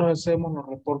 nosotros hacemos los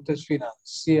reportes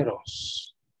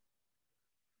financieros.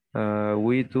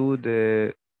 We do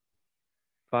the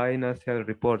financial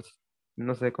reports.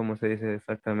 No sé cómo se dice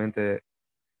exactamente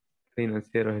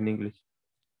financieros en inglés.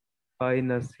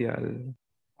 Financial.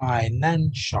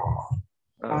 Financial.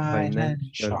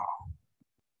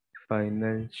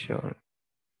 Financial.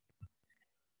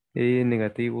 Y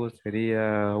negativo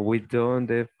sería we done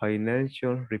the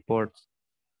financial reports.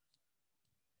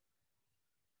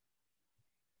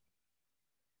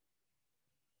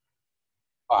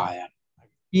 Vaya.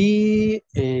 Y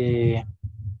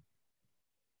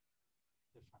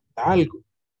algo.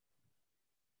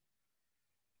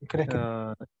 ¿Qué crees que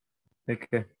 ¿De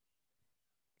qué?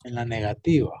 en la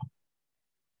negativa?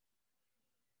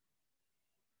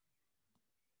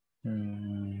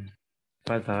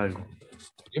 Falta algo.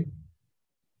 ¿Sí?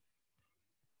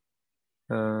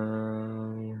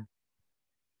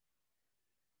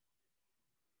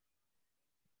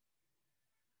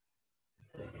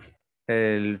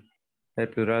 El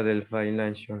plural del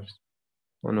financials.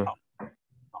 ¿O no?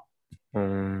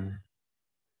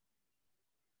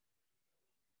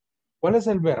 ¿Cuál es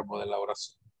el verbo de la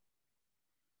oración?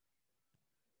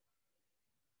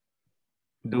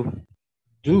 Do.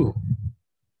 Do.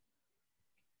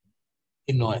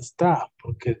 Y no está,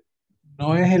 porque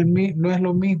no es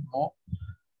lo mismo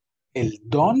el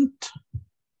don't,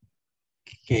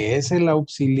 que es el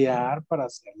auxiliar para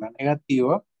hacer la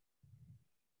negativa,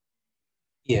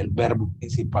 y el verbo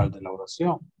principal de la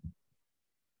oración.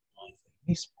 No es el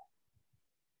mismo.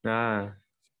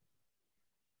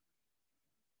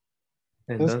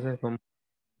 Entonces, ¿cómo?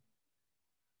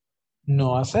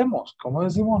 No hacemos. ¿Cómo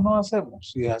decimos no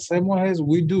hacemos? Si hacemos es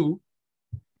we do,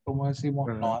 ¿cómo decimos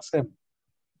no hacemos?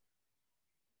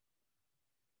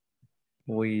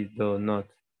 We do not.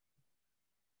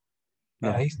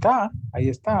 No. Ahí está.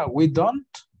 We don't.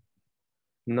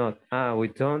 Not. We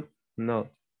don't. No.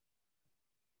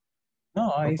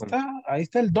 No, ahí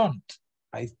está el don't.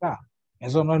 Ahí está.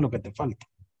 Eso no es lo que te falta.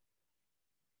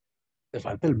 Te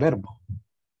falta el verbo.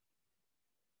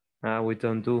 We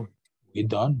don't do. We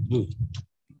don't do.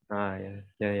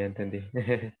 Ya entendí.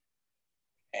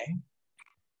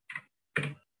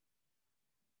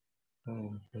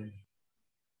 Okay.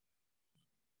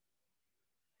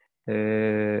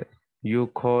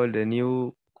 You call the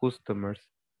new customers.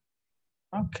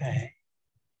 Okay.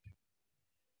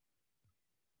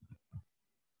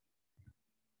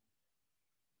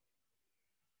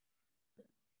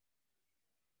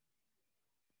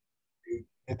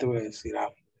 ¿Qué te voy a decir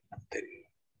algo anterior?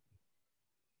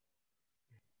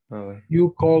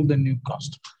 You call the new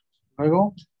customer.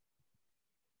 Luego.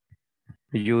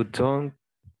 You don't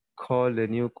call the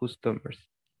new customers.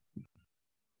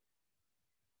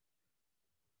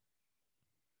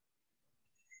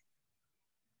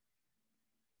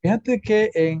 Fíjate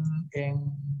que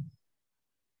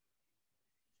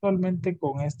usualmente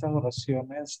con estas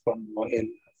oraciones, cuando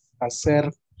el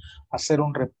hacer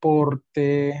un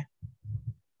reporte,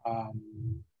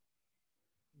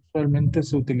 Usualmente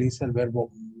se utiliza el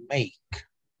verbo make.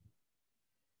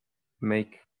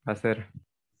 Make, hacer.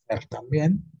 Hacer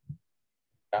también.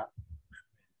 Ya.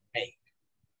 Make.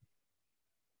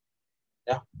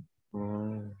 Ya.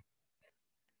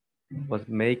 Pues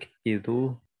make y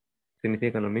do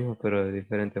significan lo mismo, pero de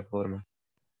diferente forma.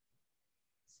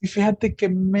 Y fíjate que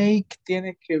make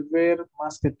tiene que ver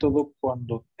más que todo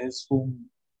cuando es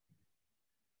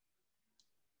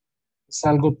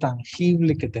algo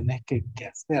tangible que tenés que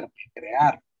hacer, que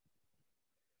crear.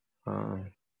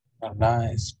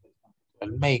 ¿Verdad? Es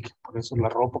el make. Por eso la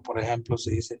ropa, por ejemplo,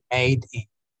 se dice made in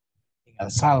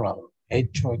El Salvador.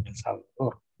 Hecho en El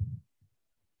Salvador.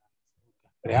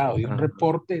 Creado. Y un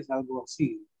reporte es algo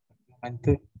así.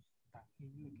 Prácticamente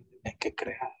tangible que tenés que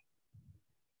crear.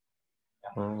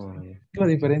 La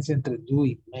diferencia entre do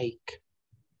y make.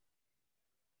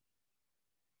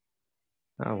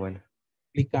 Bueno.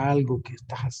 Explica algo que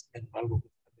estás haciendo, algo que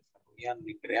estás desarrollando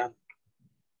y creando.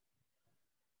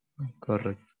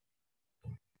 Correcto.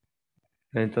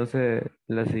 Entonces,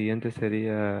 la siguiente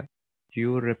sería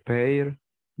you repair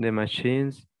the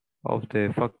machines of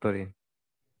the factory.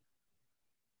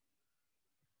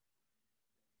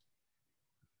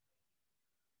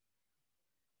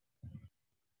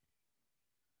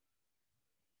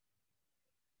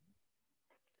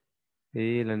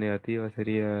 Y la negativa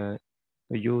sería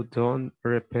you don't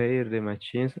repair the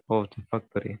machines of the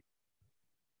factory.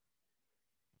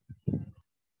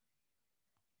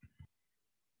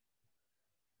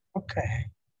 Ok.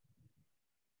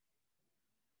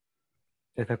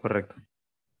 Está correcto.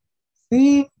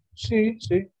 Sí, sí,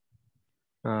 sí.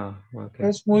 Ok.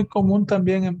 Es muy común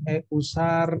también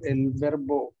usar el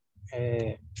verbo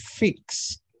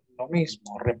fix. Lo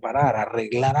mismo, reparar,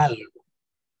 arreglar algo.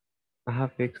 Ajá,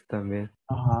 fix también.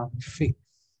 Ajá, fix.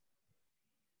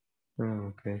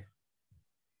 Ok.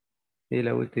 Y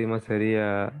la última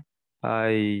sería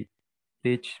I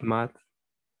teach math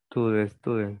to the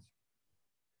students.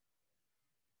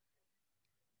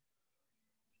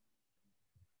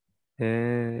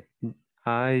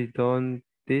 I don't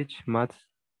teach math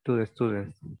to the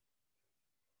students.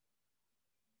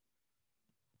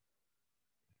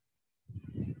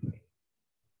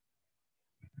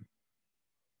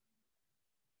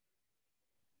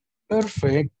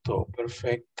 Perfecto,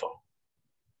 perfecto.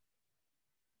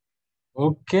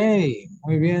 Ok,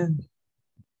 muy bien.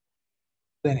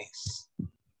 Denis.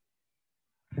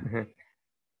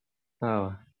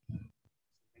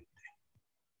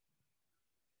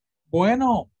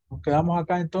 Bueno, nos quedamos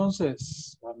acá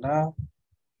entonces, ¿verdad?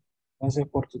 Gracias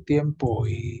por tu tiempo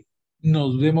y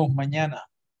nos vemos mañana.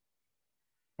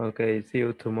 Okay, see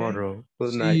you tomorrow.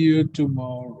 Good See night. you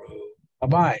tomorrow.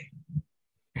 Bye-bye.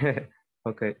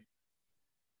 Okay.